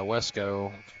shot by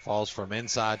Wesco falls from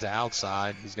inside to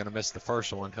outside. He's going to miss the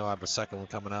first one. He'll have a second one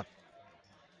coming up.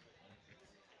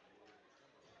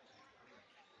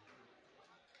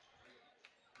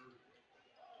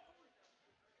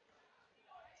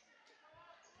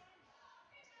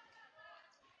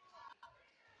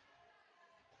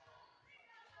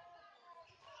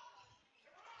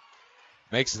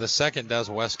 Makes the second, does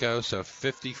Wesco, so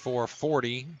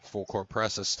 54-40. Full court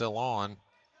press is still on.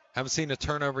 Haven't seen a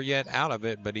turnover yet out of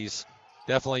it, but he's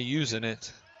definitely using it.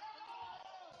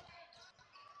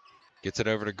 Gets it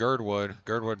over to Girdwood.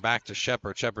 Girdwood back to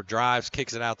Shepard. Shepard drives,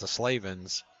 kicks it out to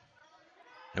Slavens.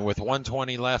 And with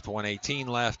 1:20 left, 1:18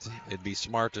 left, it'd be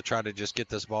smart to try to just get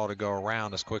this ball to go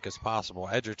around as quick as possible.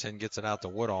 Edgerton gets it out to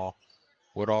Woodall.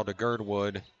 Woodall to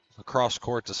Girdwood. Across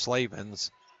court to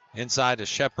Slavens. Inside to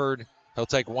Shepard. He'll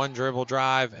take one dribble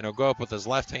drive, and he'll go up with his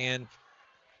left hand.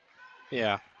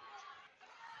 Yeah.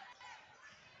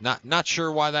 Not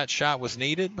sure why that shot was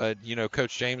needed, but,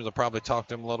 Coach James will probably talk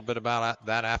to him a little bit about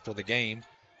that after the game.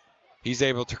 He's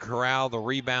able to corral the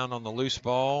rebound on the loose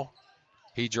ball.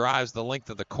 He drives the length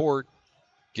of the court,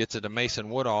 gets it to Mason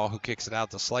Woodall, who kicks it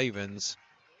out to Slavens.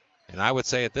 And I would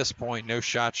say at this point, no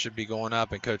shots should be going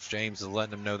up, and Coach James is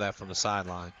letting him know that from the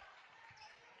sideline.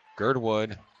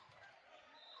 Girdwood.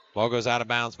 Ball goes out of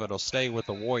bounds, but it'll stay with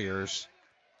the Warriors.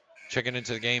 Checking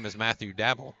into the game is Matthew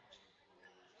Dabble.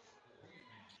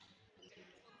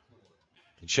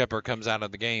 And Shepard comes out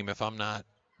of the game. If I'm not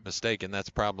mistaken, that's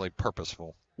probably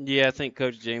purposeful. Yeah, I think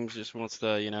Coach James just wants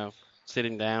to, sit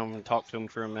him down and talk to him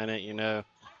for a minute,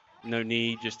 No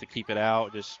need just to keep it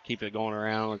out. Just keep it going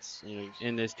around. Let's,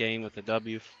 end this game with a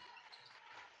W.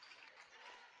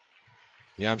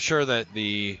 Yeah, I'm sure that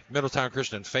the Middletown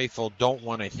Christian faithful don't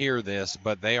want to hear this,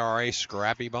 but they are a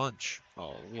scrappy bunch.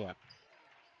 Oh, yeah.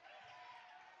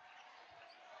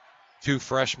 2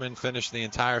 freshmen finish the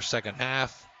entire second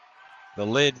half. The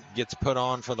lid gets put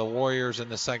on for the Warriors in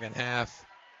the second half.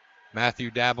 Matthew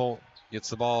Dabble gets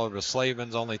the ball over to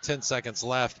Slavens. Only 10 seconds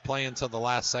left. Playing till the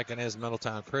last second is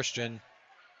Middletown Christian.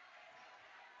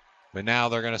 But now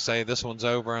they're going to say this one's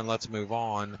over and let's move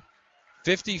on.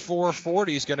 54-40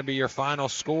 is going to be your final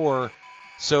score.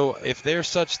 So if there's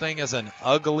such thing as an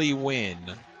ugly win,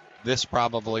 this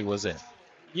probably was it.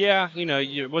 Yeah,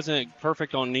 it wasn't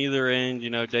perfect on neither end.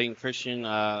 Dayton Christian,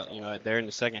 there in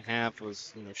the second half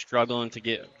was, struggling to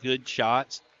get good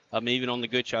shots. Even on the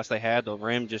good shots they had, the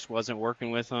rim just wasn't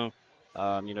working with them.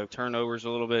 Turnovers a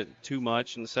little bit too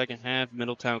much in the second half.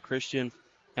 Middletown Christian,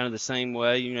 kind of the same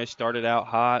way. Started out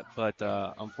hot, but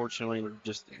unfortunately,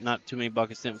 just not too many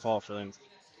buckets didn't fall for them.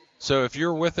 So if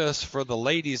you're with us for the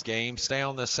ladies' game, stay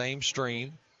on the same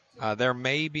stream. There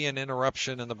may be an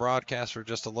interruption in the broadcast for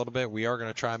just a little bit. We are going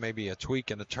to try maybe a tweak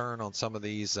and a turn on some of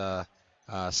these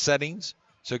settings.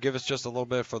 So give us just a little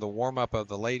bit for the warm-up of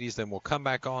the ladies. Then we'll come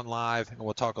back on live, and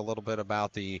we'll talk a little bit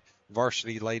about the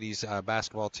varsity ladies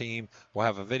basketball team. We'll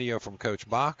have a video from Coach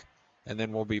Bach, and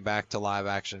then we'll be back to live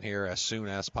action here as soon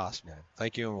as possible.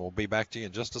 Thank you, and we'll be back to you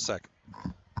in just a second.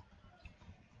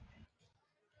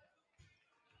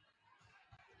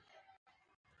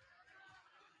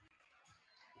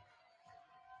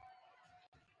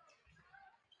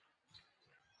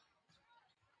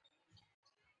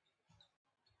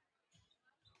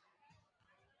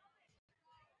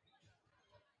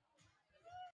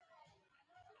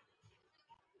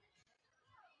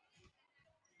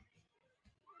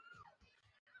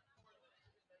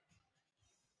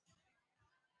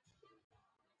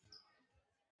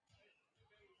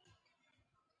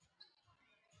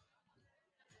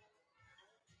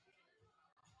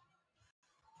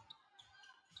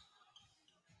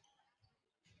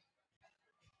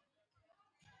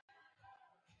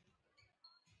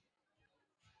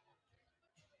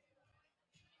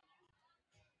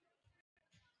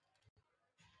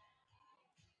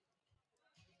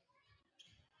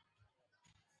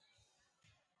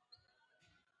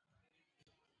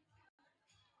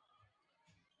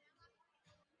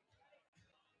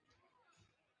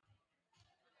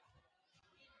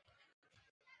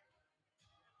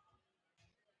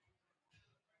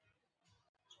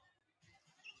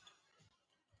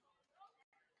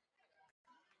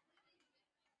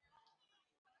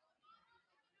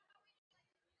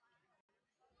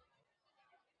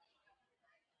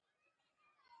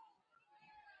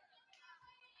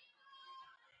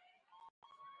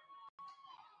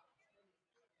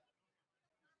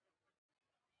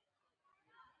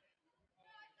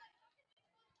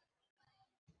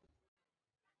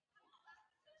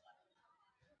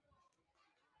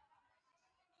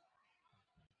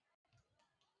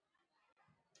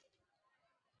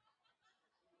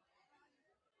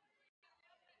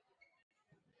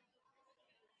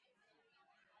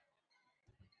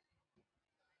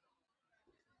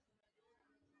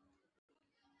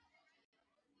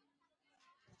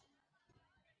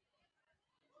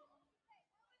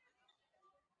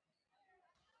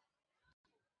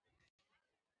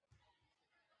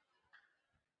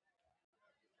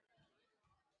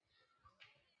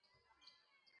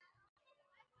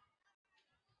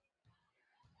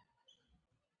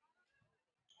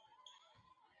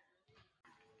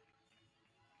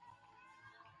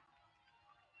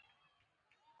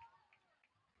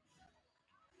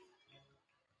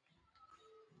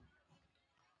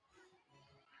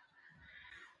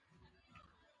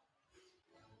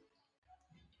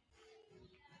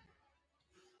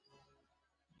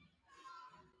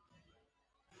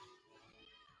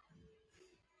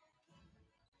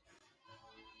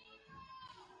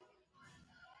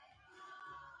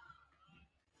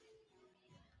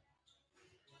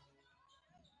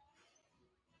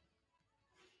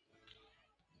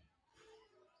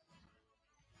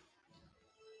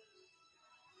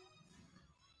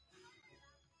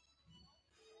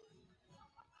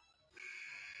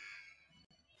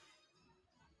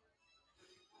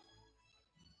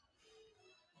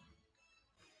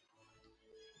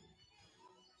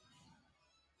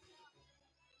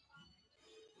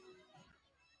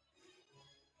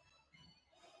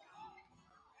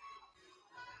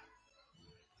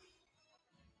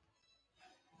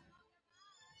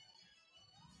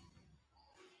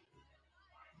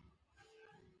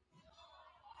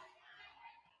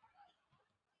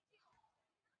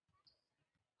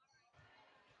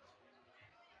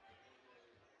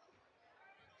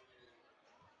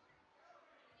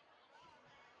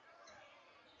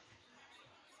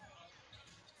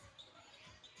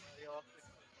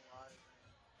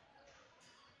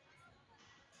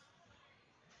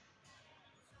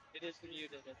 It is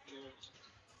muted if you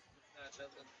doesn't.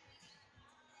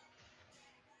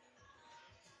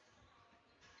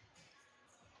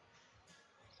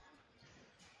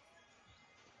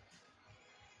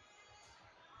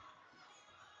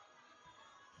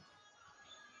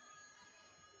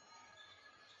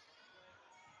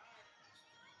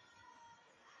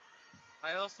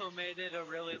 I also made it a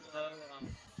really low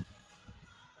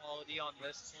quality on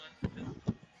this one.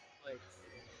 Like,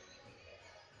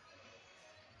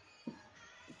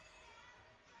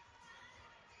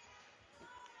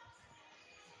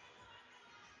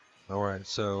 All right,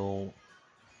 so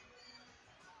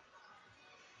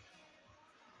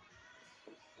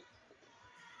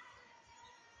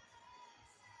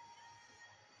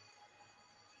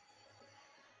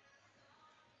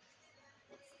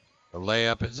the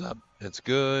layup is up. It's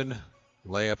good.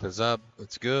 Layup is up.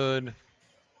 It's good.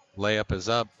 Layup is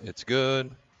up. It's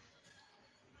good.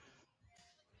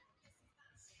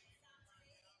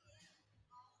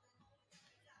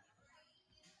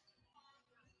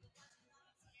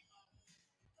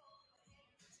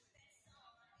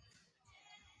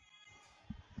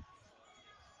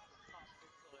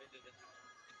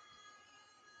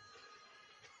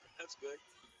 That's good.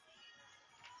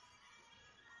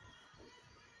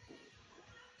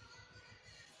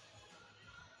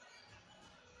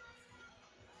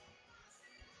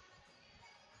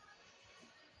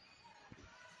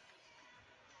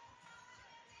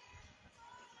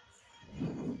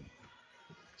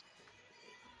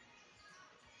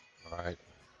 All right.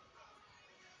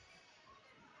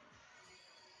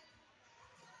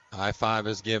 High five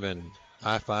is given.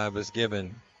 High five is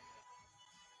given.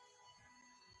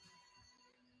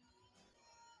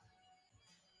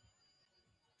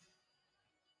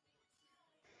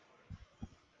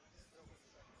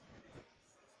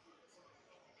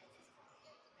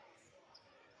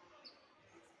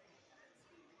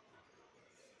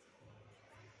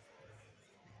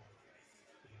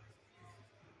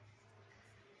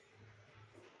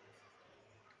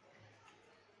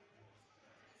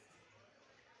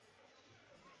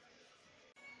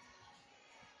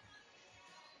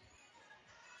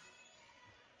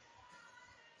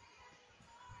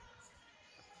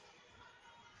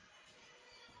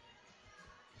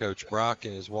 Coach Brock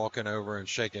is walking over and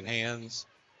shaking hands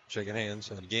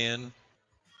again.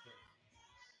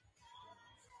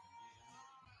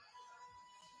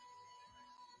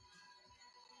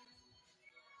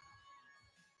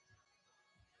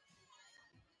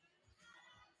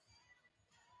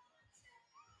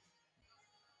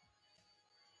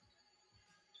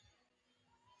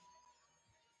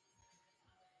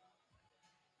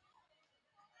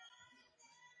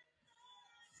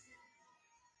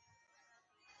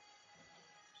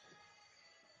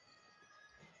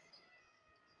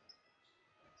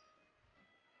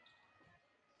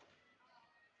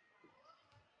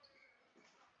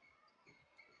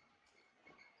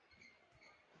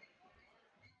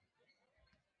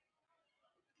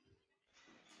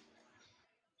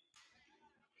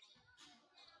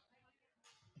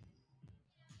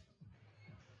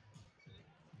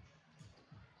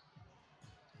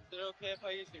 Is it okay if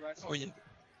I use the restroom? Oh, yeah.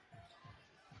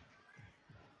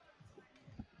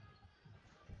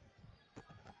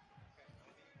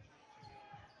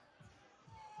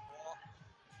 Walk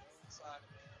inside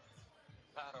of there,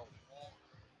 kind of walk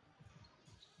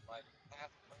like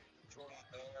halfway between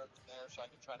there and there, so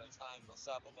I can try to time this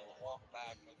up and then walk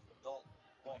back, but don't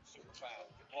walk super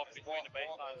fast. Walk between the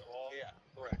baseline and the wall? Yeah,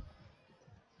 correct.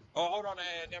 Oh, hold on,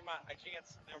 never mind. I can't.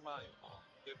 Never mind.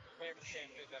 The camera can't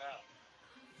figure that out.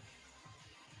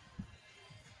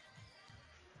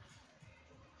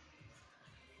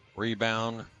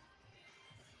 Rebound.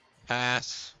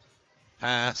 Pass.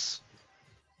 Pass.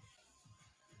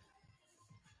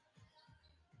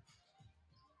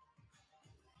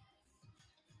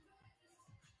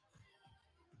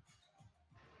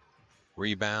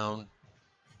 Rebound.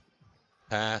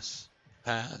 Pass.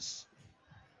 Pass.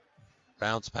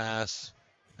 Bounce pass.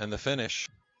 And the finish.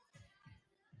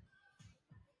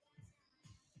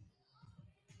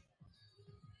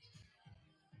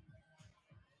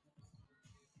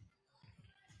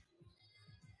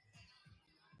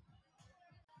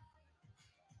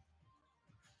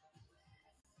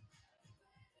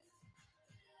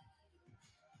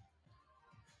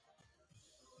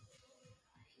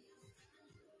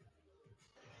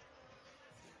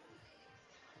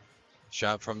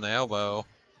 Shot from the elbow.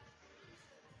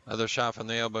 Another shot from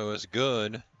the elbow is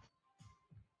good.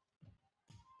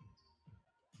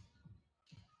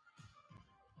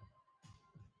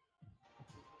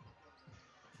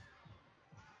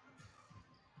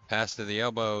 Pass to the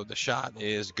elbow. The shot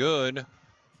is good.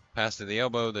 Pass to the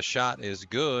elbow. The shot is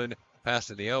good. Pass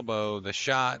to the elbow. The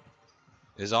shot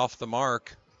is off the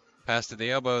mark. Pass to the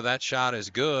elbow. That shot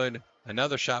is good.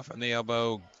 Another shot from the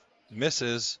elbow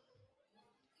misses.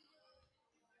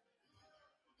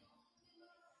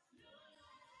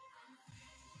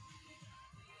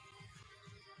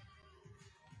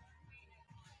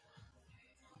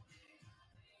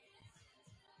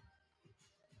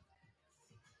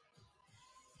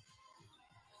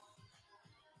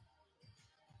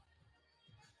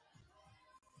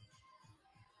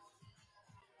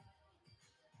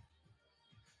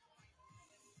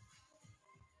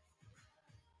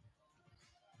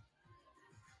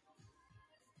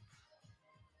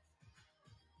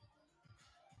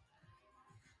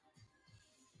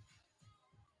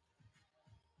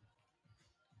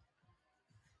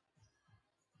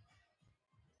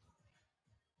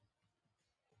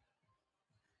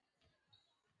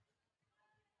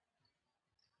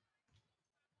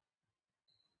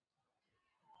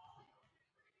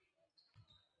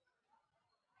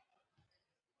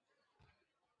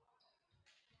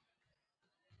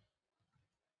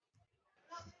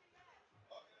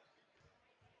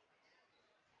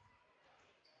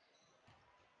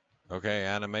 Okay,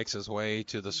 Adam makes his way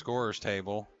to the scorer's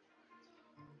table.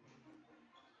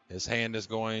 His hand is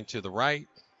going to the right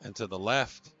and to the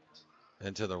left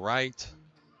and to the right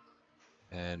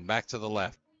and back to the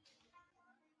left.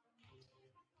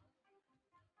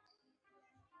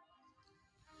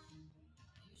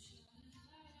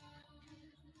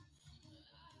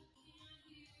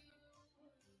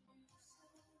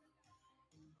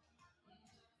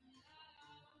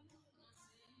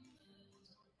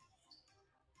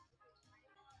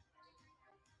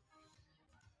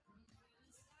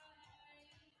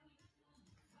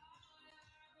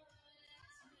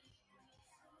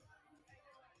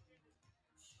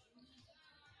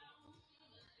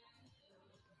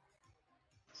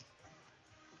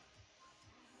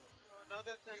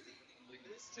 Another thing, we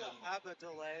still have a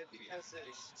delay because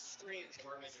it's streaming.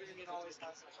 Streaming always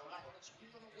has a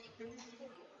delay.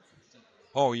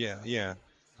 Oh, yeah.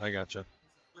 I gotcha.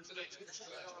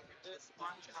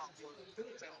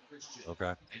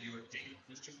 Okay.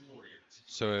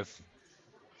 So if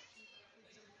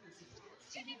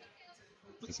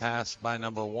he passed by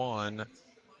number 1,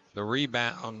 the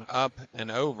rebound up and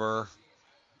over,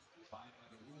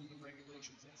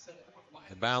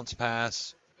 the bounce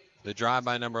pass, the drive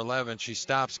by number 11, she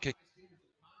stops, kick.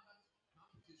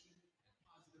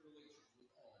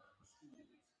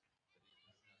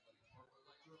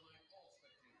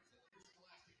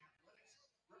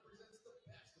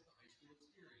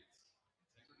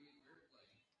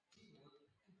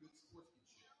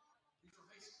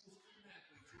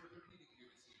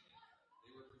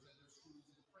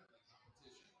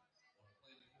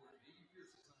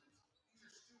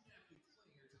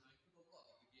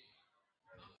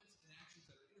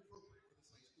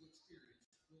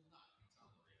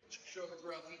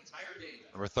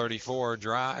 Number 34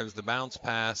 drives, the bounce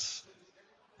pass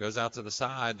goes out to the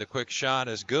side. The quick shot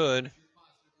is good.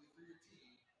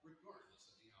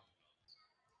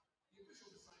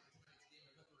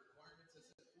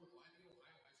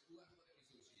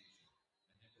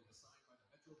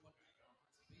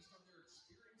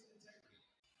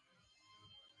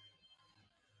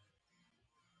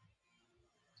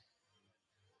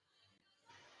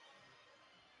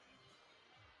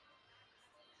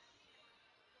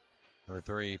 Number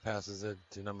 3 passes it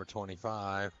to number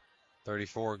 25.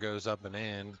 34 goes up and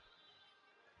in.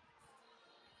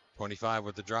 25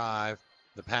 with the drive,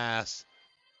 the pass.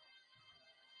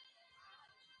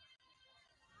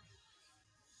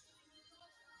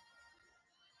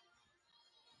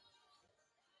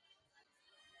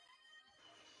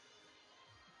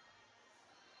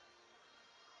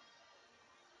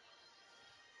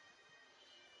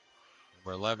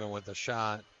 Number 11 with the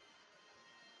shot.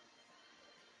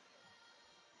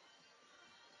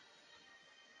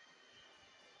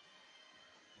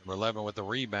 Number 11 with the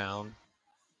rebound.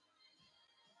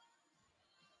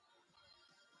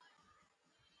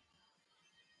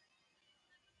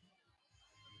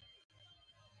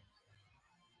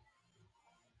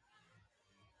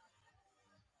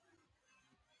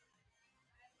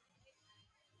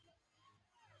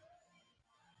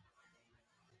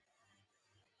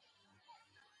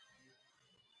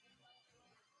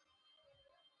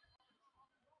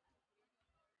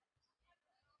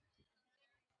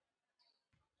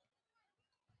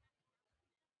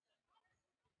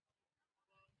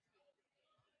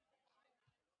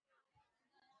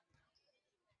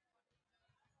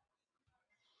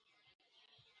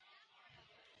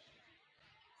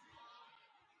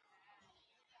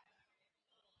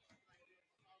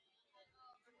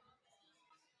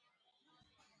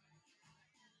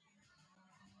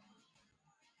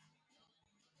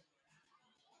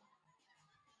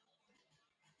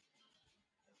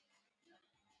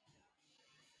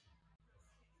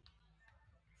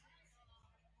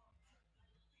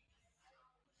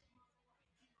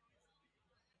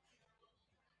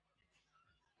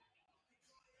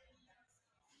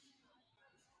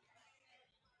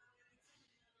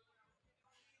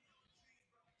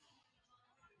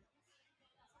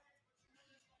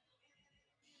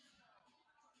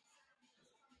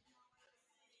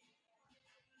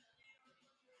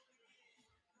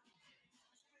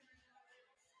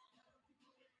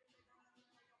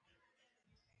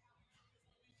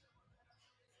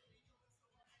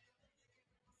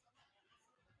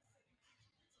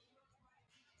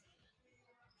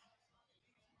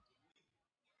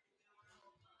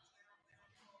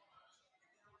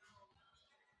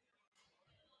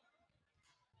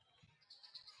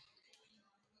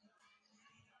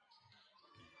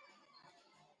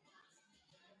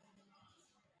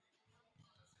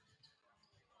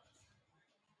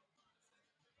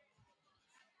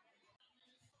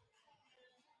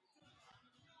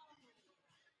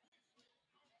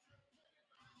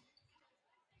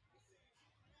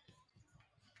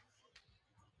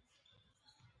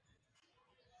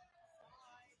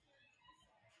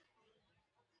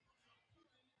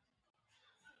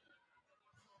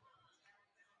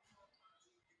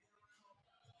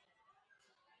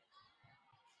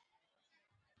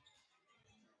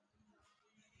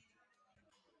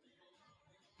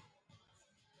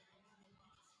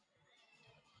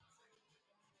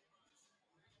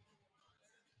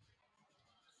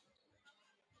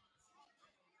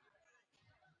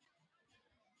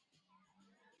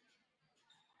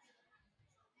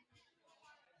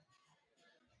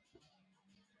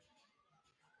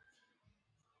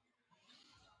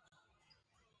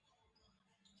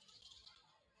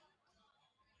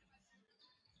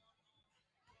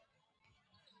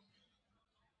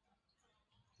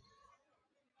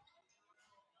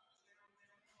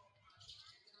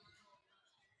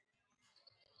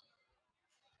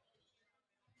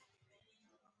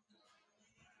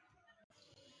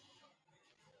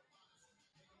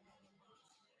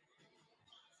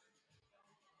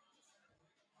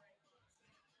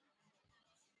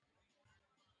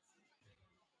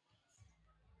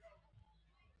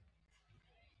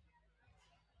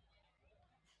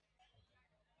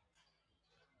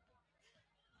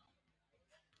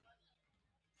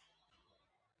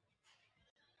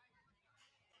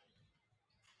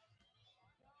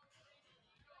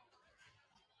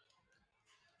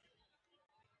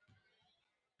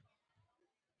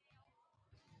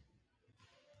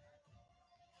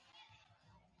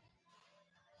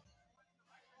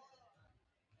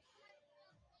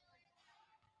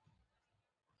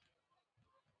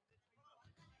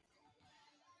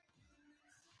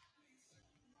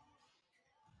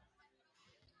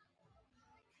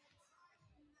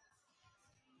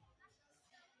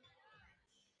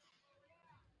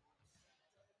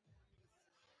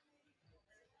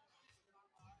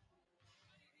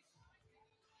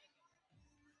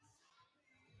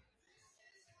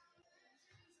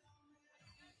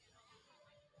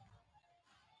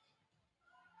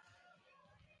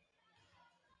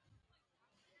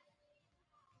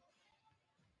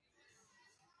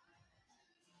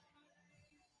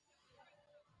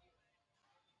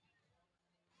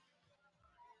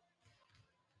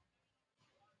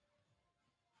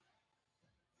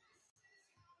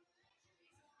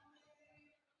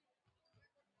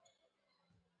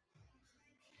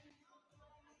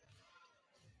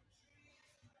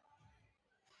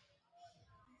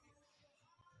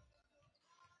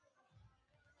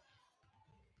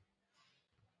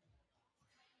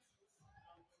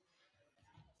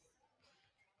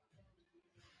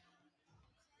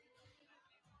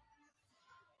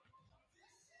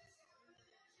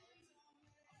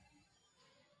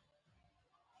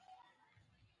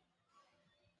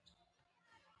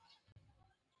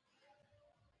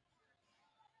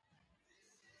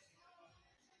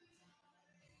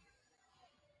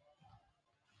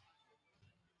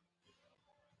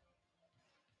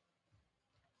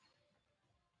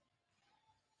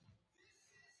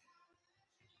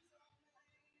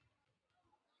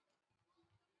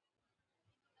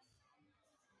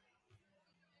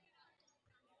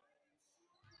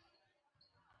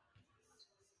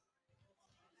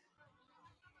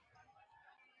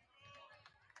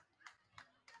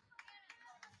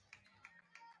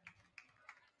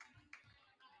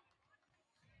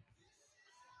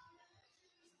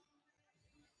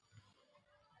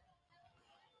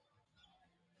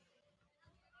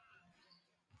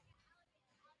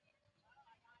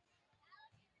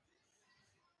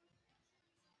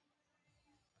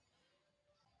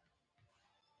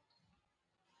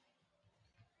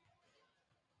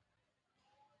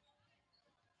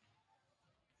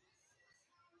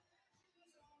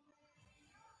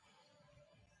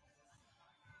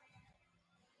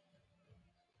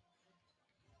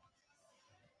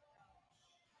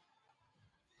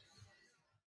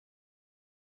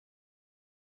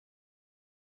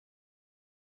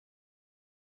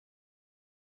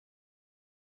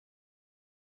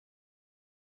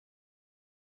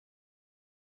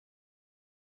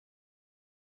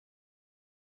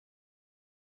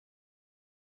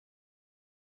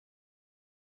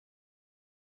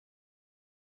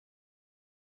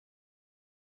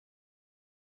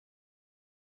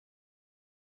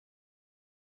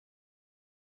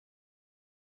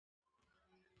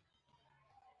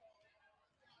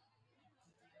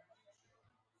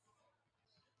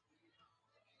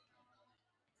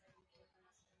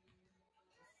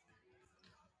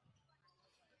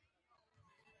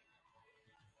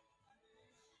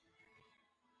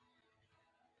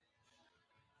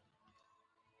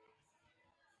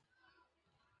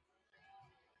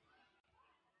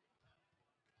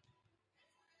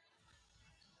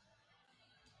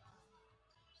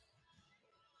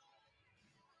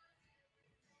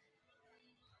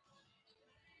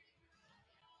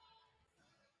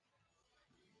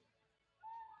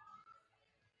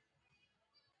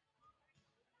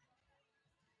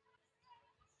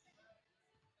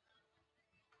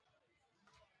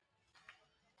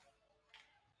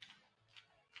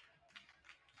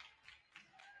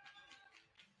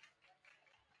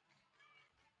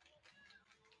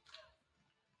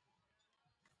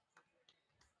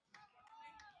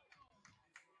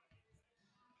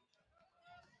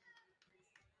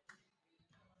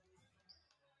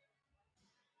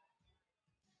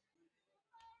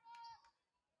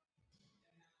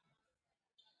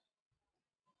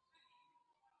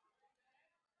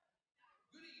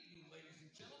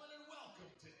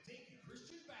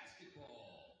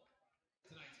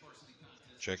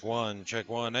 Check one,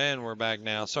 and we're back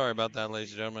now. Sorry about that, ladies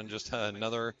and gentlemen. Just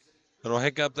another little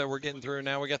hiccup that we're getting through.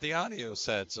 Now we got the audio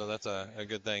set, so that's a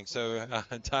good thing. So,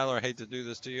 Tyler, I hate to do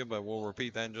this to you, but we'll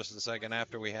repeat that in just a second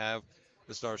after we have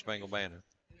the Star Spangled Banner.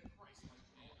 We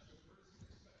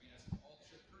ask for all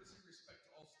courtesy and respect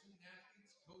to all student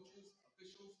athletes, coaches,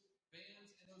 officials,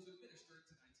 fans, and those administering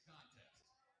tonight's contest. For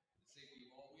the safety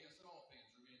of all, we ask that all fans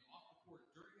remain off the court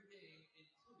during the game,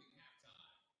 including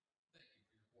halftime. Thank you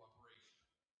for your cooperation.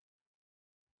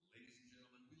 Ladies and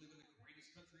gentlemen, we live in the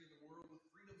greatest country in the world with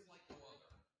freedoms like no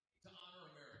other. To honor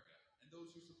America and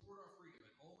those who support our freedom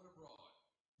at home and abroad,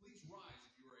 please rise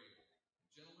if you are able.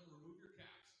 Gentlemen, remove your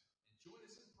caps and join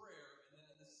us in prayer and then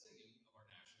in the singing of our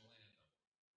national anthem.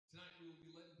 Tonight we will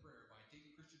be led in prayer by Dayton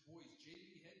Christian Boys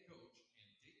JV head coach and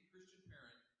Dayton Christian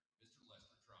parent, Mr.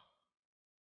 Lester Trump.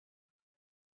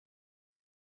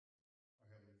 Our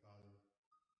Heavenly Father,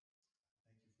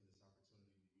 thank you for this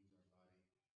opportunity to use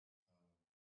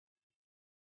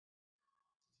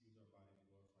our body, to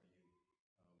glorify you.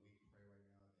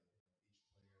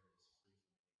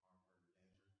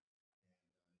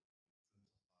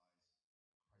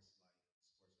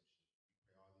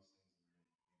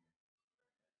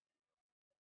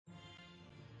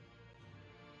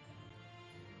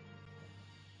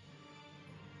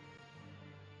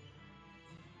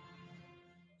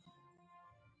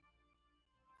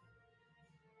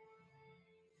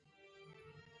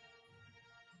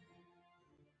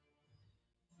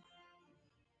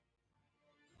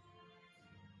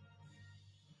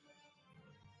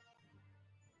 pray right now that each player is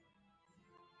free from any harm,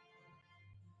 hurt, or danger, and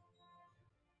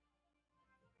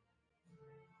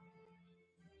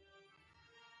exemplifies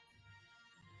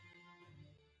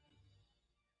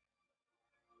Christ-like sportsmanship.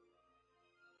 We pray all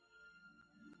these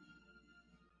things in your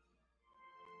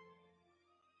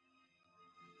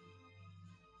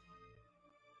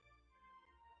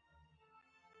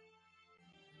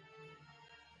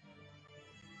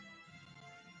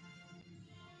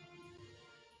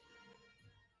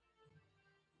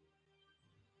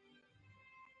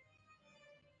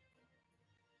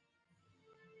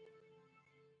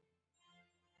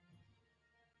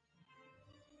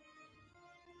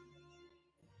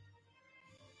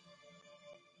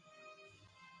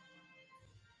name.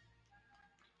 Amen.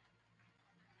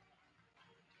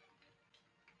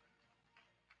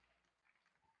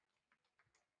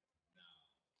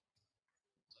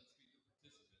 Let's meet the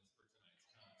participants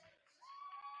for tonight's contest.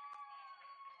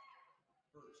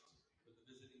 First, for the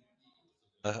visiting Eagles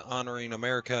of Honoring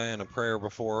America and a prayer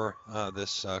before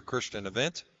this Christian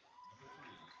event.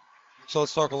 So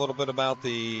let's talk a little bit about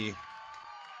the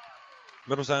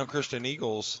Middletown Christian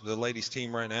Eagles. The ladies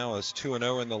team right now is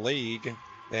 2-0 in the league.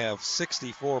 They have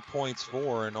 64 points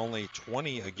for and only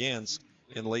 20 against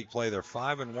in league play. They're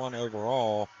 5-1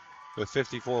 overall with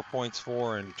 54 points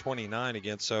for and 29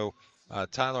 against. So,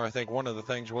 Tyler, I think one of the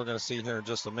things we're going to see here in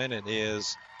just a minute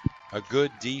is a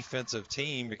good defensive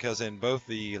team, because in both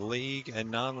the league and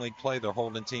non-league play, they're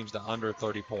holding teams to under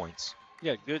 30 points.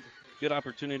 Yeah, good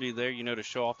opportunity there, to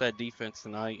show off that defense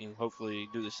tonight and hopefully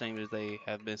do the same as they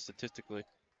have been statistically.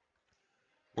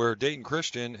 Where Dayton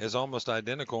Christian is almost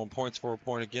identical in points for,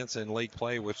 point against in league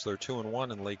play, which they're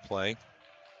 2-1 in league play.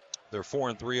 They're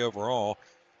 4-3 overall,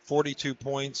 42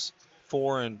 points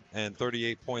for and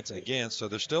 38 points against. So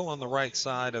they're still on the right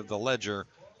side of the ledger,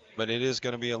 but it is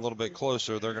going to be a little bit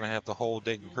closer. They're going to have to hold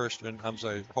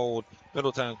hold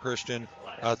Middletown Christian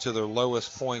to their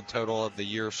lowest point total of the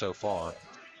year so far.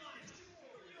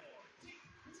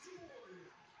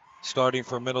 Starting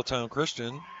for Middletown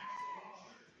Christian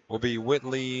will be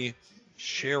Whitley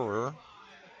Scherer,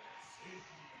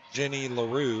 Jenny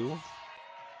LaRue,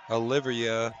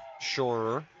 Olivia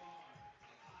Shorer,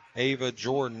 Ava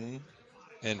Jordan,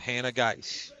 and Hannah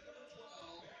Geis.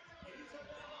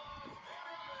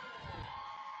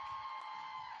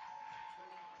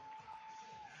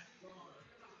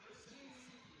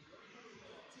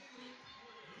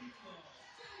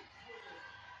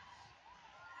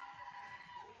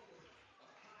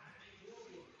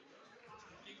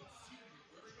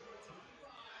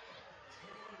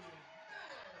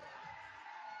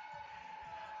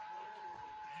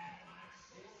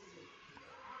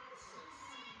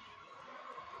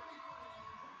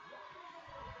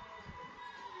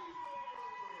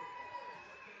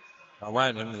 All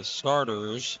right, and the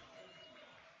starters.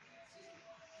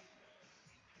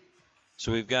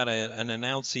 So we've got an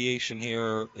annunciation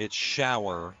here. It's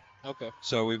Shower. Okay.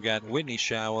 So we've got Whitney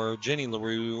Shower, Jenny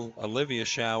LaRue, Olivia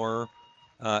Shower,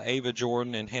 Ava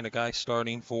Jordan, and Hannah Geis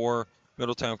starting for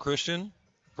Middletown Christian.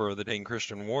 For the Dayton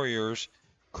Christian Warriors,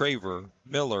 Craver,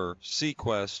 Miller,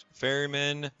 Sequest,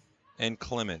 Ferryman, and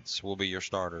Clements will be your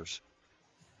starters.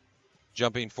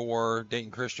 Jumping for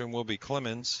Dayton Christian will be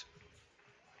Clemens.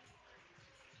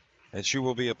 And she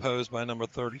will be opposed by number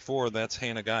 34. That's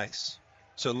Hannah Geis.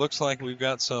 So it looks like we've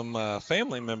got some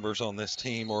family members on this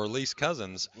team, or at least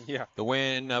cousins. Yeah. The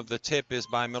win of the tip is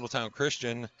by Middletown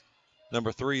Christian.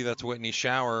 Number 3, that's Whitney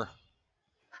Shower.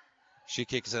 She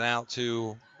kicks it out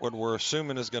to what we're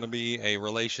assuming is going to be a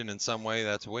relation in some way.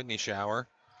 That's Whitney Shower.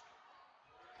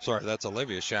 Sorry, that's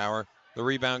Olivia Shower. The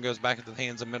rebound goes back into the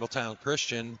hands of Middletown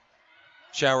Christian.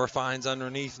 Shower finds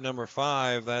underneath number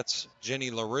 5. That's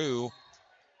Jenny LaRue.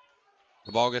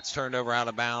 The ball gets turned over out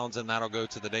of bounds, and that'll go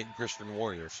to the Dayton Christian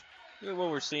Warriors. Yeah, what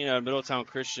we're seeing out of Middletown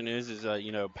Christian is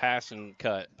pass and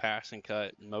cut,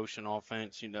 motion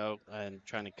offense, and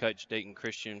trying to catch Dayton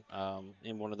Christian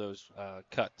in one of those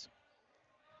cuts.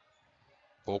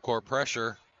 Full court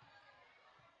pressure.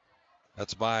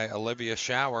 That's by Olivia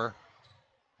Shower.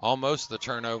 Almost the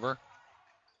turnover.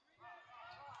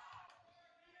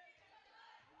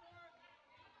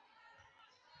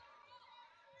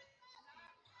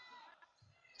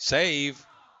 Save,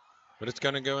 but it's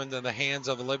going to go into the hands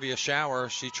of Olivia Shower.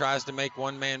 She tries to make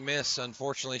one man miss.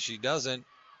 Unfortunately, she doesn't.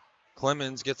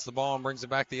 Clemens gets the ball and brings it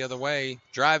back the other way.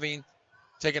 Driving,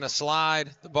 taking a slide.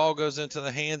 The ball goes into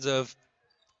the hands of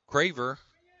Craver.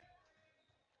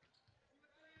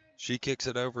 She kicks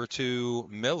it over to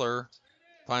Miller.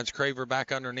 Finds Craver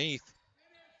back underneath.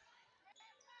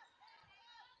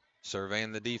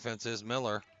 Surveying the defense is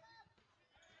Miller.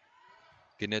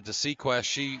 Getting it to Sequest.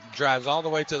 She drives all the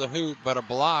way to the hoop, but a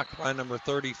block by number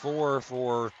 34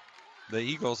 for the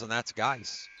Eagles, and that's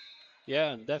Geis.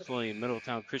 Yeah, definitely.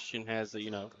 Middletown Christian has a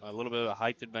little bit of a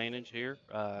height advantage here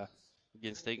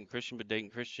against Dayton Christian, but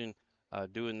Dayton Christian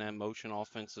doing that motion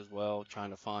offense as well, trying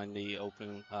to find the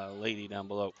open lady down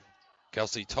below.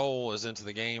 Kelsey Toll is into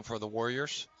the game for the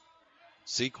Warriors.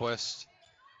 Sequest.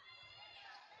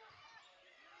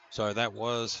 Sorry, that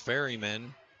was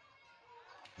Ferryman.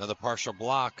 Another partial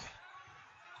block.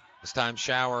 This time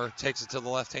Shower takes it to the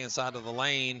left-hand side of the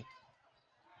lane.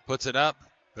 Puts it up,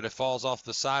 but it falls off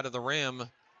the side of the rim.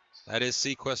 That is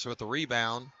Sequest with the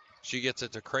rebound. She gets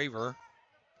it to Craver.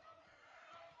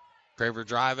 Craver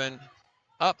driving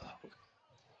up.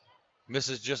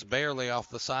 Misses just barely off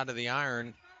the side of the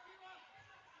iron.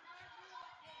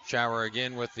 Shower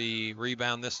again with the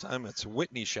rebound. This time it's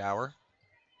Whitney Shower.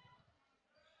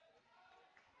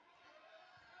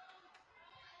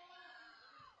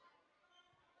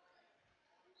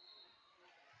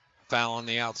 Foul on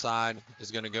the outside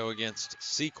is going to go against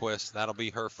Sequest. That'll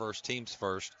be her first, team's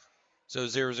first. So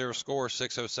 0-0 score,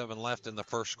 6:07 left in the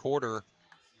first quarter.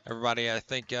 Everybody, I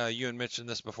think you had mentioned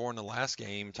this before in the last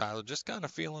game, Tyler, just kind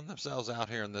of feeling themselves out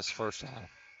here in this first half.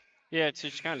 Yeah, it's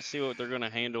just kind of see what they're going to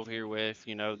handle here with.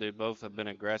 They both have been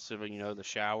aggressive. The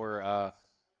Shower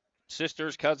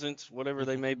sisters, cousins, whatever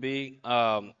they may be,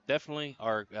 definitely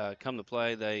are come to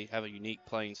play. They have a unique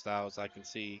playing style, as I can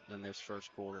see in this first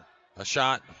quarter. A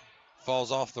shot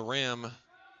falls off the rim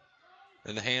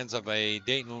in the hands of a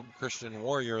Dayton Christian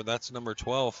Warrior. That's number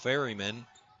 12, Ferryman.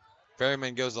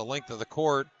 Ferryman goes the length of the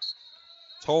court.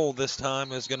 Toll this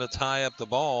time is going to tie up the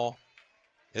ball.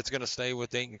 It's going to stay with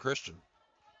Dayton Christian.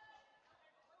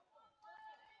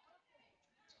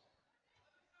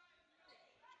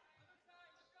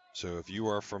 So if you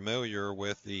are familiar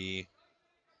with the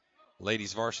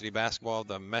ladies varsity basketball of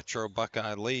the Metro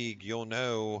Buckeye League, you'll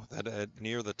know that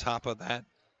near the top of that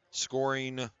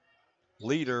scoring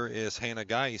leader is Hannah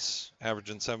Geis,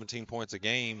 averaging 17 points a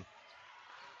game.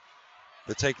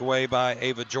 The takeaway by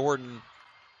Ava Jordan.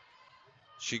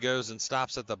 She goes and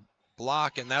stops at the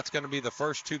block, and that's going to be the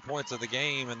first 2 points of the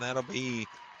game, and that'll be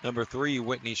number 3,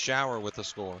 Whitney Shower, with the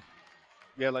score.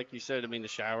 Yeah, like you said, the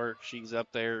Shower, she's up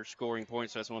there scoring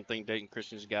points. That's one thing Dayton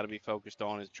Christian's got to be focused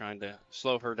on, is trying to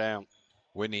slow her down.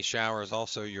 Whitney Shower is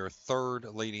also your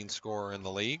 3rd leading scorer in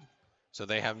the league. So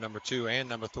they have number 2 and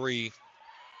number 3.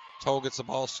 Toll gets the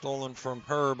ball stolen from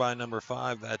her by number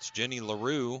 5. That's Jenny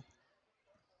LaRue.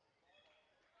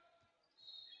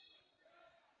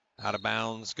 Out of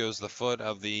bounds goes the foot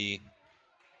of the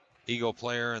Eagle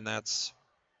player, and that's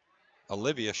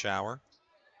Olivia Shower.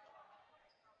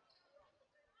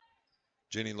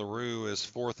 Jenny LaRue is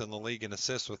 4th in the league in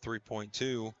assists with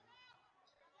 3.2.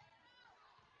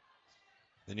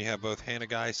 Then you have both Hannah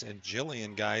Geis and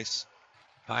Jillian Geis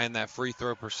high in that free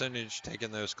throw percentage,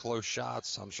 taking those close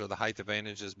shots. I'm sure the height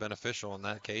advantage is beneficial in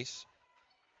that case.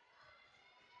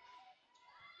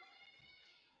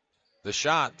 The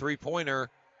shot, three-pointer,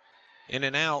 in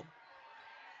and out.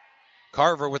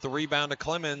 Carver with the rebound to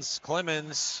Clemens.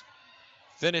 Clemens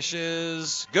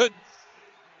finishes good.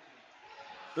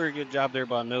 Very good job there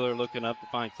by Miller, looking up to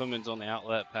find Clemens on the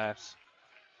outlet pass.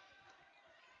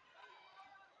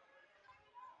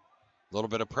 A little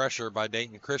bit of pressure by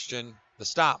Dayton Christian. The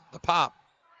stop, the pop.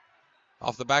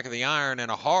 Off the back of the iron,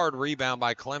 and a hard rebound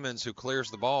by Clemens, who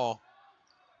clears the ball.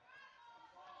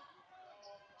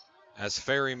 As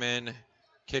Ferryman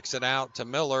kicks it out to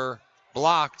Miller.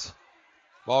 Blocked.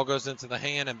 Ball goes into the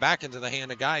hand and back into the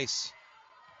hand of Geis.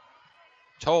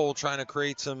 Toll trying to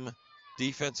create some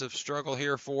defensive struggle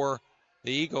here for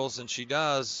the Eagles, and she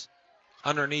does.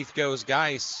 Underneath goes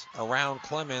Geis around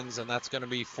Clemens, and that's going to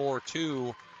be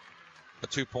 4-2, a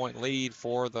 2-point lead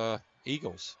for the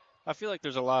Eagles. I feel like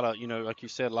there's a lot of, like you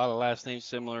said, a lot of last names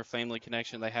similar, family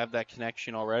connection. They have that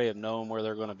connection already of knowing where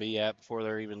they're going to be at before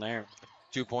they're even there.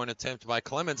 2-point attempt by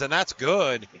Clemens, and that's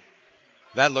good.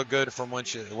 That looked good from when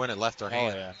it left her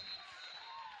hand. Oh, yeah.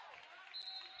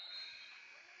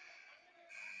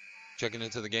 Checking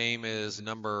into the game is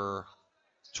number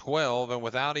 12, and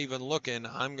without even looking,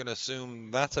 I'm going to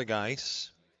assume that's a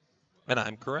Geis, and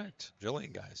I'm correct.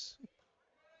 Jillian Geis.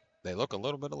 They look a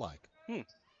little bit alike.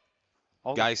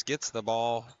 Geis gets the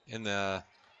ball in the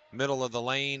middle of the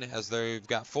lane as they've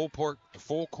got full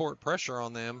court pressure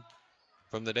on them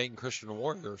from the Dayton Christian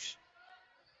Warriors.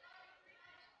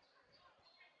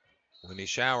 Winnie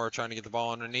Shower trying to get the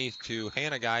ball underneath to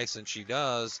Hannah Geis, and she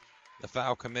does. The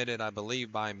foul committed, I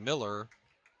believe, by Miller.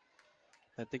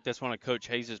 I think that's one of Coach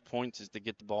Hayes' points is to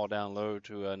get the ball down low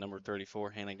to number 34,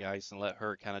 Hannah Geis, and let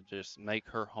her kind of just make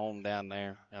her home down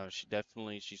there.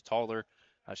 She's taller.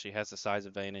 She has the size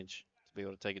advantage to be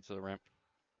able to take it to the rim.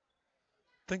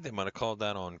 I think they might have called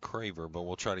that on Craver, but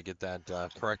we'll try to get that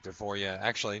corrected for you.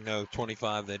 Actually, no,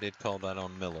 25, they did call that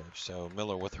on Miller. So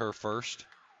Miller with her first,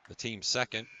 the team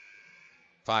second.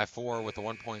 5-4 with a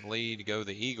 1-point lead go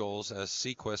the Eagles as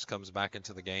Sequist comes back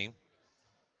into the game.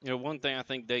 One thing I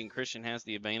think Dayton Christian has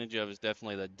the advantage of is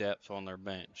definitely the depth on their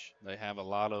bench. They have a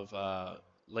lot of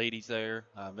ladies there.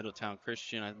 Middletown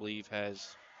Christian, I believe,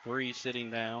 has 3 sitting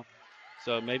down.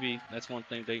 So maybe that's one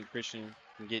thing Dayton Christian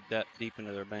can get that deep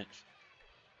into their bench.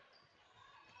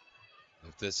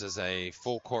 If this is a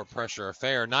full court pressure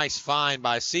affair, nice find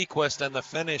by Sequist and the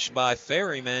finish by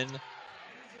Ferryman.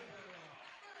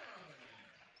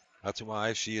 That's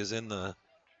why she is in the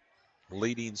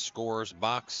leading scorers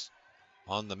box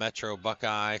on the Metro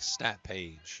Buckeye stat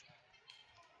page.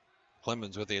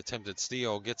 Clemens with the attempted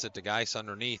steal gets it to Geis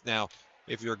underneath. Now,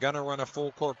 if you're going to run a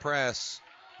full court press,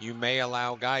 you may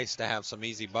allow Geis to have some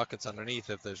easy buckets underneath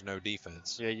if there's no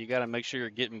defense. Yeah, you got to make sure you're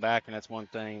getting back, and that's one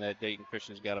thing that Dayton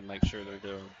Christian's got to make sure they're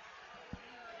doing.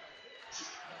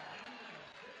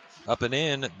 Up and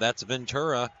in, that's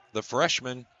Ventura, the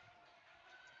freshman.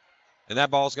 And that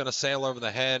ball's going to sail over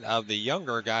the head of the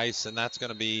younger Geis, and that's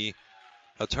going to be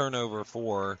a turnover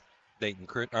for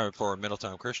for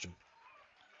Middletown Christian.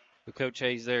 The Coach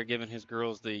Hayes there giving his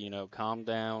girls the, calm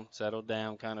down, settle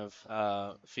down kind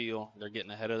of feel. They're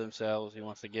getting ahead of themselves. He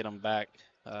wants to get them back,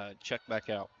 check back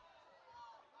out.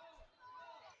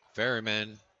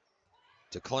 Ferryman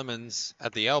to Clemens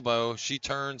at the elbow. She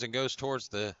turns and goes towards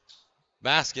the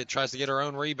basket, tries to get her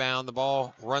own rebound. The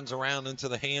ball runs around into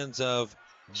the hands of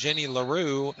Jenny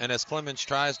LaRue, and as Clemens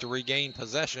tries to regain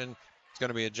possession, it's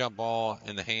going to be a jump ball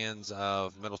in the hands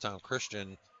of Middletown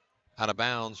Christian. Out of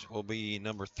bounds will be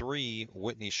number 3,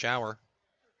 Whitney Shower.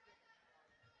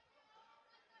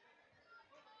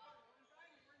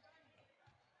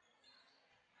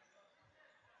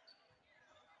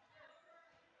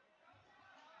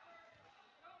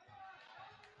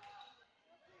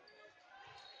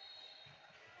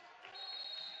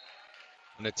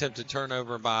 An attempted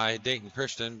turnover by Dayton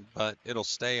Christian, but it'll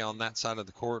stay on that side of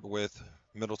the court with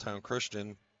Middletown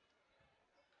Christian.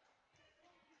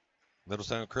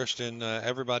 Middletown Christian,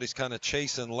 everybody's kind of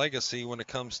chasing legacy when it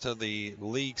comes to the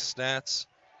league stats,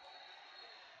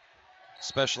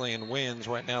 especially in wins.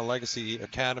 Right now, Legacy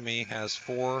Academy has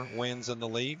 4 wins in the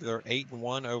league. They're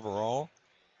 8-1 overall.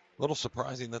 A little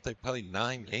surprising that they played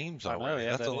 9 games already.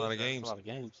 That's a lot of games.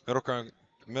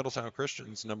 Middletown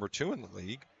Christian's number 2 in the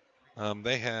league.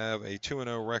 They have a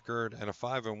 2-0 record and a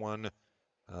 5-1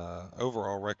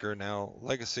 overall record. Now,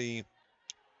 Legacy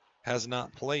has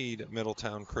not played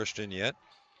Middletown Christian yet.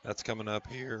 That's coming up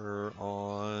here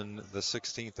on the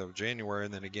 16th of January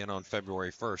and then again on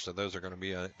February 1st. So those are going to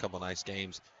be a couple nice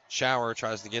games. Shower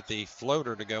tries to get the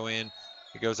floater to go in.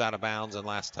 It goes out of bounds and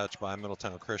last touch by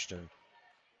Middletown Christian.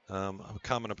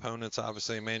 Common opponents,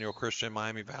 obviously, Emmanuel Christian,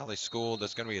 Miami Valley School.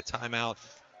 There's going to be a timeout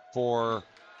for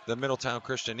the Middletown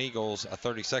Christian Eagles, a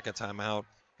 30-second timeout.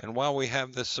 And while we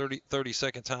have this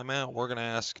 30-second timeout, we're going to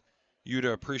ask you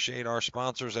to appreciate our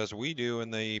sponsors as we do,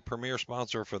 and the premier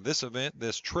sponsor for this event,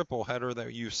 this triple header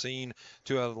that you've seen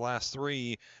 2 out of the last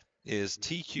 3, is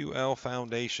TQL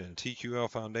Foundation. TQL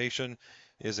Foundation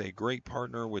is a great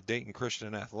partner with Dayton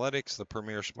Christian Athletics, the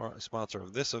premier sponsor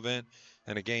of this event,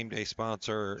 and a game day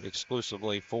sponsor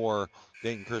exclusively for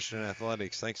Dayton Christian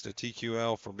Athletics. Thanks to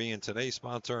TQL for being today's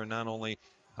sponsor, and not only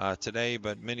today,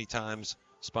 but many times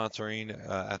sponsoring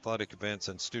athletic events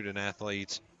and student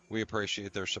athletes. We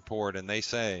appreciate their support, and they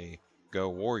say, go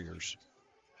Warriors.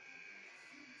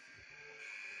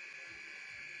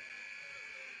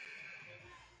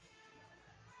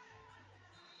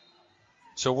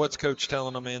 So what's Coach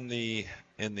telling them in the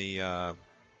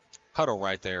huddle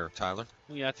right there, Tyler?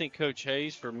 Yeah, I think Coach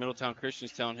Hayes for Middletown Christian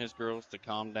is telling his girls to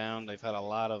calm down. They've had a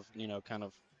lot of, kind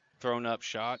of thrown up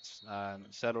shots,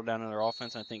 settle down in their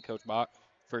offense. I think Coach Bach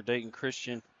for Dayton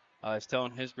Christian is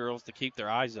telling his girls to keep their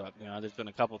eyes up. There's been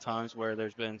a couple times where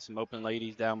there's been some open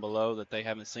ladies down below that they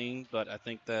haven't seen, but I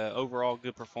think the overall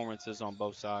good performances on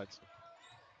both sides.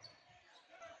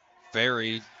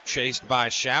 Very chased by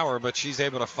Shower, but she's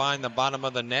able to find the bottom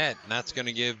of the net, and that's going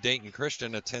to give Dayton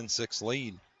Christian a 10-6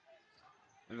 lead.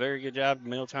 Very good job,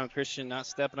 Middletown Christian, not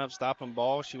stepping up, stopping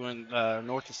ball. She went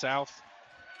north to south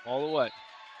all the way.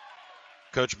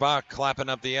 Coach Bach clapping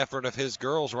up the effort of his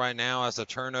girls right now as a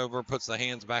turnover puts the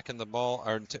hands back in the ball,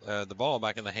 or the ball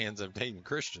back in the hands of Dayton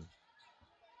Christian.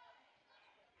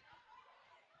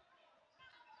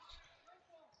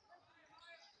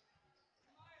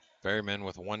 Berryman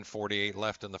with 1:48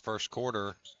 left in the first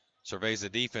quarter surveys the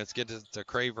defense, gets it to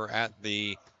Craver at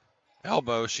the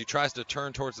elbow. She tries to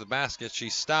turn towards the basket.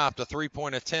 She's stopped. A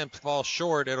three-point attempt falls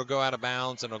short. It'll go out of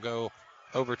bounds, and it'll go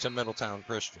over to Middletown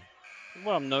Christian.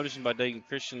 What I'm noticing by Dayton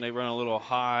Christian, they run a little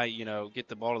high, get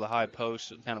the ball to the high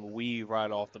post, kind of weave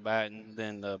right off the bat, and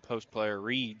then the post player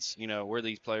reads, where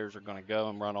these players are going to go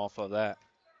and run off of that.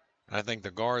 I think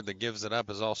the guard that gives it up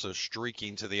is also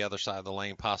streaking to the other side of the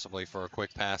lane, possibly for a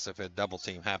quick pass if a double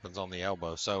team happens on the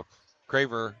elbow. So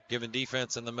Craver giving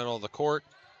defense in the middle of the court.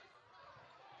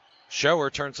 Shower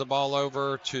turns the ball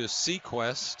over to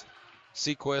Sequest.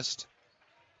 Sequest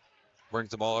brings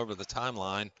the ball over the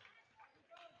timeline.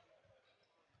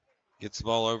 Gets the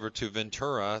ball over to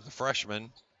Ventura, the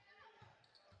freshman.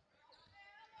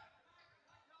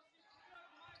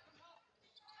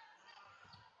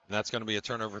 And that's going to be a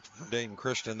turnover for Dayton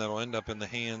Christian that'll end up in the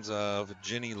hands of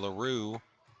Jenny LaRue.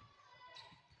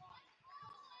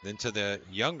 Then to the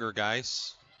younger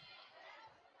guys.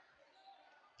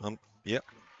 Yep.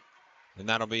 And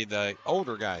that'll be the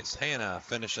older guys. Hannah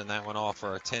finishing that one off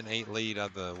for a 10-8 lead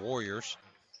of the Warriors.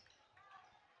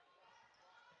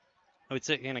 I would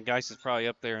say Hannah Geis is probably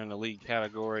up there in the league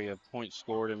category of points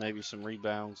scored and maybe some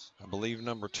rebounds. I believe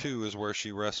number 2 is where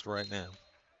she rests right now.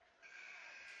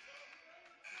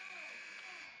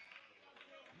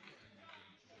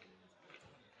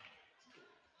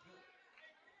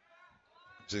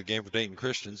 To the game for Dayton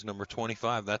Christians, number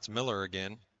 25. That's Miller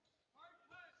again.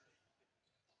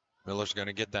 Miller's going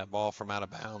to get that ball from out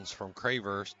of bounds from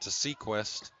Craver to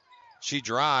Sequest. She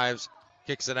drives,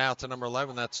 kicks it out to number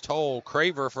 11. That's Toll.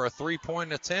 Craver for a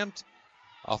three-point attempt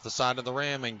off the side of the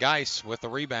rim, and Geis with the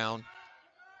rebound.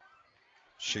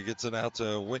 She gets it out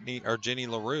to Jenny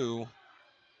LaRue.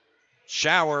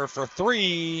 Shower for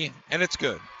three, and it's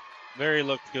good. Very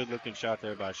good-looking shot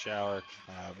there by Shower.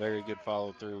 Very good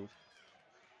follow-through.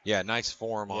 Yeah, nice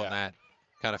form on that.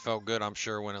 Kind of felt good, I'm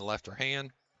sure, when it left her hand.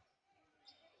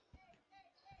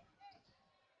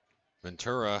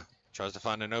 Ventura tries to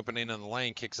find an opening in the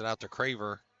lane, kicks it out to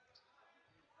Craver.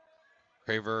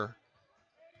 Craver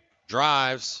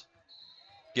drives,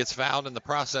 gets fouled in the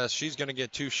process. She's going to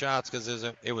get 2 shots because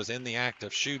it was in the act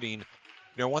of shooting.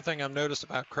 One thing I've noticed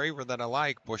about Craver that I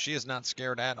like, boy, she is not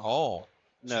scared at all.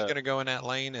 No. She's going to go in that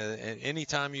lane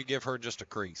anytime you give her just a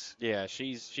crease. Yeah,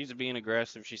 she's being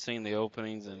aggressive. She's seeing the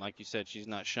openings, and like you said, she's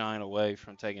not shying away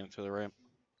from taking it to the rim.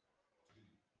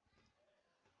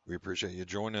 We appreciate you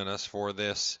joining us for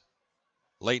this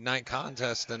late night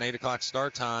contest, an 8 o'clock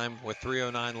start time with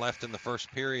 3:09 left in the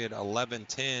first period.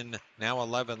 11-10, now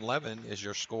 11-11 is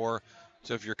your score.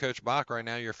 So if you're Coach Bach right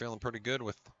now, you're feeling pretty good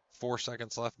with 4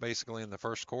 seconds left basically in the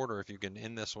first quarter. If you can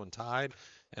end this one tied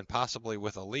and possibly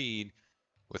with a lead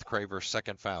with Craver's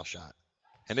second foul shot.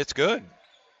 And it's good.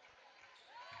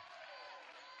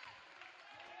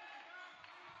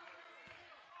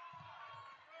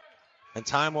 And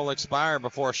time will expire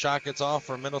before a shot gets off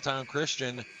for Middletown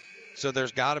Christian. So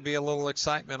there's got to be a little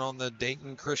excitement on the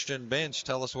Dayton Christian bench.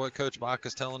 Tell us what Coach Bach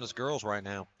is telling his girls right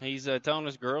now. He's telling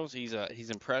his girls he's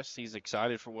impressed. He's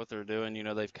excited for what they're doing.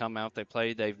 They've come out, they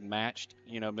played, they've matched,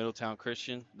 Middletown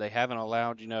Christian. They haven't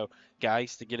allowed,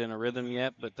 guys to get in a rhythm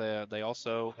yet, but they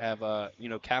also have,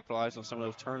 capitalized on some of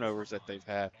those turnovers that they've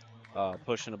had.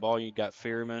 Pushing the ball, you got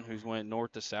Fearman, who's went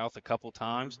north to south a couple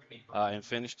times and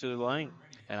finished to the lane.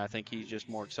 and I think he's just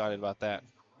more excited about that.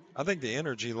 I think the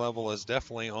energy level is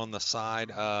definitely on the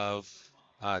side of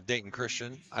Dayton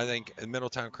Christian. I think in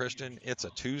Middletown Christian, it's a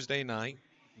Tuesday night.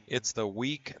 It's the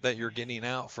week that you're getting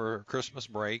out for Christmas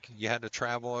break. You had to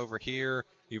travel over here.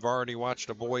 You've already watched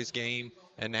a boys game,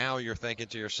 and now you're thinking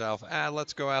to yourself,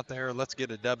 let's go out there, let's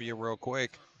get a W real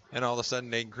quick. And all of a sudden,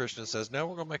 Dayton Christian says, no,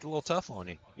 we're going to make it a little tough on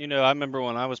you. You know, I remember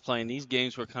when I was playing, these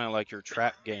games were kind of like your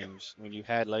trap games. When you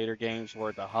had later games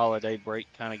where the holiday break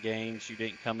kind of games, you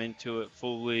didn't come into it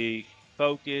fully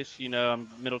focused. You know, I'm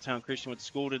Middletown Christian with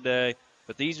school today,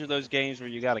 but these are those games where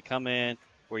you got to come in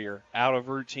where you're out of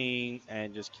routine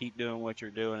and just keep doing what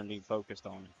you're doing and be focused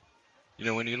on it. You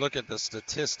know, when you look at the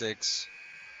statistics,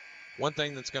 one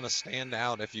thing that's going to stand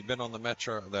out if you've been on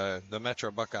the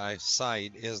Metro Buckeye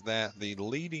site is that the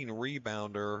leading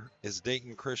rebounder is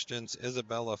Dayton Christian's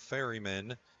Isabella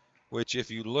Ferryman, which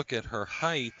if you look at her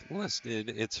height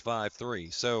listed, it's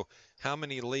 5'3". So how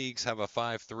many leagues have a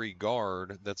 5'3"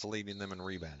 guard that's leading them in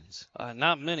rebounds?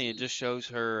 Not many. It just shows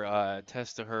her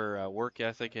test of her work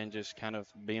ethic and just kind of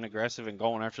being aggressive and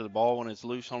going after the ball when it's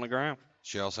loose on the ground.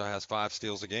 She also has 5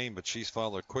 steals a game, but she's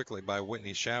followed quickly by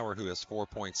Whitney Shower, who has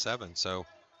 4.7. So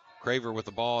Craver with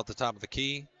the ball at the top of the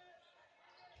key.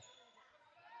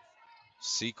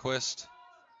 Sequist,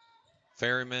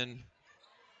 Ferryman,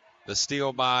 the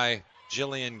steal by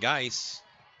Jillian Geis.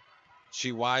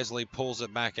 She wisely pulls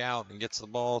it back out and gets the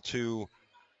ball to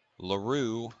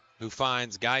LaRue, who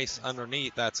finds Geis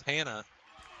underneath. That's Hannah.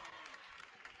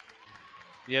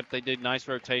 Yep, they did nice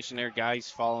rotation there. Guys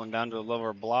falling down to the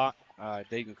lower block.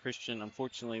 Dayton Christian,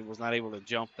 unfortunately, was not able to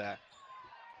jump that.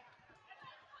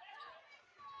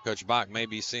 Coach Bach may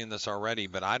be seeing this already,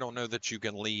 but I don't know that you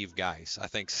can leave Geis. I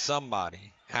think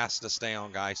somebody has to stay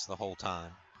on Geis the whole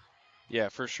time. Yeah,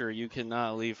 for sure. You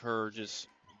cannot leave her just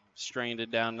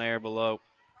stranded down there below.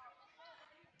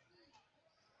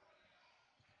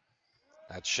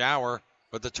 That Shower,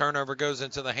 but the turnover goes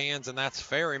into the hands, and that's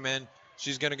Ferryman.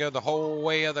 She's going to go the whole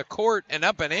way of the court and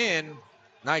up and in.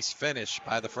 Nice finish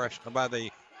by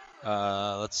the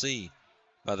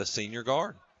by the senior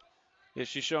guard. Yeah,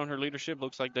 she's showing her leadership.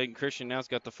 Looks like Dayton Christian now's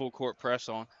got the full court press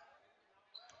on.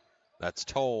 That's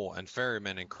Toll and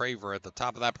Ferryman and Craver at the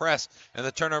top of that press. And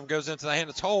the turnover goes into the hand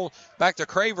of Toll. Back to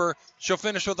Craver. She'll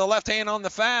finish with the left hand on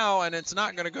the foul, and it's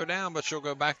not going to go down, but she'll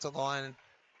go back to the line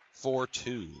for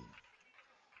 2.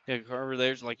 Yeah, Craver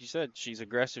there's, like you said, she's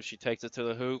aggressive. She takes it to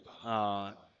the hoop.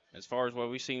 As far as what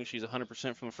we've seen, she's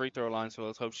 100% from the free throw line, so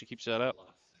let's hope she keeps that up.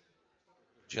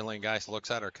 Jillian Geis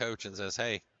looks at her coach and says,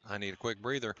 hey, I need a quick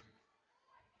breather.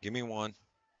 Give me one.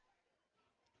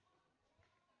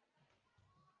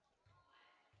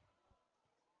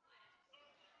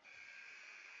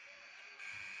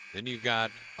 Then you've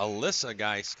got Alyssa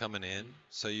Geis coming in.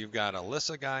 So you've got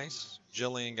Alyssa Geis,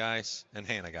 Jillian Geis, and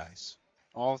Hannah Geis.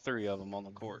 All 3 of them on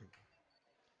the court.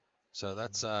 So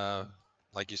that's,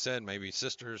 like you said, maybe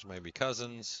sisters, maybe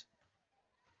cousins.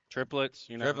 Triplets,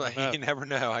 you never know. You never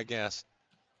know, I guess.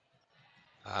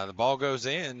 The ball goes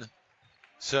in.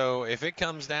 So if it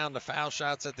comes down to foul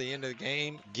shots at the end of the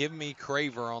game, give me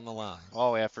Craver on the line.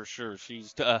 Oh, yeah, for sure.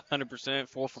 She's 100%,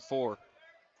 4 for 4.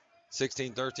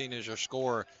 16-13 is your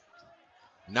score.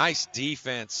 Nice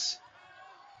defense.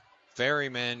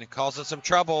 Ferryman causing some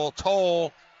trouble.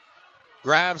 Toll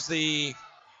grabs the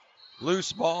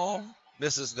loose ball,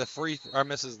 misses the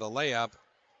layup,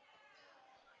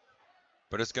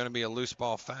 but it's going to be a loose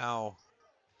ball foul.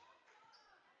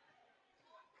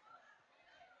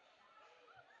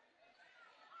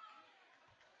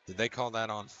 Did they call that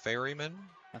on Ferryman?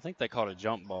 I think they called it a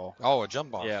jump ball. Oh, a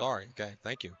jump ball. Yeah. Sorry. Okay,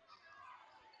 thank you.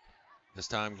 This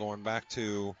time going back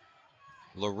to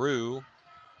LaRue.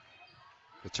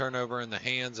 The turnover in the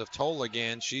hands of Toll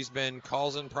again. She's been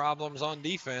causing problems on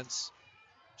defense.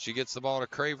 She gets the ball to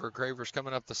Craver. Craver's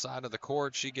coming up the side of the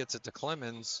court. She gets it to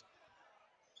Clemens.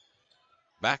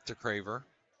 Back to Craver.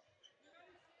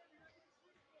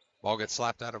 Ball gets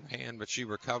slapped out of her hand, but she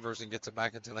recovers and gets it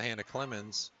back into the hand of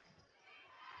Clemens.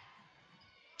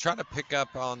 Trying to pick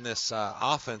up on this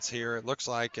offense here. It looks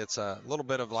like it's a little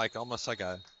bit of like almost like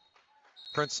a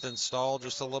Princeton stall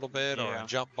just a little bit, or a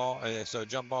jump ball. So a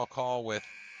jump ball call with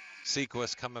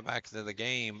Sequist coming back to the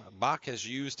game. Bach has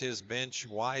used his bench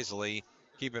wisely,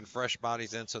 keeping fresh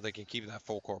bodies in so they can keep that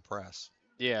full court press.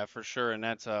 Yeah, for sure. And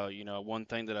that's, one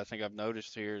thing that I think I've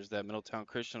noticed here is that Middletown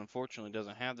Christian, unfortunately,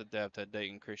 doesn't have the depth that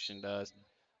Dayton Christian does.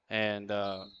 And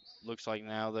looks like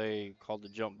now they called the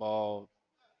jump ball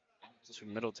to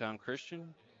Middletown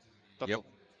Christian. Yep.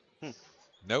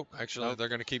 Nope. Actually, they're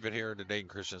going to keep it here to Dayton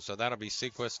Christian. So that'll be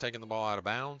Sequist taking the ball out of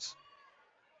bounds.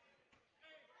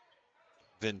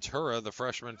 Ventura, the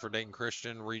freshman for Dayton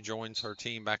Christian, rejoins her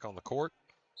team back on the court.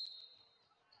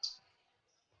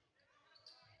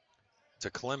 To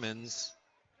Clemens.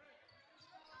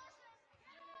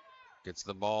 Gets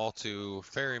the ball to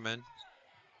Ferryman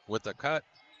with the cut.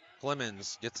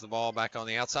 Clemens gets the ball back on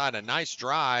the outside. A nice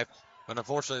drive, but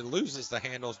unfortunately loses the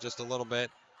handles just a little bit.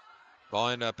 Ball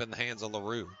ended up in the hands of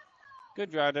LaRue.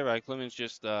 Good drive there by Clemens.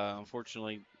 Just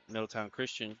unfortunately, Middletown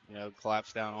Christian,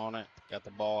 collapsed down on it, got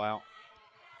the ball out.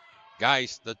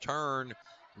 Geist, the turn,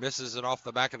 misses it off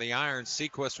the back of the iron.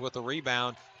 Sequist with the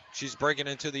rebound. She's breaking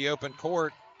into the open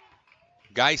court.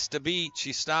 Geist to beat.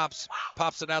 She stops,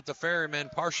 pops it out to Ferryman,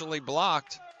 partially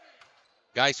blocked.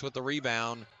 Geist with the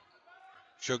rebound.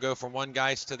 She'll go from one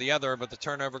Geist to the other, but the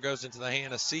turnover goes into the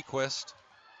hand of Sequist.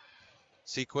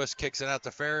 Sequist kicks it out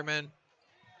to Ferryman.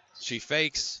 She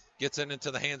fakes, gets it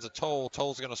into the hands of Toll.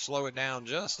 Toll's going to slow it down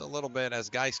just a little bit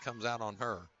as Geist comes out on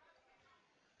her.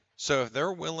 So if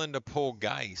they're willing to pull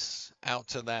Geist out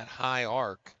to that high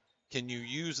arc, can you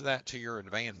use that to your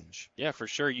advantage? Yeah, for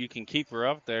sure. You can keep her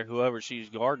up there, whoever she's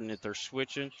guarding. If they're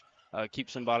switching, keep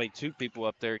two people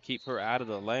up there, keep her out of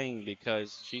the lane,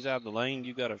 because she's out of the lane,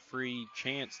 you got a free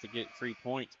chance to get 3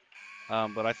 points.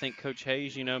 But I think Coach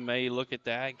Hayes, may look at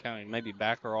that, kind of maybe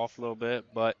back her off a little bit.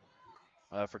 But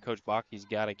for Coach Bach, he's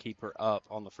got to keep her up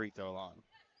on the free throw line.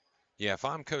 Yeah, if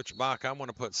I'm Coach Bach, I want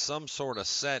to put some sort of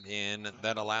set in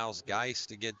that allows Geist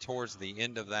to get towards the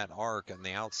end of that arc and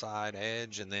the outside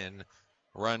edge and then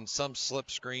run some slip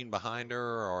screen behind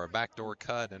her or a backdoor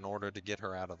cut in order to get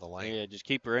her out of the lane. Yeah, just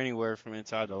keep her anywhere from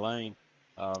inside the lane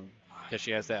because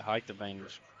she has that height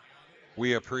advantage.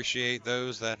 We appreciate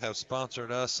those that have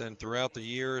sponsored us and throughout the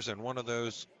years, and one of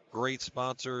those great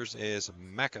sponsors is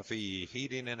McAfee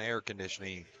Heating and Air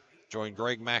Conditioning. Join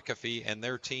Greg McAfee and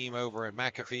their team over at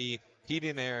McAfee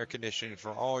Heating and Air Conditioning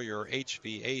for all your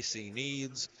HVAC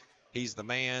needs. He's the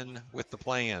man with the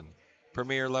plan.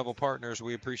 Premier level partners,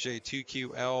 we appreciate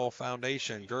 2QL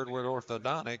Foundation, Girdwood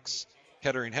Orthodontics,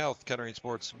 Kettering Health, Kettering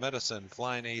Sports Medicine,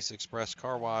 Flying Ace Express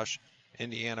Car Wash,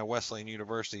 Indiana Wesleyan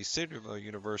University, Cedarville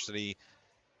University.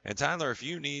 And Tyler, if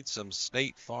you need some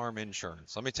State Farm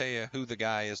insurance, let me tell you who the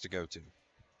guy is to go to.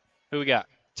 Who we got?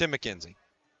 Tim McKenzie.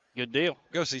 Good deal.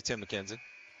 Go see Tim McKenzie.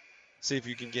 See if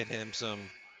you can get him some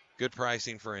good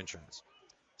pricing for insurance.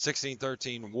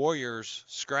 16-13 Warriors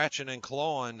scratching and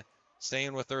clawing,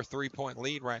 staying with their 3-point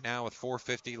lead right now with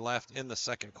 4:50 left in the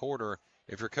second quarter.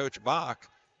 If you're Coach Bach,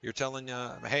 you're telling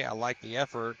hey, I like the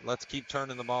effort. Let's keep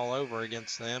turning the ball over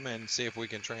against them and see if we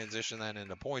can transition that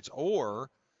into points. Or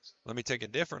let me take a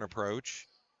different approach.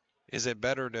 Is it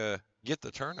better to get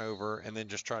the turnover and then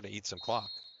just try to eat some clock?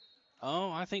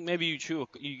 Oh, I think maybe you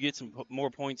get some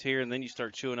more points here, and then you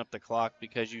start chewing up the clock,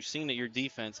 because you've seen that your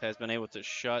defense has been able to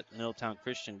shut Middletown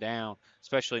Christian down,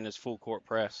 especially in this full court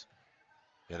press.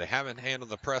 Yeah, they haven't handled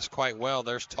the press quite well.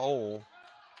 There's Toll,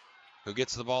 who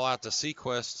gets the ball out to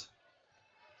Sequist.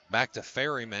 Back to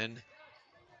Ferryman.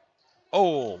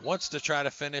 Oh, wants to try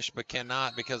to finish but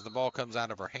cannot because the ball comes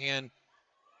out of her hand.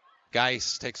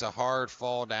 Geist takes a hard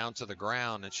fall down to the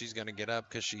ground, and she's going to get up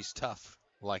because she's tough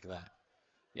like that.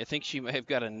 I think she may have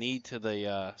got a knee to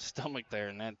the stomach there,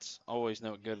 and that's always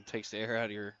no good. It takes the air out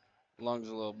of your lungs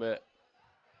a little bit.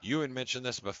 You had mentioned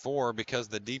this before, because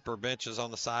the deeper bench is on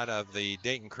the side of the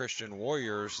Dayton Christian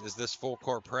Warriors. Is this full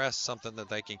court press something that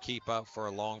they can keep up for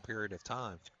a long period of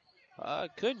time?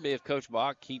 Could be if Coach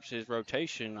Bach keeps his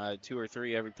rotation 2 or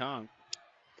 3 every time.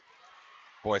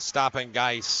 Boy, stopping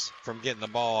Geist from getting the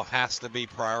ball has to be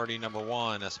priority number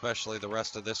one, especially the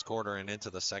rest of this quarter and into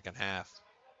the second half.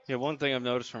 Yeah, one thing I've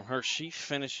noticed from her, she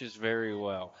finishes very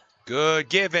well. Good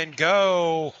give and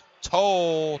go.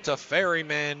 Toll to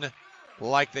Ferryman,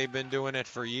 like they've been doing it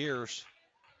for years.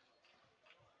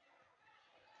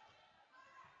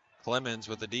 Clemens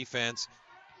with the defense.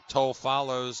 Toll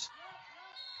follows.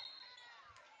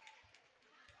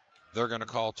 They're going to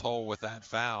call Toll with that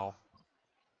foul.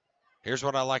 Here's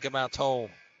what I like about Toll.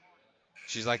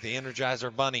 She's like the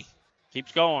Energizer Bunny.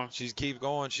 Keeps going. She's keep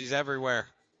going. She's everywhere.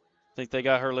 I think they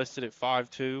got her listed at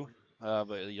 5'2", but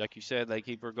like you said, they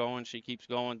keep her going. She keeps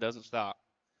going, doesn't stop.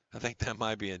 I think that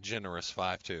might be a generous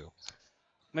 5'2".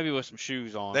 Maybe with some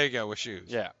shoes on. There you go, with shoes.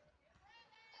 Yeah.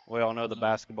 We all know the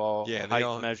basketball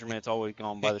height measurement's always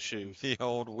gone by the shoes. The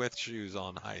old with shoes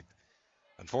on height.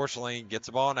 Unfortunately, gets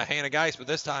the ball in the hand of Geist, but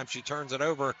this time she turns it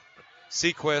over.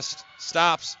 Sequist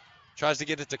stops, tries to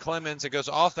get it to Clemens. It goes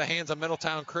off the hands of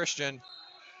Middletown Christian.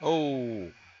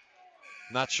 Oh,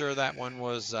 not sure that one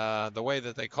was the way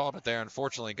that they called it there.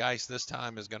 Unfortunately, Geist this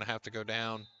time is going to have to go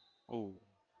down. Oh.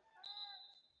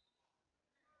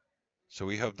 So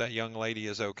we hope that young lady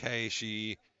is okay.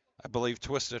 She I believe,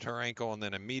 twisted her ankle and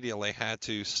then immediately had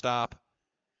to stop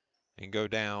and go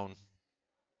down.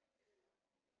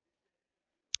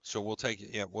 So we'll take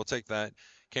that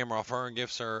camera off her and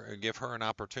give her an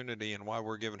opportunity. And while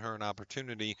we're giving her an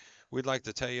opportunity, we'd like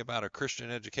to tell you about a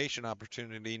Christian education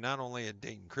opportunity, not only at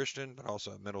Dayton Christian, but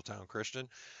also at Middletown Christian,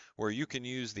 where you can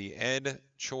use the Ed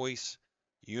Choice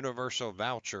Universal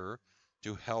Voucher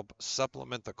to help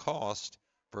supplement the cost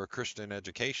for a Christian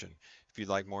education. If you'd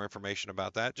like more information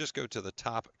about that, just go to the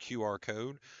top QR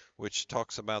code, which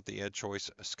talks about the Ed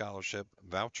Choice Scholarship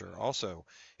Voucher. Also,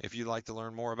 if you'd like to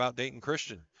learn more about Dayton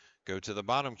Christian, go to the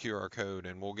bottom QR code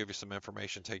and we'll give you some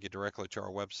information, take you directly to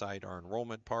our website, our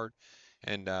enrollment part,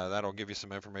 and that'll give you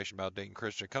some information about Dayton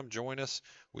Christian. Come join us.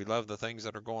 We love the things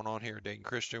that are going on here at Dayton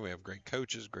Christian. We have great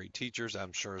coaches, great teachers.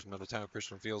 I'm sure as Middletown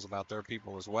Christian feels about their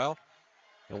people as well.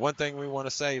 And one thing we want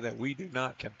to say that we do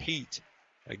not compete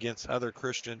against other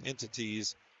Christian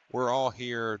entities. We're all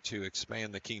here to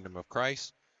expand the kingdom of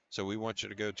Christ. So we want you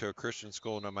to go to a Christian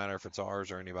school, no matter if it's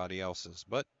ours or anybody else's.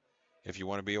 But if you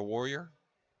want to be a warrior,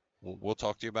 we'll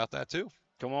talk to you about that too.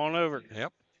 Come on over.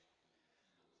 Yep.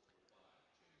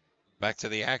 Back to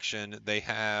the action. They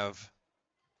have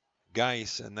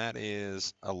Geis, and that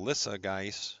is Alyssa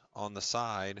Geis on the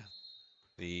side.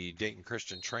 The Dayton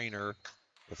Christian trainer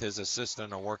with his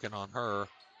assistant are working on her.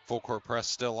 Full court press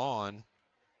still on.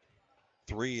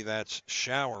 3, that's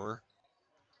Shower.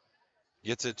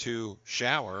 Gets it to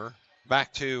Shower.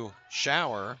 Back to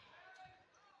Shower.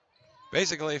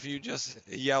 Basically, if you just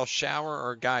yell Shower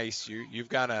or Geis, you've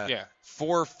got a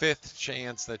 4/5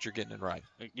 chance that you're getting it right.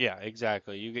 Yeah,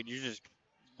 exactly. You're just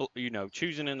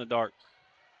choosing in the dark.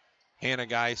 Hannah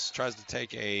Geis tries to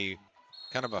take a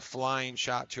kind of a flying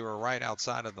shot to her right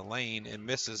outside of the lane and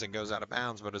misses and goes out of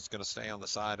bounds, but it's going to stay on the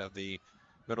side of the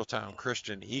Middletown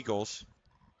Christian Eagles.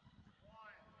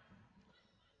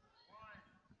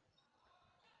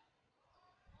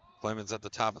 Clemens at the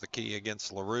top of the key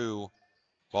against LaRue.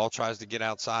 Ball tries to get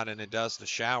outside, and it does to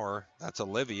Shower. That's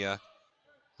Olivia. A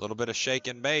little bit of shake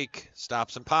and bake.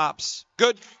 Stops and pops.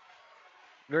 Good.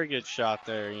 Very good shot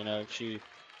there. She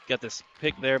got this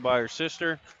pick there by her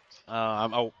sister.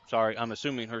 I'm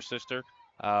assuming her sister.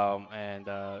 And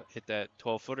hit that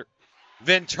 12-footer.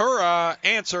 Ventura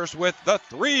answers with the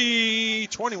 3.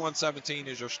 21-17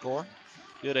 is your score.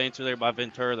 Good answer there by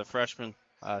Ventura, the freshman,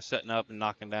 setting up and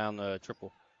knocking down the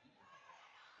triple.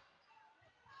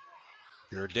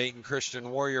 You're a Dayton Christian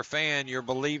Warrior fan. You're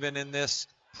believing in this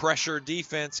pressure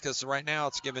defense because right now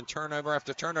it's giving turnover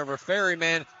after turnover.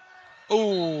 Ferryman,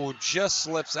 just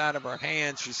slips out of her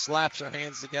hands. She slaps her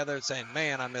hands together and saying,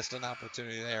 man, I missed an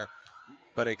opportunity there.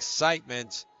 But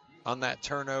excitement on that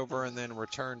turnover and then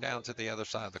return down to the other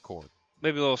side of the court.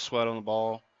 Maybe a little sweat on the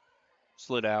ball.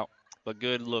 Slid out. But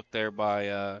good look there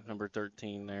by number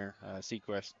 13 there,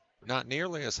 Seacrest. Not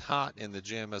nearly as hot in the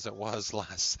gym as it was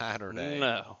last Saturday.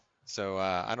 No. So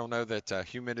I don't know that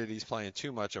humidity's playing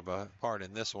too much of a part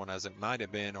in this one as it might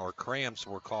have been, or cramps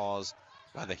were caused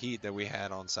by the heat that we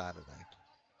had on Saturday.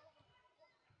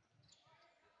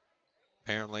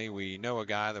 Apparently, we know a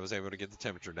guy that was able to get the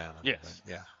temperature down. Yes.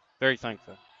 Yeah. Very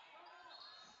thankful.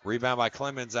 Rebound by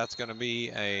Clemens. That's going to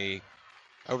be a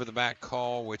over-the-back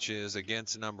call, which is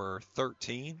against number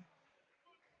 13.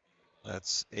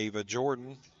 That's Ava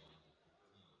Jordan.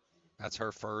 That's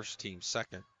her first, team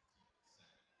second.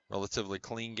 Relatively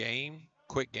clean game,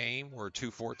 quick game. We're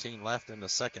 2:14 left in the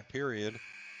second period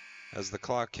as the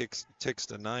clock ticks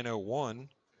to 9:01.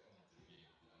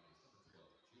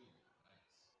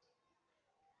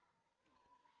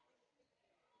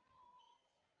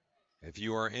 If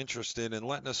you are interested in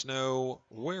letting us know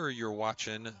where you're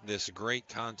watching this great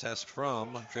contest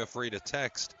from, feel free to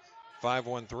text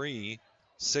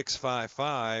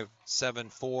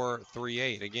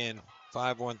 513-655-7438. Again,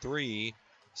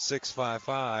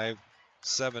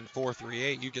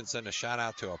 513-655-7438. You can send a shout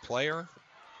out to a player,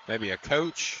 maybe a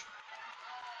coach.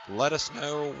 Let us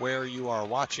know where you are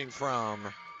watching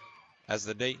from as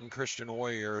the Dayton Christian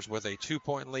Warriors, with a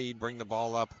 2-point lead, bring the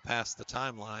ball up past the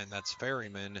timeline. That's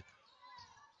Ferryman.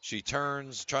 She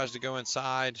turns, tries to go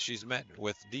inside. She's met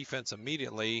with defense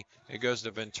immediately. It goes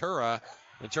to Ventura.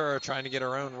 Ventura trying to get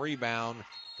her own rebound.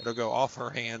 It'll go off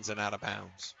her hands and out of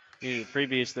bounds.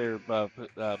 Previous there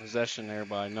possession there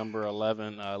by number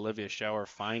 11, Olivia Shower,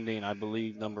 finding, I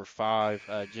believe, number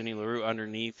 5, Jenny LaRue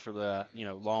underneath for the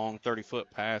long 30-foot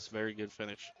pass. Very good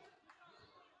finish.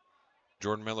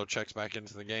 Jordan Miller checks back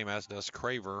into the game, as does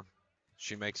Craver.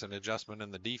 She makes an adjustment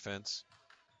in the defense.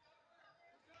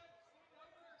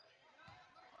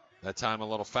 That time a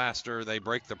little faster. They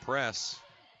break the press.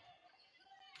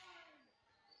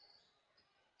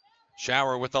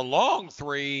 Shower with a long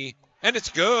 3. And it's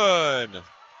good.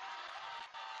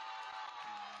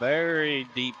 Very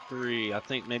deep three. I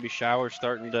think maybe Shower's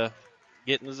starting to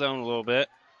get in the zone a little bit.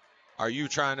 Are you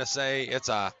trying to say it's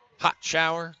a hot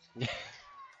shower?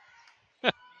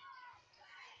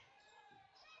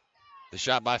 The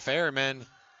shot by Ferryman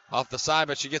off the side,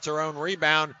 but she gets her own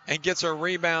rebound and gets her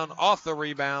rebound off the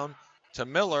rebound to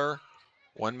Miller.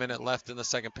 1 minute left in the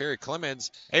second period.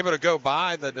 Clemens able to go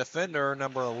by the defender,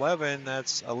 number 11,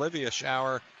 that's Olivia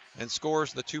Shower, and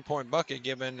scores the 2-point bucket,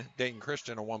 giving Dayton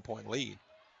Christian a 1-point lead.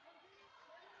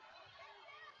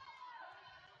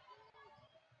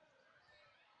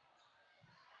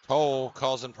 Cole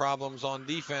causing problems on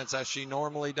defense as she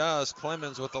normally does.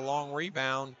 Clemens with a long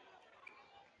rebound.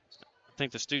 I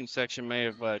think the student section may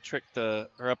have tricked her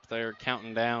up there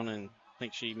counting down, and I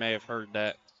think she may have heard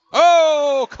that.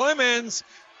 Oh, Clemens.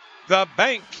 The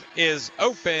bank is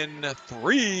open.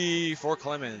 3 for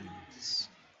Clemens.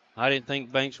 I didn't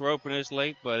think banks were open this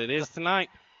late, but it is tonight.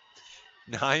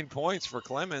 9 points for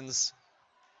Clemens.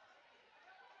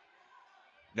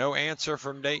 No answer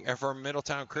from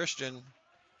Middletown Christian.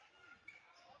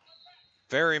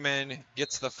 Ferryman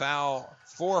gets the foul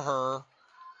for her.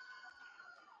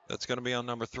 That's going to be on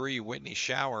number 3, Whitney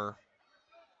Shower.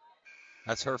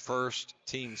 That's her first,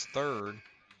 team's third.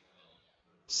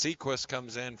 Sequist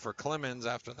comes in for Clemens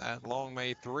after that long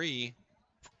made 3.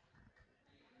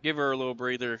 Give her a little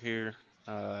breather here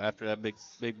after that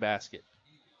big basket.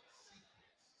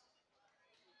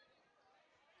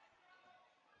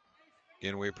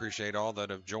 Again, we appreciate all that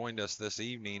have joined us this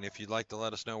evening. If you'd like to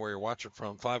let us know where you're watching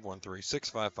from,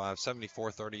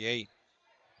 513-655-7438.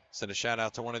 Send a shout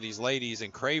out to one of these ladies,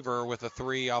 and Craver with a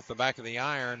 3 off the back of the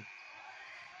iron.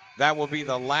 That will be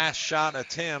the last shot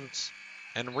attempt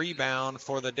and rebound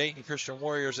for the Dayton Christian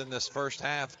Warriors in this first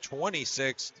half,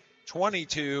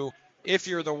 26-22. If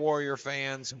you're the Warrior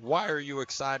fans, why are you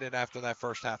excited after that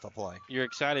first half of play? You're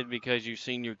excited because you've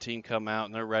seen your team come out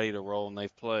and they're ready to roll, and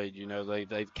they've played. You know,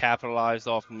 they've capitalized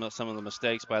off some of the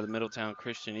mistakes by the Middletown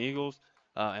Christian Eagles,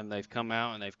 and they've come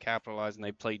out and they've capitalized, and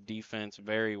they played defense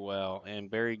very well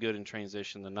and very good in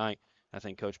transition tonight. I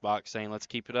think Coach Bach's saying, let's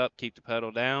keep it up, keep the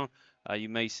pedal down. You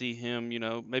may see him, you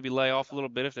know, maybe lay off a little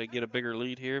bit if they get a bigger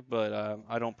lead here, but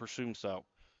I don't presume so.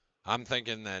 I'm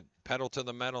thinking that pedal to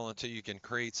the metal until you can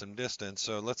create some distance.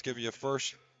 So let's give you a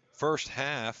first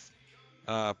half.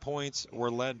 Points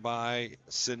were led by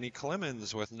Sydney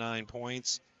Clemens with 9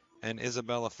 points and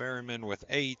Isabella Ferryman with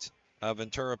 8.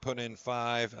 Ventura put in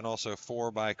 5 and also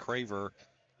 4 by Craver.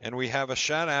 And we have a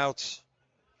shout out.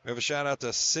 We have a shout out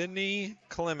to Sydney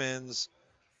Clemens,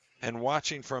 and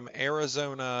watching from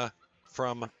Arizona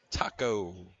from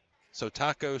Taco. So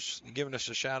Taco's giving us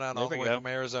a shout out all the way from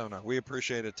Arizona. We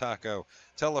appreciate it, Taco.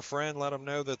 Tell a friend, let them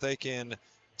know that they can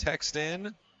text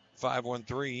in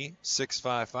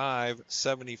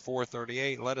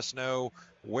 513-655-7438. Let us know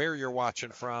where you're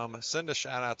watching from. Send a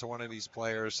shout out to one of these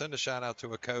players. Send a shout out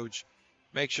to a coach.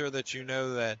 Make sure they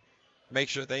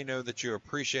know that you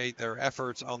appreciate their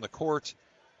efforts on the court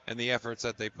and the efforts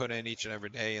that they put in each and every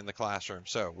day in the classroom.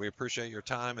 So we appreciate your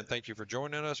time and thank you for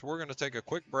joining us. We're going to take a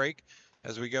quick break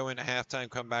as we go into halftime,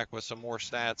 come back with some more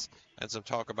stats and some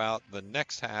talk about the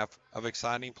next half of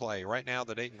exciting play. Right now,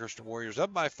 the Dayton Christian Warriors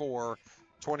up by 4,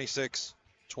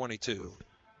 26-22.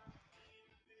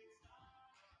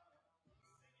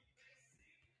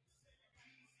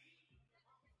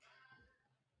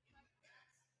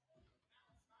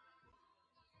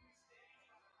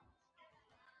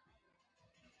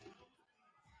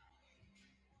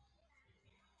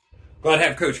 Glad to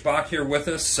have Coach Bach here with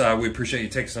us. We appreciate you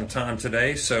taking some time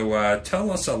today. So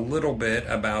tell us a little bit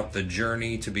about the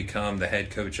journey to become the head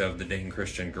coach of the Dayton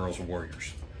Christian Girls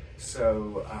Warriors.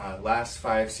 So last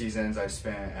 5 seasons I've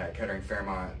spent at Kettering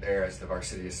Fairmont there as the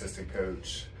varsity assistant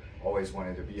coach. Always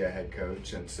wanted to be a head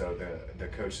coach, and so the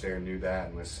coach there knew that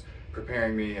and was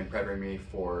preparing me and preparing me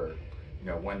for, you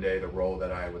know, one day the role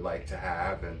that I would like to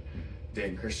have. And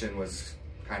Dayton Christian was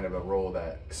kind of a role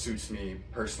that suits me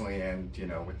personally, and you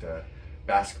know, with the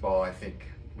basketball, I think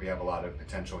we have a lot of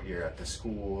potential here at the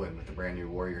school, and with the brand new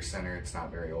Warrior Center, it's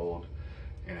not very old,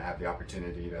 and I have the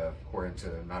opportunity to pour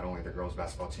into not only the girls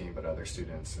basketball team but other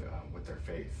students with their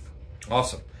faith.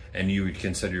 Awesome. And you would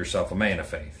consider yourself a man of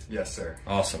faith? Yes, sir.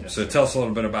 Awesome. Yes, so sir. Tell us a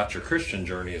little bit about your Christian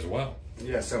journey as well.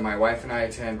 Yeah, so my wife and I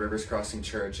attend Rivers Crossing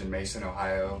Church in Mason,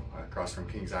 Ohio, across from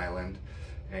Kings Island,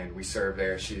 and we serve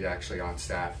there. She's actually on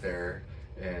staff there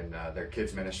in their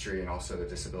kids ministry and also the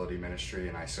disability ministry,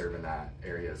 and I serve in that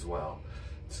area as well.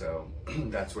 So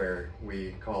that's where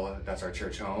we call it, that's our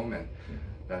church home, and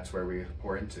that's where we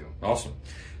pour into. Awesome.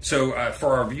 So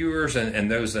for our viewers and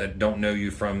those that don't know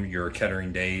you from your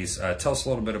Kettering days, tell us a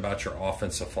little bit about your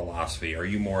offensive philosophy. Are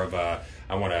you more of a,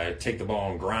 I want to take the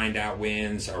ball and grind out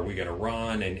wins? Are we going to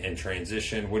run and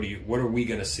transition? What are we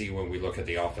going to see when we look at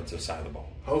the offensive side of the ball?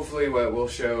 Hopefully what we'll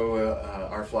show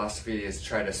our philosophy is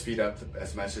try to speed up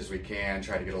as much as we can,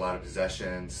 try to get a lot of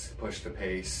possessions, push the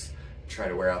pace, try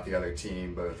to wear out the other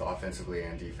team both offensively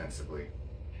and defensively.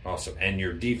 Awesome. And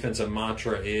your defensive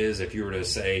mantra is, if you were to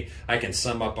say, I can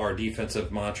sum up our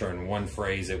defensive mantra in one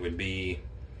phrase, it would be?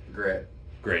 Grit.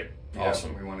 Great.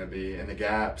 Awesome. We want to be in the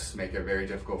gaps, make it very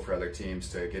difficult for other teams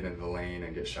to get into the lane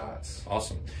and get shots.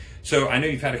 Awesome. So I know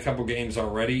you've had a couple games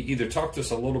already. Either talk to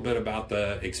us a little bit about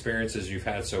the experiences you've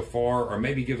had so far, or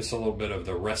maybe give us a little bit of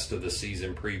the rest of the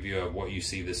season preview of what you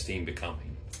see this team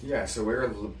becoming. Yeah, so we're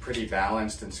pretty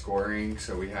balanced in scoring.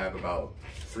 So we have about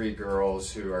 3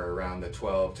 girls who are around the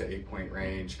 12 to 8-point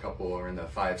range. A couple are in the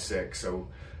 5-6. So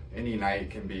any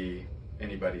night can be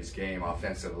anybody's game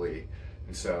offensively.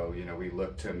 And so, we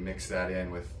look to mix that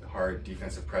in with hard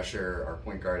defensive pressure. Our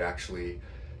point guard actually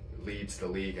leads the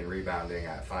league in rebounding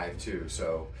at 5'2".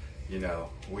 So,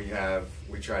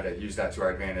 we try to use that to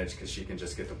our advantage because she can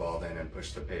just get the ball in and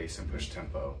push the pace and push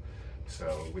tempo.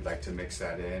 So we'd like to mix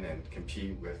that in and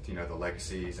compete with, the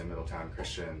Legacies and Middletown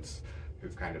Christians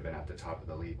who've kind of been at the top of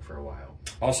the league for a while.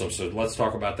 Awesome. So let's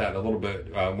talk about that a little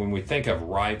bit. When we think of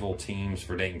rival teams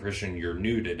for Dayton Christian, you're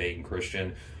new to Dayton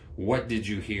Christian. What did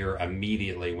you hear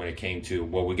immediately when it came to,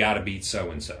 well, we got to beat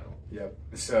so-and-so? Yep.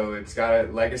 So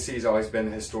Legacy's always been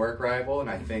the historic rival, and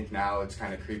I think now it's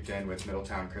kind of creeped in with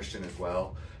Middletown Christian as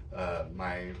well.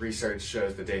 My research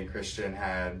shows that Dayton Christian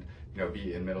had,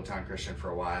 beaten Middletown Christian for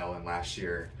a while, and last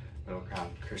year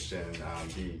Middletown Christian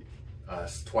beat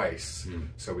us twice.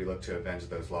 So we look to avenge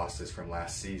those losses from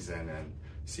last season and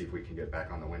see if we can get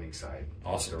back on the winning side.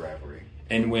 Awesome. Of the rivalry.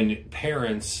 And when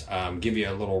parents give you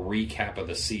a little recap of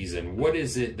the season, what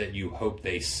is it that you hope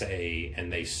they say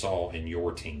and they saw in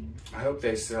your team? I hope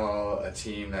they saw a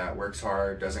team that works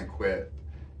hard, doesn't quit,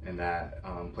 and that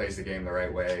plays the game the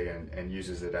right way and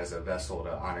uses it as a vessel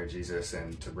to honor Jesus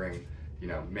and to bring,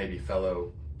 maybe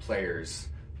fellow players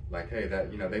like, hey,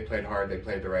 that, they played hard, they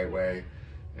played the right way,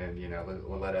 and,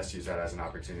 let us use that as an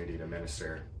opportunity to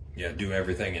minister. Yeah, do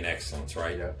everything in excellence,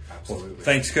 right? Yeah, absolutely. Well,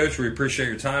 thanks, Coach. We appreciate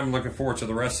your time. Looking forward to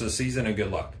the rest of the season, and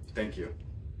good luck. Thank you.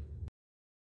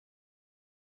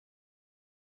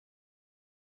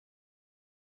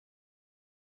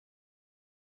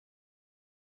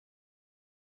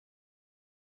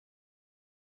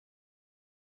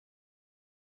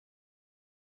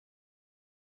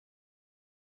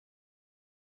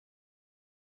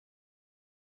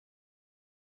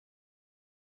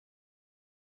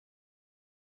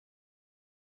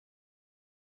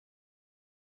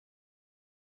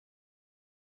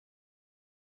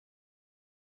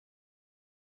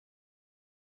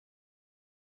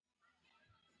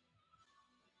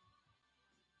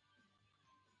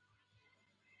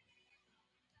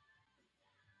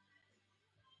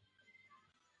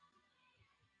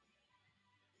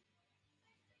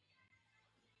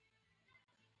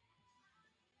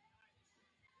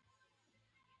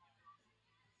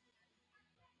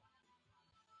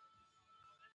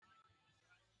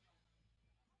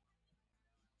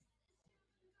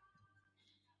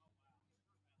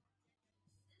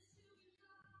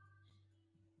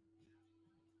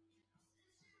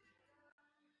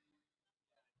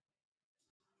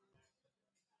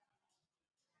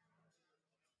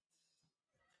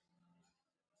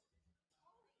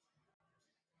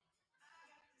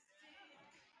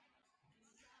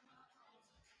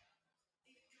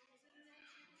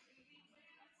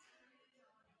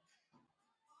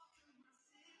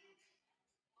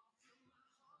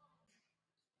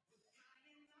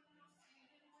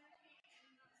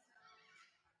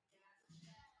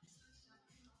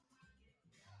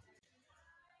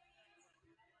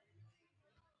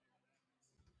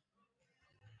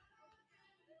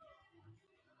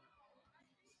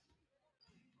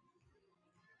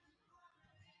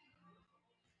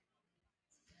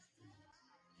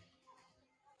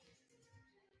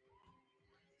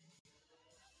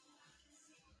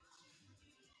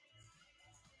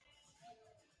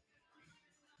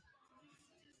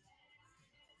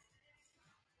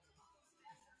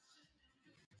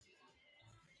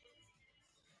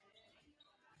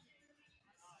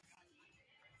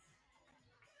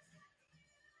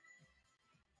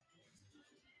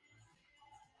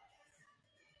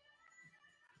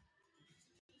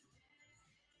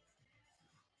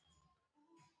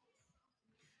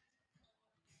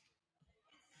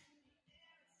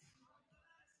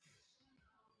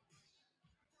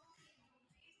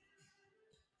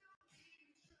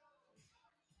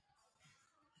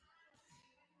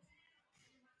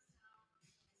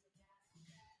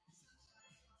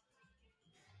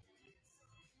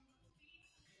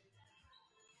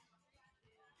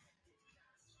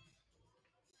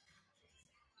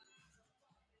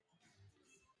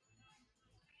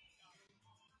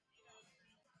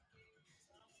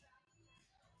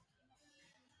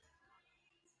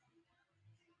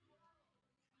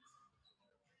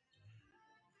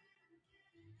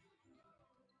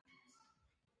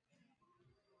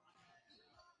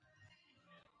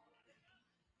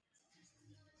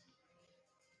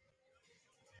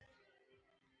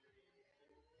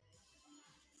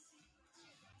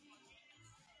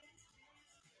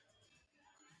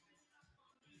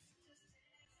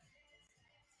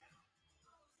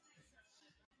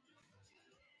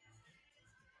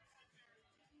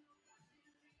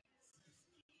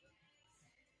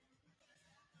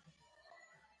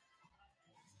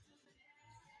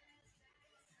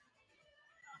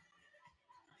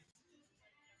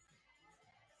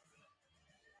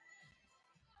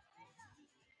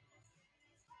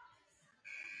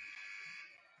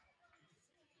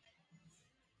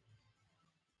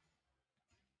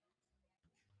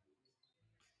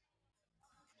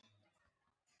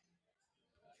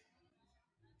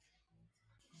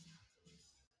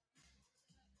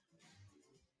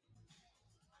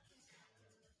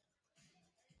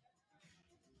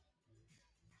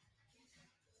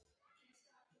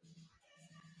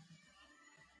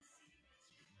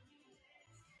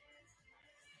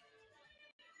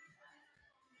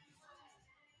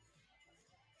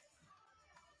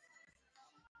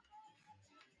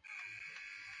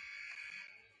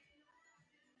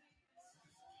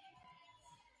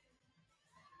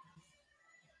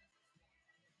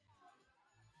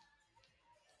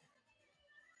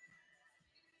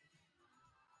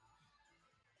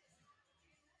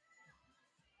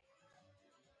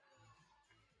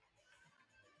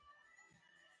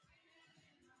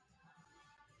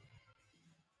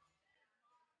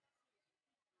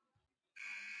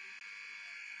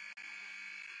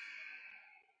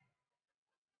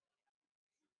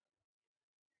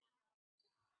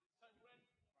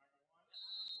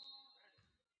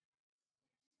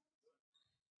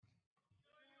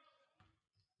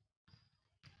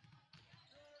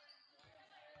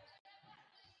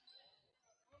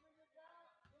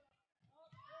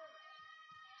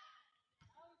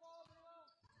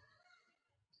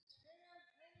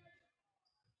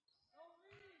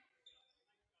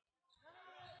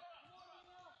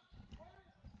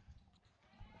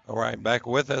 All right, back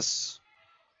with us.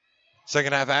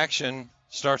 Second half action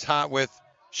starts hot with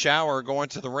Shower going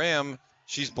to the rim.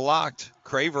 She's blocked.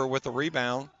 Craver with the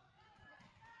rebound.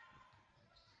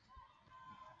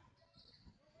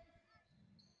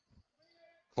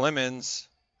 Clemens.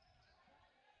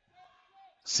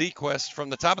 Sequest from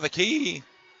the top of the key.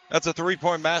 That's a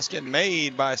three-point basket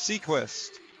made by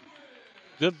Sequest.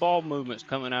 Good ball movements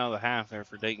coming out of the half there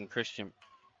for Dayton Christian.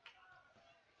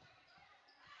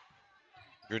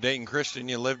 If you're Dayton Christian,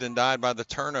 you lived and died by the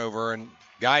turnover, and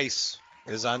Geis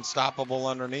is unstoppable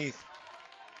underneath.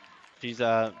 She's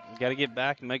got to get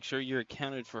back and make sure you're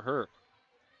accounted for her.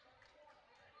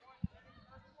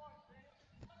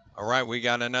 All right, we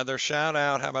got another shout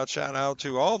out. How about shout out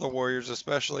to all the Warriors,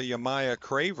 especially Yamaya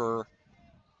Craver.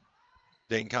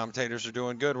 Dayton commentators are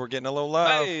doing good. We're getting a little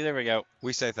love. Hey, there we go.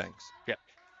 We say thanks. Yep.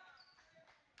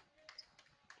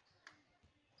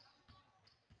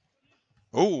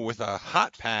 Ooh, with a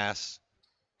hot pass.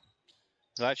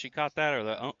 Glad she caught that, or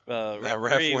the That ref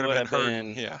referee would have been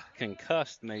been hurt. Yeah.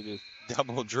 concussed maybe.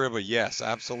 Double dribble, yes,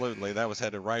 absolutely. That was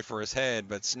headed right for his head,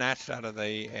 but snatched out of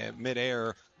the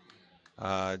midair.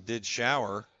 Did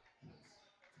Shower.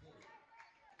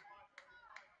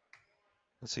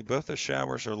 Let's see, both the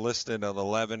Showers are listed at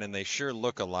 11, and they sure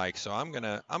look alike. So I'm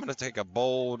gonna take a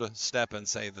bold step and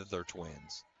say that they're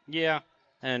twins. Yeah,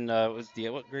 and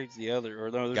what grade's the other?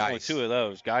 Or no, there's only Geis. two of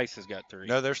those. Geis has got 3.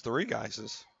 No, there's 3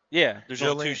 Geises. Yeah, there's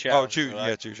only 2 showers. Oh, 2. right?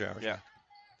 Yeah, 2 Showers. Yeah.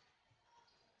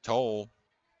 Toll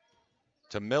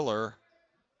to Miller.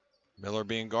 Miller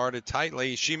being guarded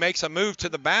tightly. She makes a move to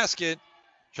the basket.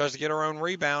 Tries to get her own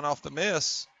rebound off the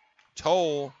miss.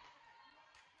 Toll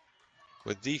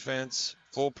with defense,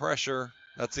 full pressure.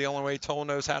 That's the only way Toll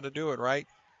knows how to do it, right?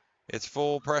 It's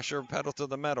full pressure, pedal to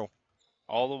the metal.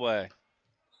 All the way.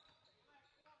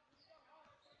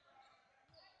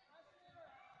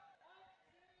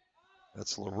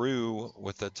 That's LaRue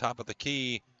with the top of the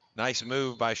key. Nice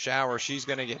move by Shower. She's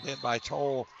going to get hit by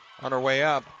Toll on her way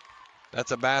up.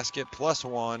 That's a basket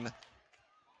 +1.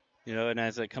 You know, and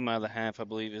as they come out of the half, I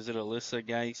believe, is it Alyssa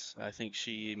Geis? I think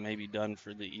she may be done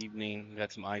for the evening.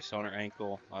 Got some ice on her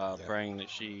ankle. Praying that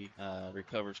she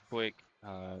recovers quick.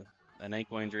 An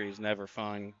ankle injury is never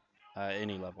fun at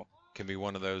any level. Can be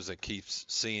one of those that keeps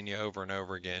seeing you over and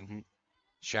over again. Mm-hmm.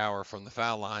 Shower from the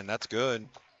foul line. That's good.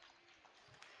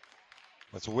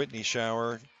 That's Whitney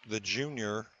Shower, the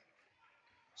junior.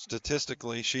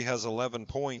 Statistically, she has 11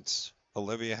 points.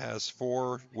 Olivia has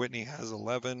 4. Whitney has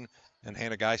 11. And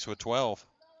Hannah Geis with 12.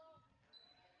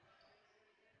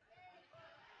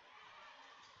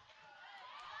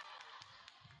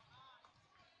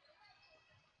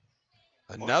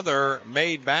 Another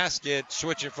made basket,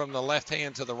 switching from the left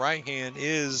hand to the right hand,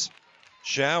 is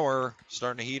Shower,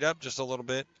 starting to heat up just a little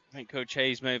bit. I think Coach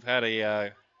Hayes may have had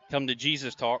a come to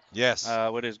Jesus talk. Yes.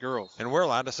 With his girls. And we're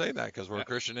allowed to say that because we're a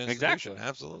Christian institution. Exactly.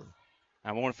 Absolutely.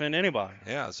 I won't offend anybody.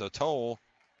 Yeah, so Toll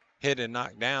hit and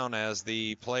knocked down as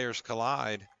the players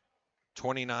collide.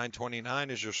 29-29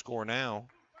 is your score now.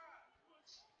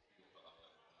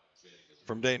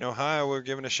 From Dayton, Ohio, we're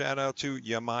giving a shout out to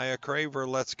Yamaya Craver.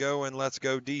 Let's go and let's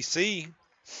go DC.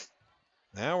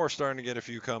 Now we're starting to get a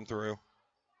few come through.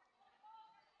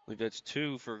 I believe that's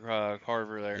 2 for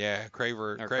Carver there. Yeah,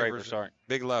 Craver. Craver, sorry.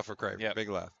 Big love for Craver. Yep. Big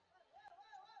love.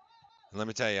 And let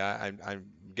me tell you, I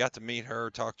got to meet her,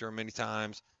 talk to her many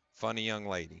times. Funny young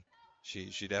lady.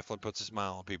 She definitely puts a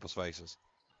smile on people's faces.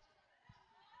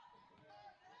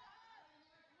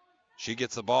 She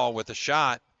gets the ball with a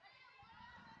shot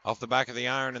off the back of the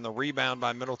iron, and the rebound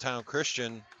by Middletown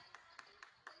Christian.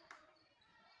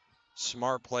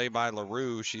 Smart play by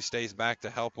LaRue. She stays back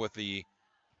to help with the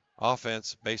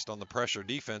offense based on the pressure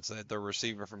defense that they're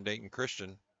receiving from Dayton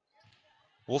Christian.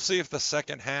 We'll see if the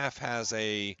second half has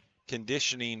a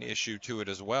conditioning issue to it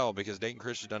as well, because Dayton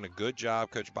Christian's done a good job.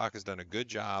 Coach Bach has done a good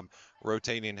job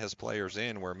rotating his players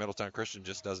in, where Middletown Christian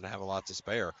just doesn't have a lot to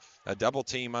spare. A double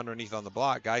team underneath on the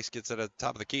block. Geis gets it at the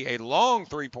top of the key. A long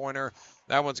three-pointer.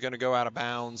 That one's going to go out of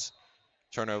bounds.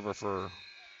 Turnover for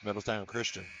Middletown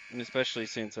Christian. And especially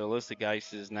since Alyssa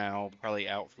Geis is now probably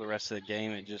out for the rest of the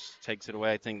game, it just takes it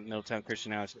away. I think Middletown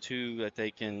Christian now has 2 that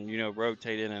they can,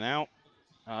 rotate in and out.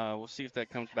 We'll see if that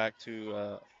comes back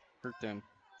to hurt them.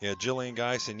 Yeah, Jillian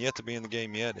Geis, and yet to be in the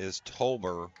game yet is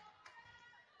Tobler.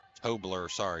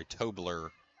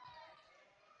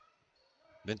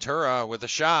 Ventura with a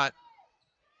shot.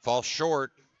 Falls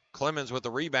short. Clemens with the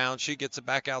rebound. She gets it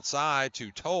back outside to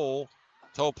Toll.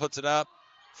 Toll puts it up.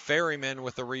 Ferryman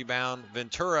with the rebound.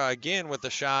 Ventura again with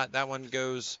the shot. That one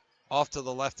goes off to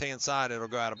the left-hand side. It'll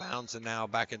go out of bounds and now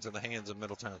back into the hands of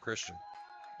Middletown Christian.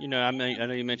 You know, I mean, I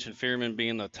know you mentioned Fearman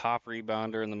being the top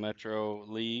rebounder in the Metro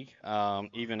League.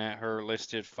 Even at her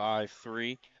listed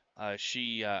 5'3",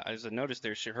 as I noticed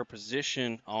there, her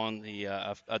position on the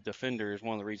a defender is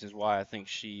one of the reasons why I think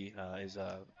she is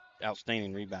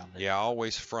outstanding rebounder. Yeah,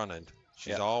 always fronted.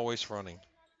 She's Yeah. always fronting.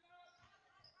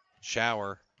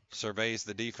 Shower surveys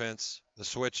the defense. The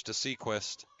switch to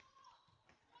Sequist.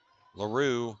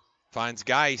 LaRue finds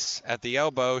Geis at the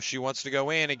elbow. She wants to go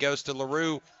in. It goes to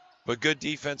LaRue, but good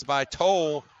defense by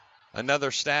Toll.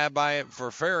 Another stab by it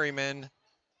for Ferryman.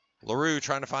 LaRue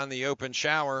trying to find the open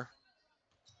Shower.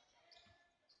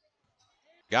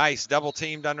 Geis double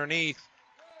teamed underneath.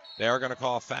 They are going to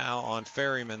call a foul on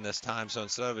Ferryman this time. So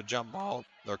instead of a jump ball,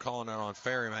 they're calling it on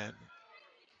Ferryman.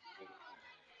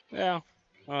 Yeah.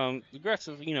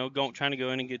 Aggressive, you know, trying to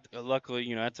go in and get. Luckily,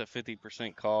 you know, that's a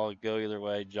 50% call. Go either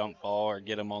way, jump ball or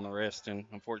get them on the wrist. And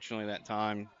unfortunately, that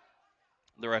time,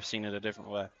 the ref seen it a different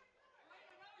way.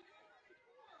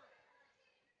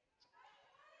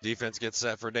 Defense gets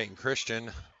set for Dayton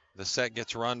Christian. The set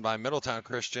gets run by Middletown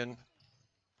Christian.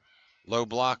 Low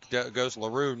block goes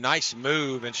LaRue. Nice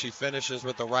move, and she finishes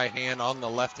with the right hand on the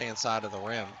left-hand side of the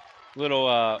rim.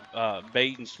 Little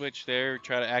bait and switch there.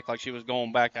 Try to act like she was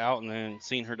going back out, and then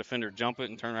seen her defender jump it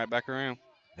and turn right back around.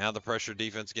 Now the pressure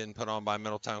defense getting put on by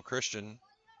Middletown Christian.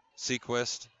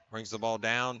 Sequist brings the ball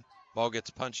down. Ball gets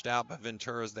punched out, but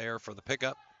Ventura's there for the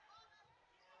pickup.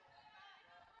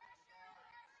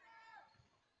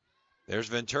 There's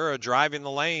Ventura driving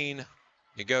the lane.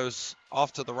 It goes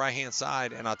off to the right-hand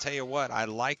side, and I'll tell you what, I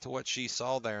liked what she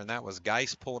saw there, and that was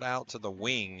Geis pulled out to the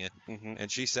wing, and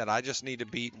she said, I just need to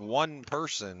beat one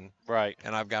person, right,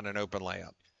 and I've got an open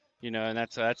layup. You know, and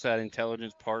that's that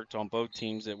intelligence part on both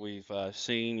teams that we've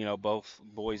seen, you know, both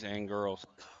boys and girls.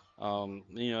 You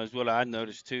know, is what I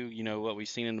noticed, too. You know, what we've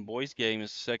seen in the boys' game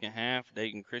is the second half,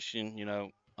 Dayton Christian, you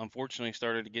know, unfortunately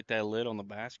started to get that lid on the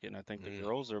basket, and I think the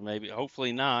girls are maybe,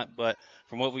 hopefully not, but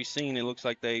from what we've seen, it looks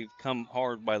like they've come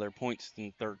hard by their points in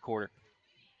the third quarter.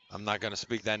 I'm not going to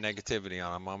speak that negativity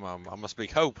on them. I'm going to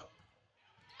speak hope.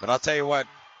 But I'll tell you what,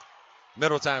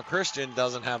 Middletown Christian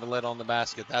doesn't have a lid on the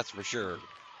basket, that's for sure.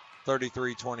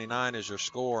 33-29 is your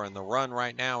score, and the run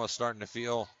right now is starting to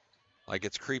feel like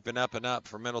it's creeping up and up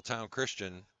for Middletown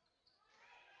Christian.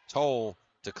 Toll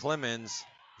to Clemens,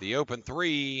 the open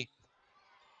three.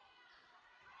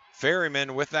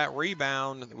 Ferryman with that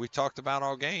rebound we talked about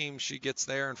all game. She gets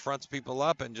there and fronts people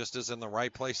up and just is in the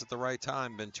right place at the right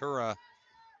time. Ventura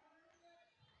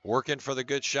working for the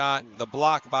good shot. The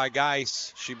block by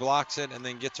Geis. She blocks it and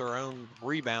then gets her own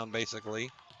rebound basically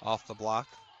off the block.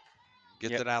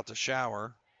 Gets it out to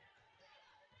Shower.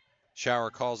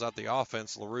 Shower calls out the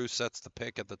offense. LaRue sets the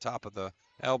pick at the top of the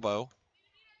elbow.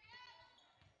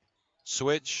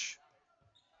 Switch.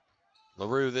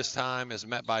 LaRue this time is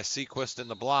met by Sequist in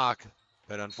the block,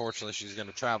 but unfortunately she's going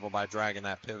to travel by dragging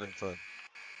that pivot foot.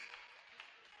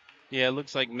 Yeah, it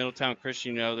looks like Middletown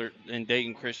Christian, you know, they're in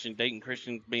Dayton Christian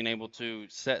being able to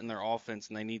set in their offense,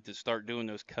 and they need to start doing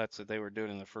those cuts that they were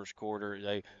doing in the first quarter,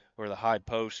 where the high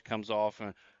post comes off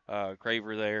and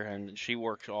Craver there, and she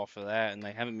works off of that, and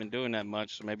they haven't been doing that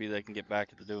much, so maybe they can get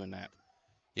back to doing that.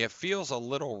 Yeah, it feels a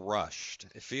little rushed.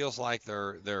 It feels like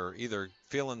they're either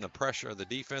feeling the pressure of the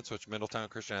defense, which Middletown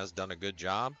Christian has done a good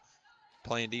job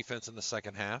playing defense in the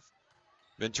second half.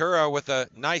 Ventura with a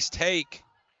nice take.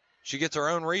 She gets her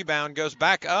own rebound, goes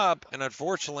back up, and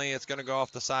unfortunately it's going to go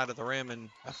off the side of the rim, and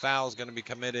a foul is going to be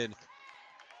committed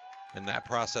in that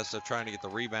process of trying to get the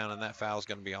rebound, and that foul is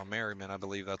going to be on Merriman. I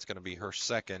believe that's going to be her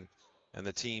second and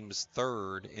the team's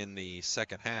third in the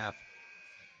second half.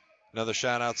 Another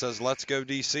shout out says, let's go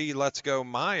DC, let's go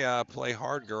Maya, play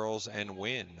hard girls and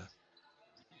win.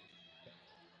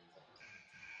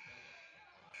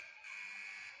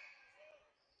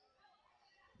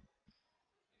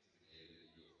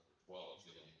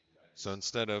 So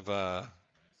instead of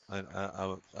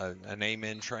an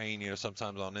amen train, you know,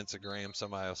 sometimes on Instagram,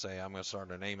 somebody will say, I'm going to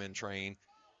start an amen train.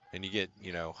 And you get,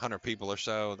 you know, 100 people or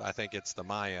so. I think it's the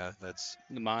Maya that's.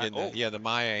 The Maya. The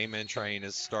Maya amen train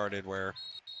has started where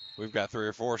we've got 3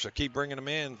 or 4. So keep bringing them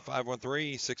in.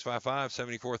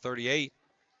 513-655-7438.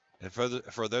 And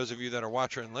for those of you that are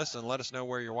watching and listening, let us know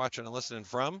where you're watching and listening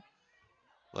from.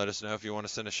 Let us know if you want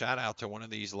to send a shout out to one of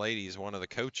these ladies, one of the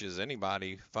coaches,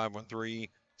 anybody.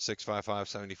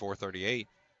 513-655-7438.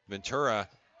 Ventura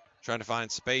trying to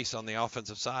find space on the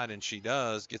offensive side, and she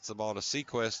does. Gets the ball to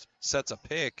Sequist, sets a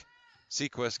pick.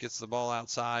 Sequist gets the ball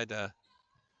outside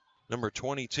number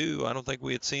 22. I don't think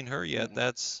we had seen her yet.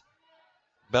 That's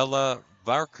Bella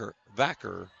Vacker.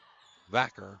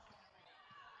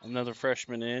 Another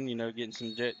freshman in, you know,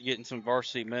 getting some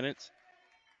varsity minutes.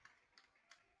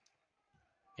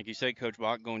 Like you said, Coach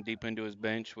Bach going deep into his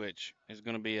bench, which is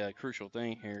going to be a crucial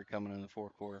thing here coming in the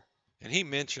fourth quarter. And he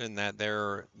mentioned that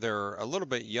they're a little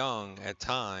bit young at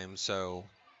times, so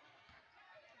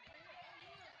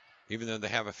even though they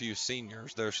have a few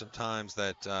seniors, there's some times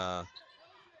that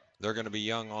they're going to be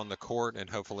young on the court, and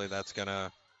hopefully that's going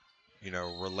to,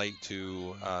 relate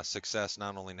to success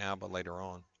not only now but later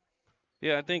on.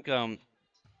 Yeah, I think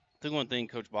one thing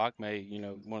Coach Bach may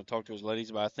want to talk to his ladies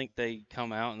about. I think they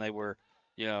come out and they were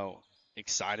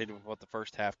excited with what the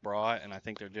first half brought, and I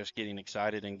think they're just getting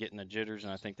excited and getting the jitters,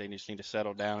 and I think they just need to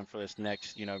settle down for this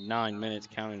next 9 minutes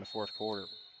counting the fourth quarter.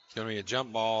 It's going to be a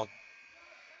jump ball.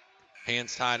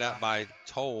 Hands tied up by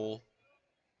Toll.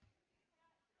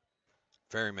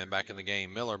 Ferryman back in the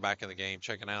game. Miller back in the game.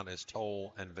 Checking out is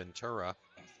Toll and Ventura.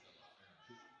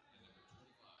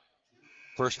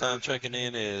 First time checking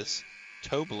in is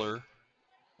Tobler,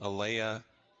 Alea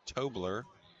Tobler.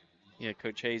 Yeah,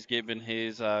 Coach Hayes giving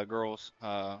his girls,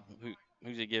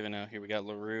 who's he giving out here? We got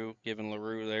LaRue, giving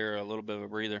LaRue there a little bit of a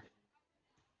breather.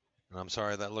 And I'm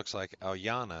sorry, that looks like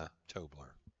Alyana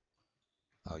Tobler.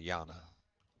 Alyana.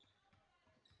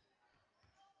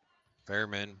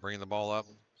 Ferryman bringing the ball up.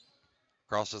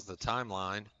 Crosses the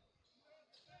timeline.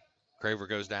 Craver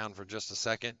goes down for just a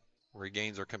second.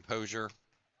 Regains her composure.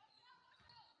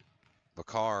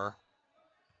 Bakar.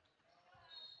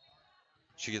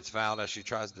 She gets fouled as she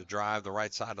tries to drive the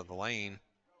right side of the lane.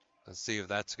 Let's see if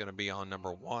that's going to be on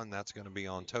number 1. That's going to be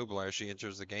on Tobler. As she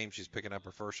enters the game, she's picking up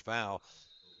her first foul.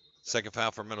 Second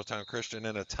foul for Middletown Christian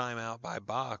and a timeout by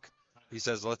Bach. He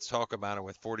says, let's talk about it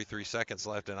with 43 seconds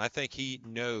left. And I think he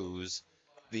knows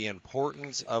the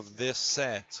importance of this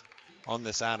set on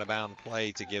this out-of-bound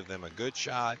play to give them a good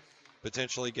shot,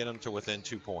 potentially get them to within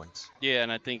 2 points. Yeah, and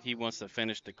I think he wants to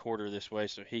finish the quarter this way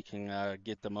so he can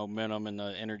get the momentum and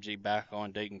the energy back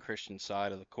on Dayton Christian's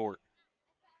side of the court.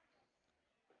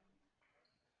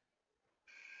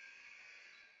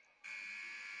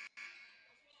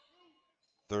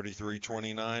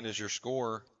 $33-29 is your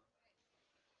score.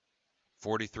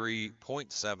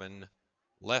 43.7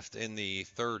 left in the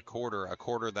third quarter, a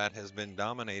quarter that has been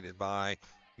dominated by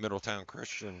Middletown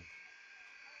Christian.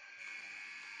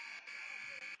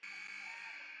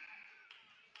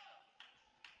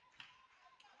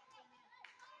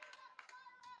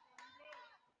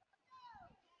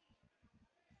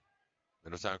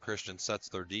 Middletown Christian sets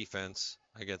their defense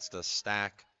against a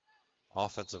stack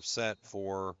offensive set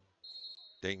for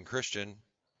Dayton Christian.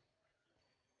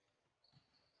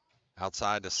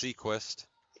 Outside to Sequist.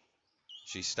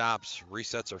 She stops,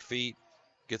 resets her feet,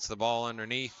 gets the ball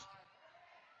underneath.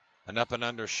 An up and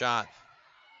under shot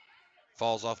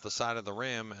falls off the side of the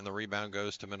rim, and the rebound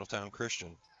goes to Middletown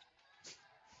Christian.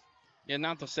 Yeah,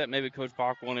 not the set maybe Coach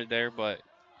Bach wanted there, but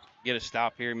get a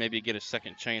stop here, maybe get a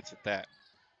second chance at that.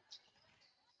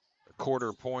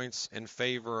 Quarter points in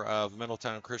favor of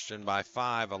Middletown Christian by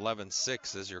 5.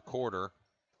 11-6 is your quarter.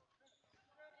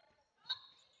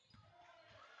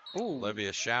 Ooh.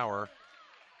 Olivia Shower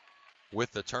with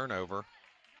the turnover.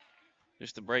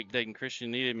 Just the break Dayton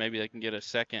Christian needed. Maybe they can get a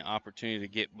second opportunity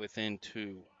to get within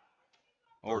 2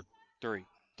 or 3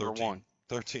 or 1.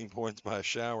 13 points by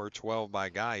Shower, 12 by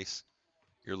Geis.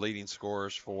 Your leading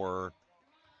scorers for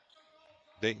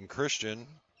Dayton Christian.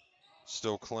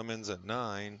 Still Clemens at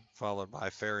 9, followed by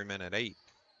Ferryman at 8.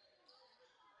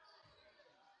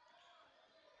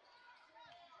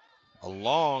 A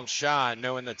long shot,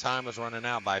 knowing the time was running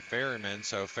out by Ferryman.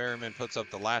 So Ferryman puts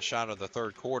up the last shot of the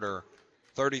third quarter,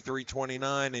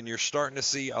 33-29, and you're starting to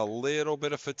see a little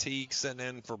bit of fatigue setting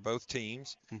in for both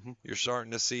teams. Mm-hmm. You're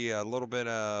starting to see a little bit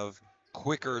of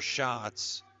quicker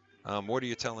shots. What are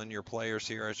you telling your players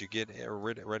here as you get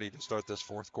ready to start this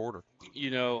fourth quarter?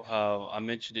 I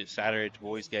mentioned it Saturday at the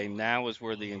boys' game. Now is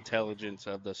where the intelligence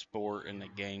of the sport and the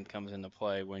game comes into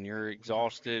play. When you're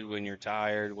exhausted, when you're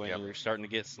tired, when you're starting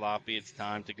to get sloppy, it's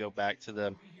time to go back to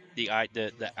the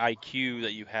IQ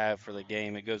that you have for the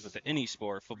game. It goes with any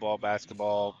sport, football,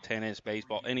 basketball, tennis,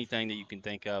 baseball, anything that you can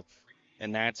think of.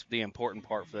 And that's the important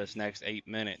part for this next 8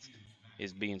 minutes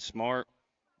is being smart,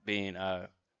 being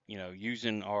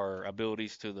using our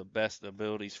abilities to the best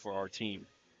abilities for our team.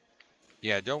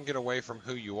 Yeah, don't get away from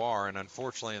who you are. And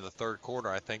unfortunately, in the third quarter,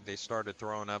 I think they started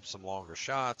throwing up some longer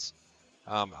shots.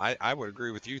 I would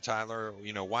agree with you, Tyler.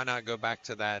 Why not go back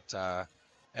to that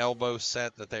elbow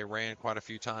set that they ran quite a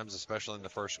few times, especially in the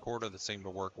first quarter, that seemed to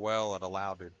work well. It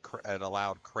allowed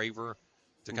Craver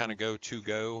to kind of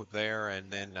go there,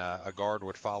 and then a guard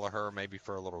would follow her maybe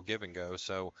for a little give and go.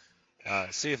 So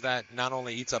see if that not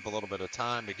only eats up a little bit of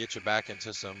time to get you back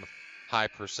into some high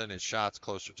percentage shots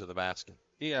closer to the basket.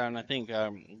 Yeah, and I think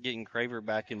getting Craver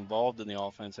back involved in the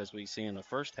offense as we see in the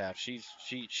first half,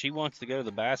 she wants to go to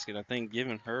the basket. I think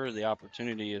giving her the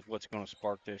opportunity is what's going to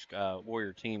spark this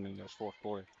Warrior team in this fourth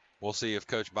quarter. We'll see if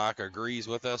Coach Bach agrees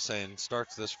with us and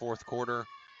starts this fourth quarter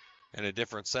in a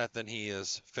different set than he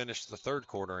has finished the third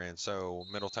quarter in. So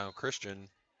Middletown Christian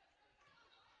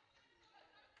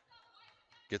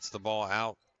gets the ball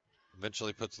out,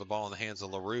 eventually puts the ball in the hands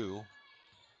of LaRue.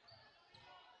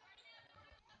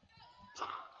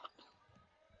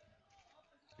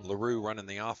 LaRue running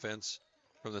the offense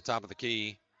from the top of the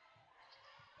key.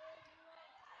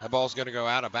 That ball's going to go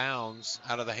out of bounds,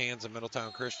 out of the hands of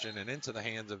Middletown Christian and into the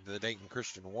hands of the Dayton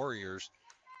Christian Warriors.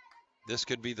 This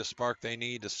could be the spark they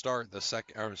need to start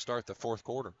the fourth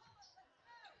quarter.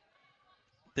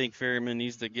 I think Ferryman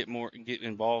needs to get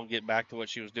involved, get back to what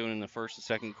she was doing in the first and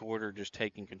second quarter, just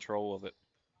taking control of it.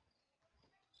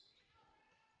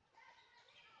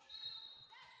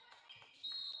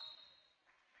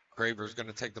 Craver's going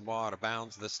to take the ball out of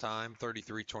bounds this time.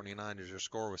 33-29 is your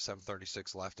score with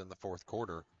 7:36 left in the fourth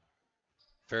quarter.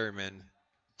 Ferryman,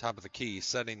 top of the key,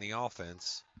 setting the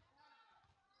offense.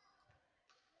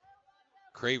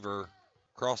 Craver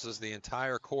crosses the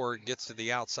entire court, gets to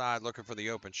the outside looking for the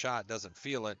open shot, doesn't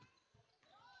feel it.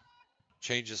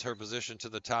 Changes her position to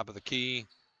the top of the key.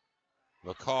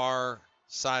 LaCar,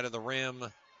 side of the rim,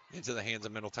 into the hands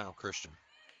of Middletown Christian.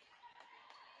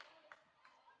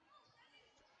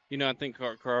 You know, I think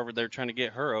Carver, they're trying to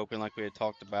get her open like we had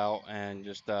talked about, and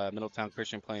just Middletown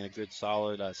Christian playing a good,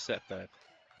 solid set back.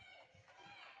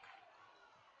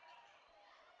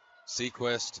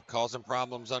 Sequist causing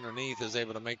problems underneath, is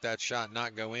able to make that shot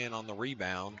not go in on the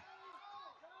rebound.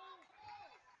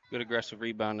 Good aggressive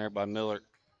rebound there by Miller.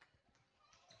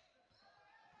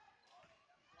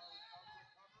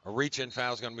 A reach-in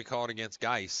foul is going to be called against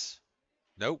Geis.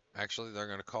 Nope, actually they're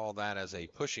going to call that as a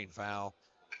pushing foul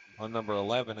on number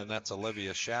 11, and that's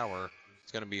Olivia Shower.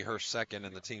 It's going to be her second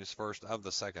and the team's first of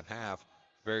the second half.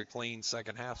 Very clean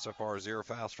second half so far. 0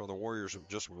 fouls for the Warriors,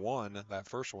 just one, that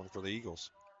first one for the Eagles.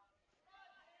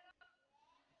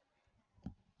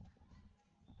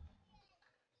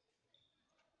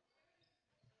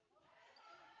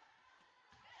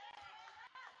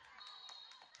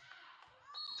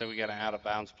 So we got an out of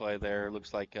bounds play there.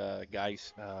 Looks like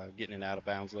Geis getting it out of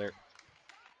bounds there.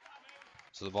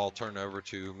 So the ball turned over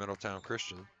to Middletown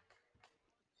Christian.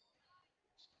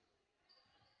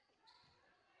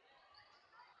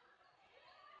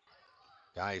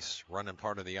 Geis running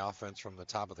part of the offense from the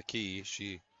top of the key.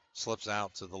 She slips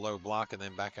out to the low block and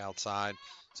then back outside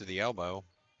to the elbow.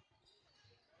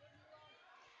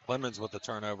 Clemens with the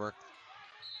turnover.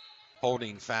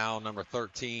 Holding foul number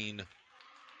 13.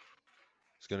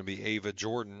 It's going to be Ava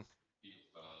Jordan.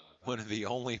 One of the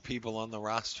only people on the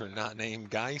roster not named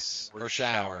Geis or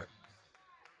Shower.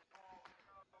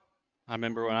 I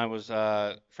remember when I was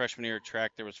freshman year at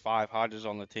track, there was 5 Hodges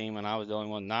on the team, and I was the only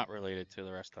one not related to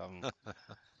the rest of them.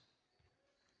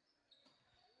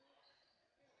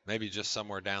 Maybe just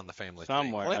somewhere down the family tree.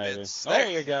 Somewhere, Clemens, there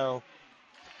you go.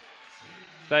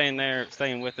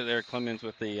 Staying with it there, Clemens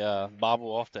with the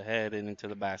bobble off the head and into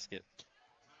the basket.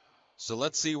 So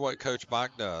let's see what Coach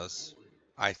Bach does.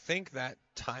 I think that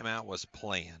timeout was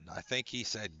planned. I think he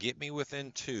said, get me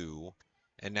within 2,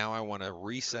 and now I want to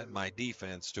reset my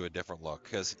defense to a different look.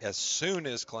 Because as soon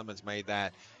as Clemens made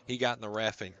that, he got in the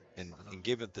ref and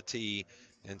give it the tee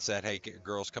and said, hey,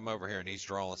 girls, come over here, and he's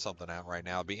drawing something out right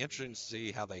now. It'll be interesting to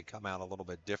see how they come out a little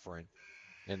bit different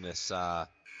in this.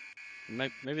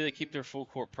 Maybe they keep their full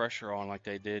court pressure on like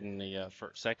they did in the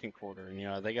second quarter. And, you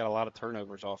know, they got a lot of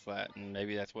turnovers off that, and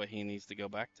maybe that's what he needs to go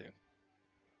back to.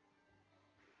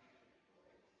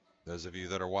 Those of you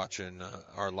that are watching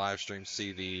our live stream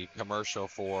see the commercial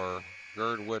for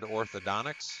Girdwood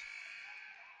Orthodontics.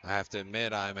 I have to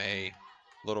admit I'm a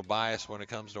little biased when it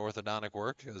comes to orthodontic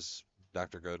work because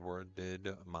Dr. Girdwood did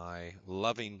my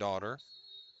loving daughter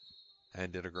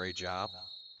and did a great job.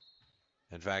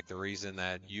 In fact, the reason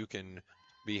that you can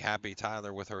be happy,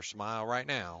 Tyler, with her smile right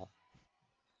now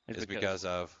is because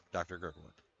of Dr.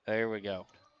 Girdwood. There we go.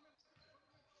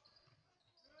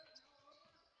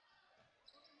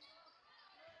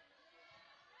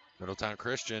 Middletown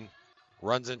Christian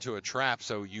runs into a trap,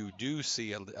 so you do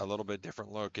see a little bit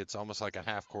different look. It's almost like a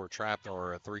half-court trap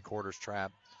or a three-quarters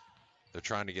trap. They're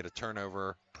trying to get a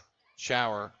turnover.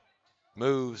 Shower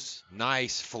moves,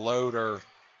 nice floater,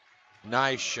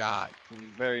 nice shot.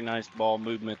 Very nice ball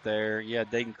movement there. Yeah,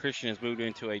 Dayton Christian has moved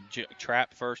into a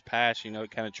trap first pass, you know,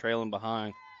 kind of trailing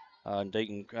behind.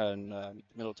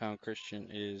 Middletown Christian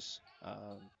is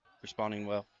responding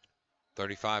well.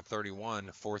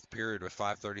 35-31, fourth period with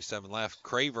 5:37 left.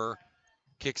 Craver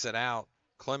kicks it out.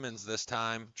 Clemens this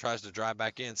time tries to drive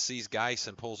back in, sees Geis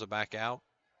and pulls it back out.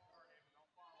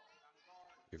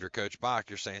 If you're Coach Bach,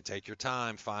 you're saying take your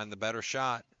time, find the better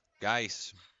shot.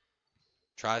 Geis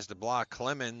tries to block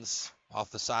Clemens off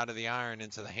the side of the iron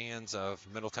into the hands of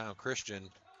Middletown Christian.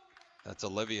 That's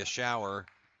Olivia Shower.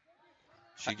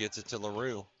 She gets it to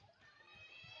LaRue.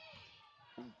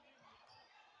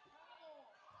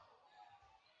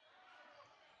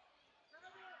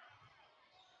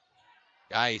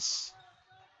 Geis.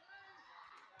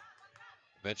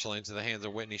 Eventually into the hands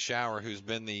of Whitney Shower, who's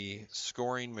been the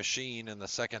scoring machine in the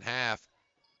second half.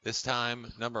 This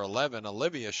time, number 11,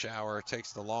 Olivia Shower,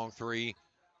 takes the long three.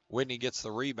 Whitney gets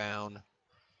the rebound.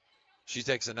 She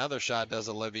takes another shot, does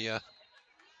Olivia.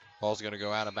 Ball's going to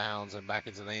go out of bounds and back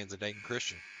into the hands of Dayton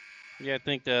Christian. Yeah, I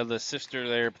think the sister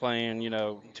there playing,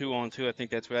 2-on-2, I think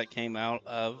that's where that came out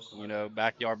of,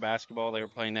 backyard basketball. They were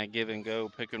playing that give and go,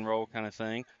 pick and roll kind of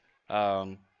thing.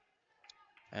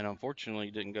 And unfortunately,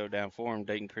 it didn't go down for him.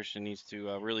 Dayton Christian needs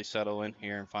to really settle in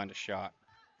here and find a shot.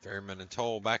 Ferryman and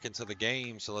Toll back into the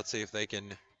game, so let's see if they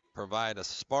can provide a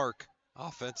spark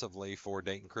offensively for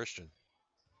Dayton Christian.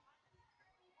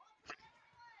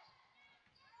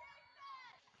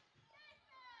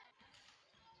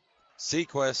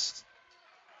 Sequest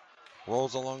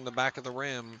rolls along the back of the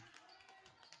rim.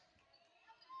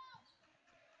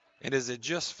 And is it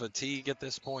just fatigue at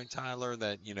this point, Tyler,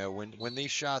 that, when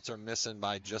these shots are missing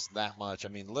by just that much, I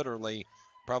mean, literally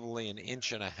probably an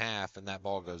inch and a half and that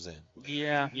ball goes in.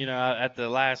 Yeah, at the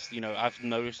last, I've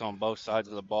noticed on both sides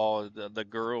of the ball, the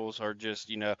girls are just,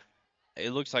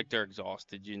 it looks like they're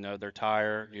exhausted. They're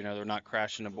tired. They're not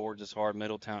crashing the boards as hard,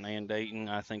 Middletown and Dayton.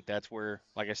 I think that's where,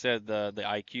 like I said, the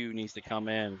IQ needs to come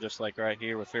in, just like right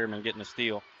here with Fairman getting a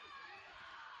steal.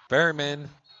 Fairman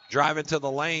driving to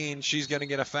the lane. She's going to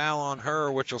get a foul on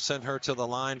her, which will send her to the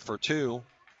line for two.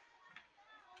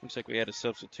 Looks like we had a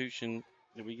substitution.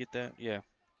 Did we get that? Yeah.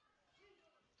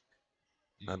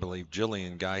 I believe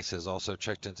Jillian Geis has also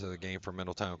checked into the game for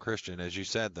Middletown Christian. As you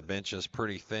said, the bench is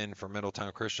pretty thin for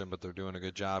Middletown Christian, but they're doing a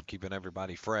good job keeping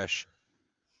everybody fresh.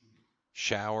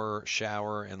 Shower,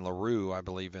 and LaRue, I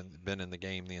believe, been in the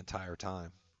game the entire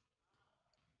time.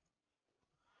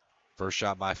 First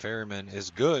shot by Ferryman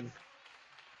is good.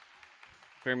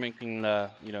 Fairman can,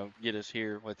 get us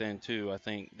here within two. I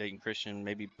think Dayton Christian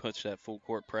maybe puts that full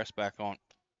court press back on.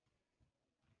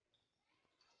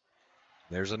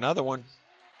 There's another one.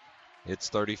 It's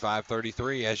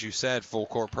 35-33. As you said, full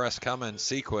court press coming.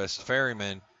 Sequest,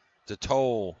 Ferryman to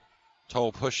Toll.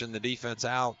 Toll pushing the defense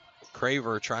out.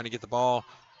 Craver trying to get the ball.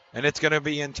 And it's going to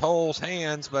be in Toll's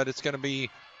hands, but it's going to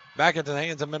be back into the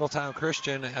hands of Middletown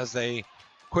Christian as they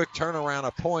quick turnaround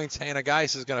of points. Hannah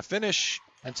Geis is going to finish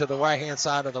and to the right-hand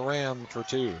side of the rim for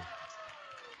two.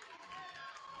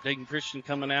 Dayton Christian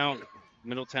coming out.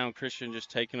 Middletown Christian just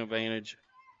taking advantage.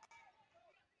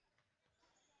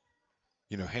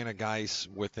 Hannah Geis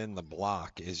within the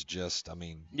block is just,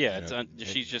 Yeah,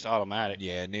 she's just automatic.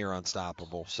 Yeah, near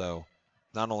unstoppable. So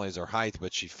not only is her height,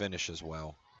 but she finishes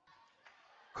well.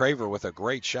 Craver with a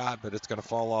great shot, but it's going to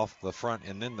fall off the front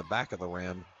and then the back of the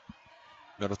rim.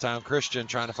 Middletown Christian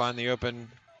trying to find the open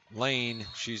lane.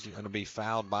 She's going to be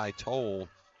fouled by Toll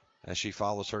as she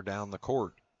follows her down the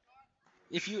court.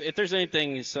 If there's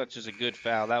anything such as a good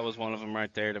foul, that was one of them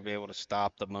right there to be able to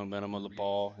stop the momentum of the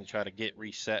ball and try to get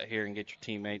reset here and get your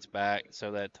teammates back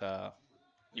so that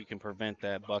you can prevent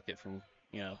that bucket from,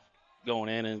 going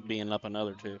in and being up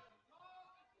another two.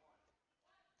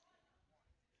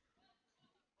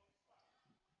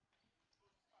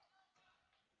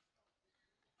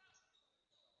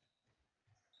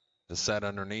 The set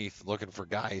underneath, looking for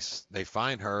Geis. They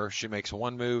find her. She makes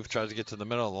one move, tries to get to the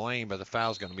middle of the lane, but the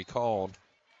foul's going to be called.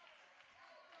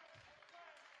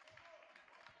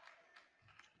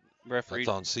 That's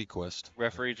on Sequest.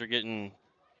 Referees are getting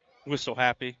whistle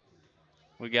happy.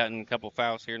 We've gotten a couple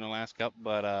fouls here in the last couple,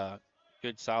 but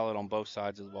good solid on both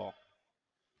sides of the ball.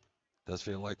 Does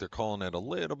feel like they're calling it a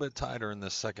little bit tighter in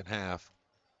this second half.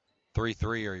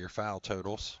 3-3 are your foul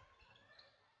totals.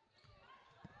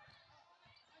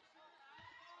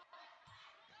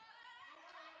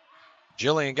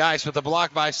 Jillian Geis with the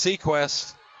block by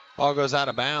Sequest. Ball goes out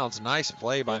of bounds. Nice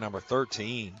play by number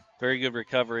 13. Very good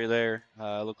recovery there.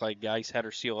 Looked like Geis had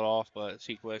her sealed off, but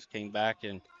Sequest came back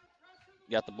and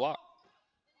got the block.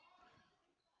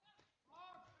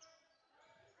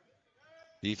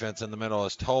 Defense in the middle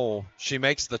is Toll. She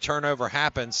makes the turnover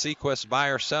happen. Sequest by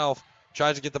herself.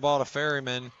 Tries to get the ball to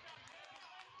Ferryman.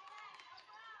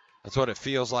 That's what it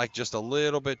feels like, just a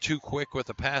little bit too quick with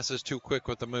the passes, too quick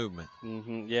with the movement.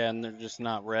 Yeah, and they're just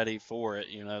not ready for it.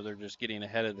 They're just getting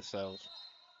ahead of themselves.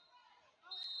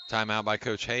 Timeout by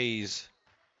Coach Hayes.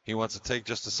 He wants to take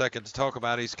just a second to talk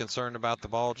about it. He's concerned about the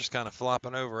ball just kind of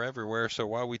flopping over everywhere. So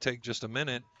while we take just a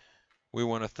minute, we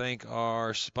want to thank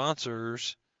our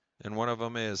sponsors, and one of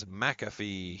them is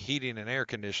McAfee Heating and Air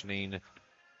Conditioning.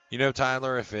 You know,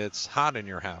 Tyler, if it's hot in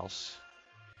your house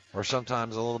or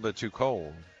sometimes a little bit too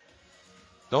cold,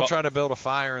 don't try to build a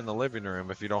fire in the living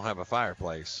room if you don't have a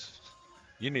fireplace.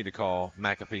 You need to call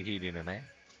McAfee Heating and Air.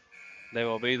 They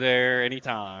will be there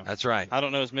anytime. That's right. I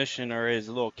don't know his mission or his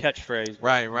little catchphrase.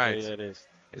 Right. That is.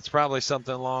 It's probably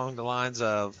something along the lines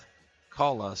of,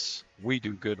 call us, we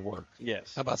do good work.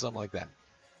 Yes. How about something like that?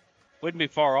 Wouldn't be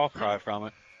far off from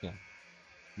it. Yeah.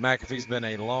 McAfee's been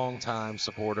a long-time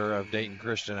supporter of Dayton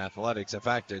Christian athletics. In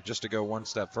fact, just to go one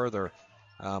step further,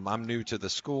 I'm new to the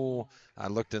school. I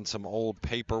looked in some old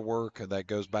paperwork that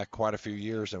goes back quite a few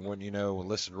years, and wouldn't you know,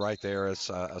 listed right there as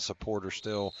a supporter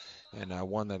still. And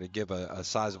one that would give a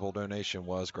sizable donation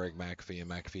was Greg McAfee and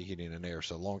McAfee Heating and Air.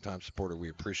 So longtime supporter, we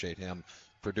appreciate him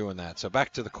for doing that. So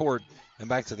back to the court and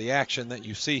back to the action that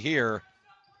you see here.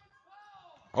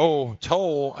 Oh,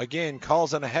 Toll, again,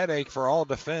 calls in a headache for all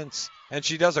defense, and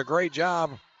she does a great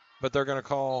job, but they're going to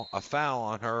call a foul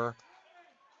on her.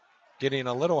 Getting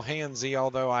a little handsy,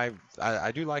 although I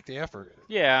do like the effort.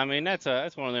 Yeah, I mean, that's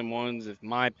one of them ones, in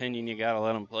my opinion, you got to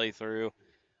let them play through.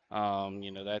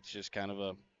 That's just kind of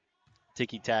a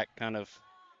ticky-tack kind of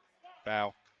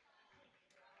foul.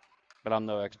 But I'm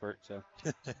no expert, so.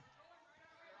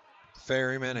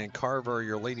 Ferryman and Carver are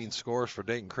your leading scorers for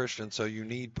Dayton Christian, so you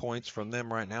need points from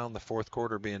them right now in the fourth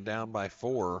quarter, being down by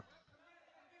 4.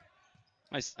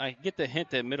 I get the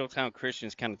hint that Middletown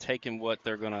Christian's kind of taking what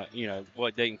they're going to,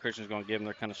 what Dayton Christian's going to give them.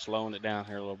 They're kind of slowing it down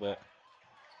here a little bit.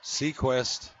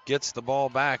 Sequest gets the ball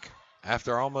back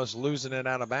after almost losing it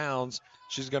out of bounds.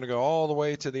 She's going to go all the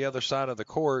way to the other side of the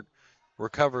court,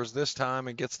 recovers this time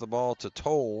and gets the ball to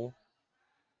Toll.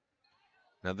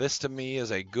 Now, this to me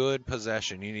is a good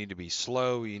possession. You need to be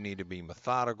slow. You need to be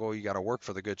methodical. You got to work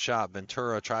for the good shot.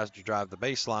 Ventura tries to drive the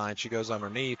baseline. She goes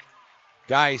underneath.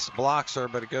 Geis blocks her,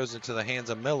 but it goes into the hands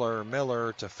of Miller.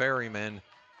 Miller to Ferryman.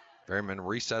 Ferryman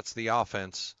resets the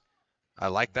offense. I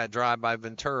like that drive by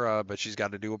Ventura, but she's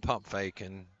got to do a pump fake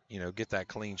and, get that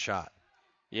clean shot.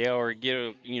 Yeah, or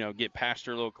get past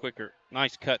her a little quicker.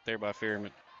 Nice cut there by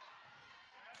Ferryman.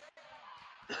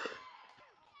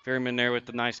 Ferryman there with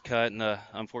the nice cut, and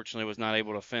unfortunately was not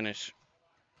able to finish.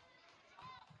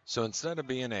 So instead of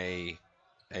being a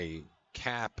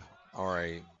cap or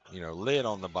a lid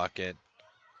on the bucket,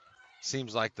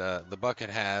 seems like the bucket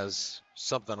has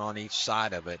something on each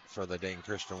side of it for the Dayton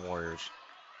Christian Warriors.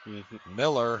 Mm-hmm.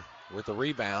 Miller with the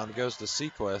rebound goes to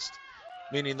Sequest,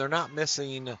 meaning they're not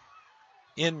missing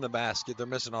in the basket, they're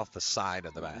missing off the side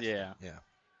of the basket. Yeah. Yeah.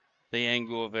 The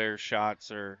angle of their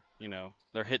shots are,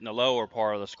 they're hitting the lower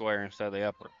part of the square instead of the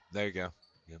upper. There you go.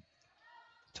 Yep.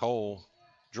 Toll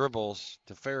dribbles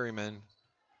to Ferryman,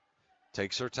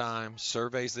 takes her time,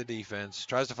 surveys the defense,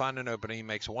 tries to find an opening,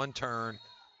 makes one turn.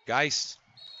 Geis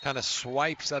kind of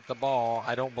swipes at the ball.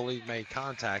 I don't believe made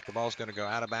contact. The ball's going to go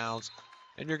out of bounds,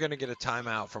 and you're going to get a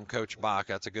timeout from Coach Bach.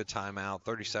 That's a good timeout,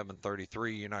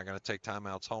 37-33. You're not going to take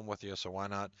timeouts home with you, so why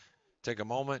not take a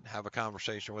moment, have a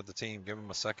conversation with the team, give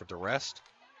them a second to rest.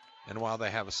 And while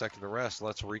they have a second to rest,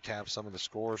 let's recap some of the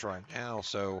scores right now.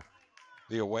 So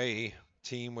the away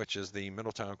team, which is the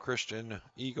Middletown Christian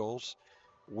Eagles,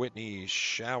 Whitney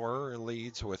Shower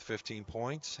leads with 15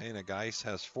 points. Hannah Geis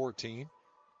has 14.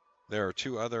 There are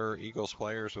 2 other Eagles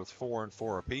players with 4 and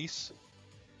 4 apiece.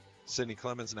 Sydney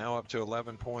Clemens now up to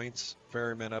 11 points.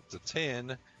 Ferryman up to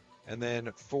 10. And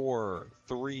then 4,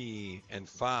 3, and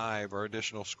 5 are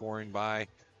additional scoring by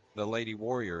the Lady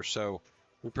Warriors. So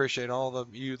we appreciate all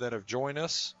of you that have joined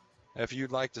us. If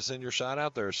you'd like to send your shout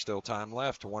out, there's still time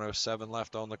left. 107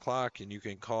 left on the clock, and you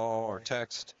can call or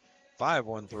text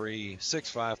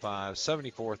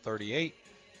 513-655-7438.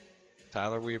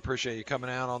 Tyler, we appreciate you coming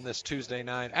out on this Tuesday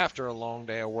night after a long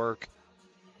day of work.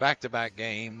 Back-to-back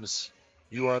games.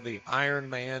 You are the Iron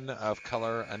Man of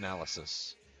color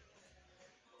analysis.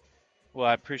 Well,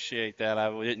 I appreciate that.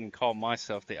 I didn't call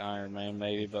myself the Iron Man,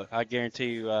 maybe, but I guarantee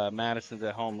you Madison's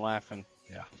at home laughing.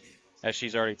 Yeah. As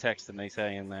she's already texted me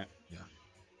saying that. Yeah.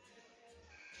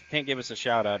 Can't give us a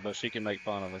shout out, but she can make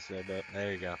fun of us a bit.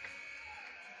 There you go.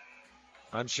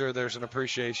 I'm sure there's an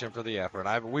appreciation for the effort.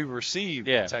 We received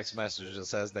text messages that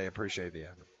says they appreciate the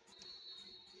effort.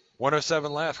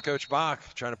 107 left. Coach Bach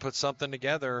trying to put something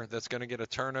together that's going to get a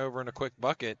turnover and a quick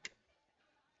bucket.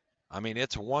 I mean,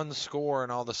 it's one score,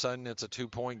 and all of a sudden it's a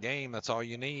 2-point game. That's all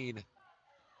you need.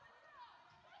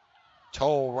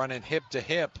 Toll running hip to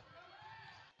hip.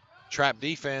 Trap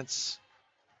defense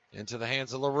into the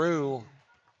hands of LaRue.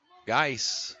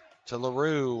 Geis to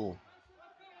LaRue.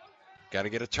 Got to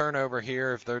get a turnover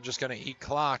here if they're just going to eat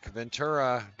clock.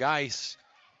 Ventura Geis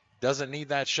doesn't need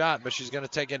that shot, but she's going to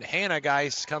take it. Hannah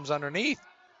Geis comes underneath.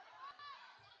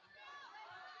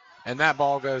 And that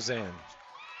ball goes in.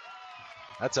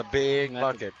 That's a big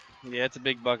bucket. Yeah, it's a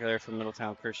big bucket there for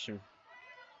Middletown Christian.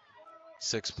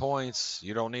 6 points.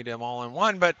 You don't need them all in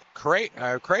one, but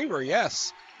Craver,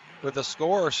 yes, with a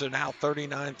score. So now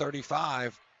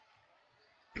 39-35.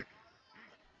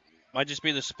 Might just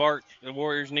be the spark the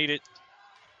Warriors needed.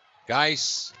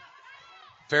 Geis,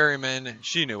 Ferryman,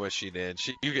 she knew what she did.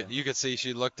 You could see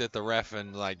she looked at the ref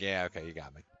and like, yeah, okay, you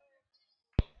got me.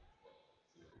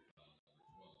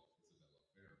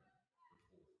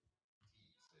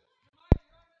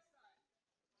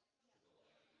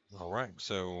 All right,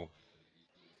 so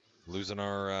losing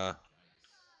our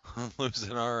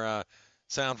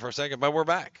sound for a second, but we're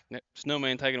back. Yep,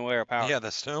 Snowman taking away our power. Yeah,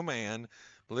 the snowman,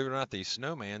 believe it or not, the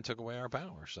snowman took away our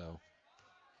power. So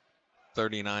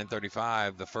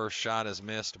 39-35. The first shot is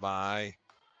missed by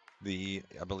the,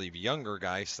 I believe, younger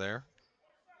Geis there.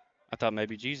 I thought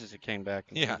maybe Jesus had came back.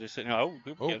 Yeah. Just sitting, oh.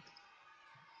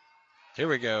 Here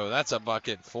we go. That's a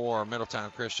bucket for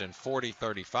Middletown Christian,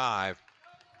 40-35.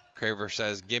 Craver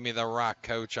says, give me the rock,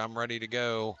 coach. I'm ready to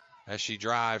go. As she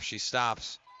drives, she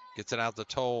stops, gets it out to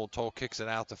Toll. Toll kicks it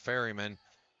out to Ferryman.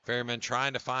 Ferryman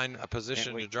trying to find a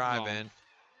position to drive in.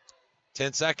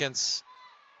 10 seconds.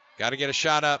 Got to get a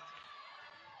shot up.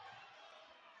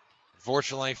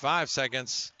 Fortunately, 5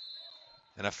 seconds.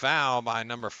 And a foul by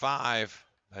number 5.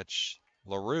 That's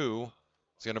LaRue.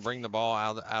 Is going to bring the ball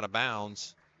out of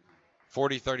bounds.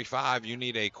 40-35. You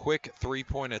need a quick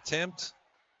three-point attempt.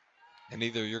 And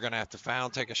either you're going to have to foul,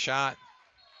 take a shot.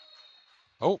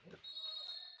 Oh,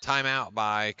 timeout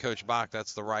by Coach Bach.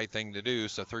 That's the right thing to do.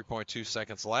 So 3.2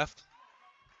 seconds left.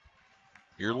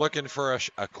 You're looking for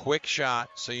a quick shot,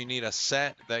 so you need a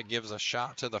set that gives a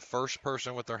shot to the first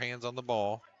person with their hands on the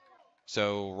ball.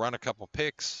 So run a couple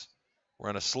picks,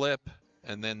 run a slip,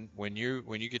 and then when you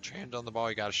get your hands on the ball,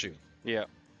 you got to shoot. Yeah.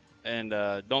 And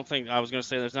don't think, I was going to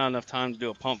say there's not enough time to do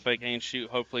a pump fake and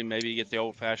shoot. Hopefully maybe you get the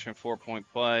old-fashioned 4-point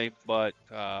play, but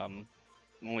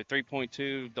only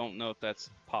 3.2, don't know if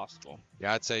that's possible.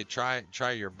 Yeah, I'd say try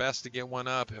your best to get one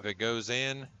up. If it goes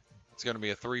in, it's going to be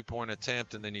a 3-point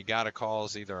attempt, and then you got to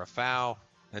cause either a foul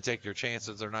and take your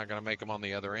chances they're not going to make them on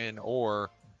the other end, or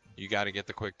you got to get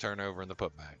the quick turnover and the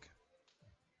putback.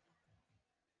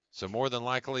 So more than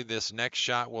likely, this next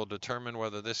shot will determine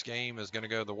whether this game is going to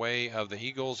go the way of the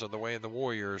Eagles or the way of the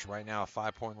Warriors. Right now, a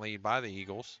 5-point lead by the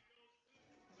Eagles.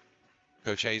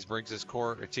 Coach Hayes brings his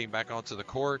team back onto the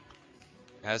court,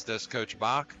 as does Coach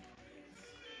Bach.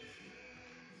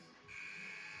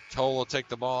 Toll will take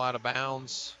the ball out of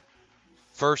bounds.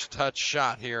 First touch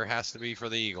shot here has to be for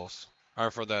the Eagles, or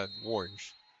for the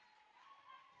Warriors.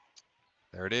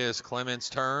 There it is. Clemens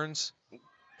turns.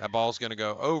 That ball's going to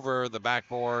go over the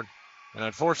backboard. And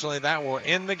unfortunately, that will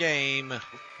end the game.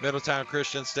 Middletown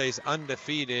Christian stays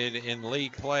undefeated in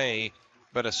league play,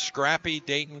 but a scrappy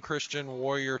Dayton Christian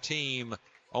Warrior team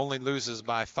only loses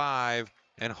by 5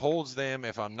 and holds them,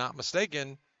 if I'm not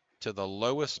mistaken, to the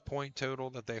lowest point total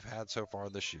that they've had so far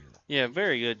this year. Yeah,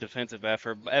 very good defensive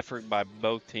effort. Effort by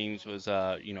both teams was,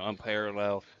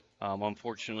 unparalleled.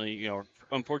 Unfortunately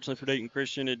for Dayton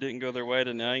Christian, it didn't go their way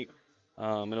tonight.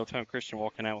 Middletown Christian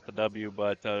walking out with the W,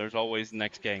 but there's always the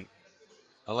next game.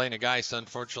 Elena Geis,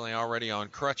 unfortunately, already on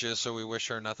crutches, so we wish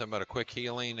her nothing but a quick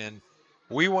healing. And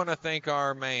we want to thank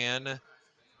our man,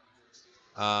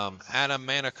 Adam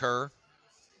Maniker,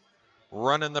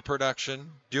 running the production,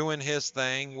 doing his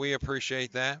thing. We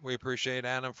appreciate that. We appreciate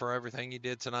Adam for everything he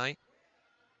did tonight.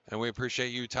 And we appreciate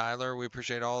you, Tyler. We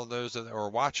appreciate all of those that are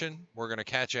watching. We're going to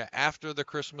catch you after the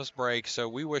Christmas break. So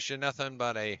we wish you nothing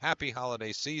but a happy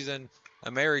holiday season,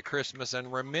 a Merry Christmas,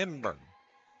 and remember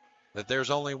that there's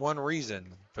only one reason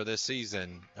for this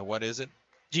season. And what is it?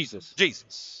 Jesus.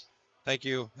 Jesus. Thank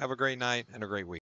you. Have a great night and a great week.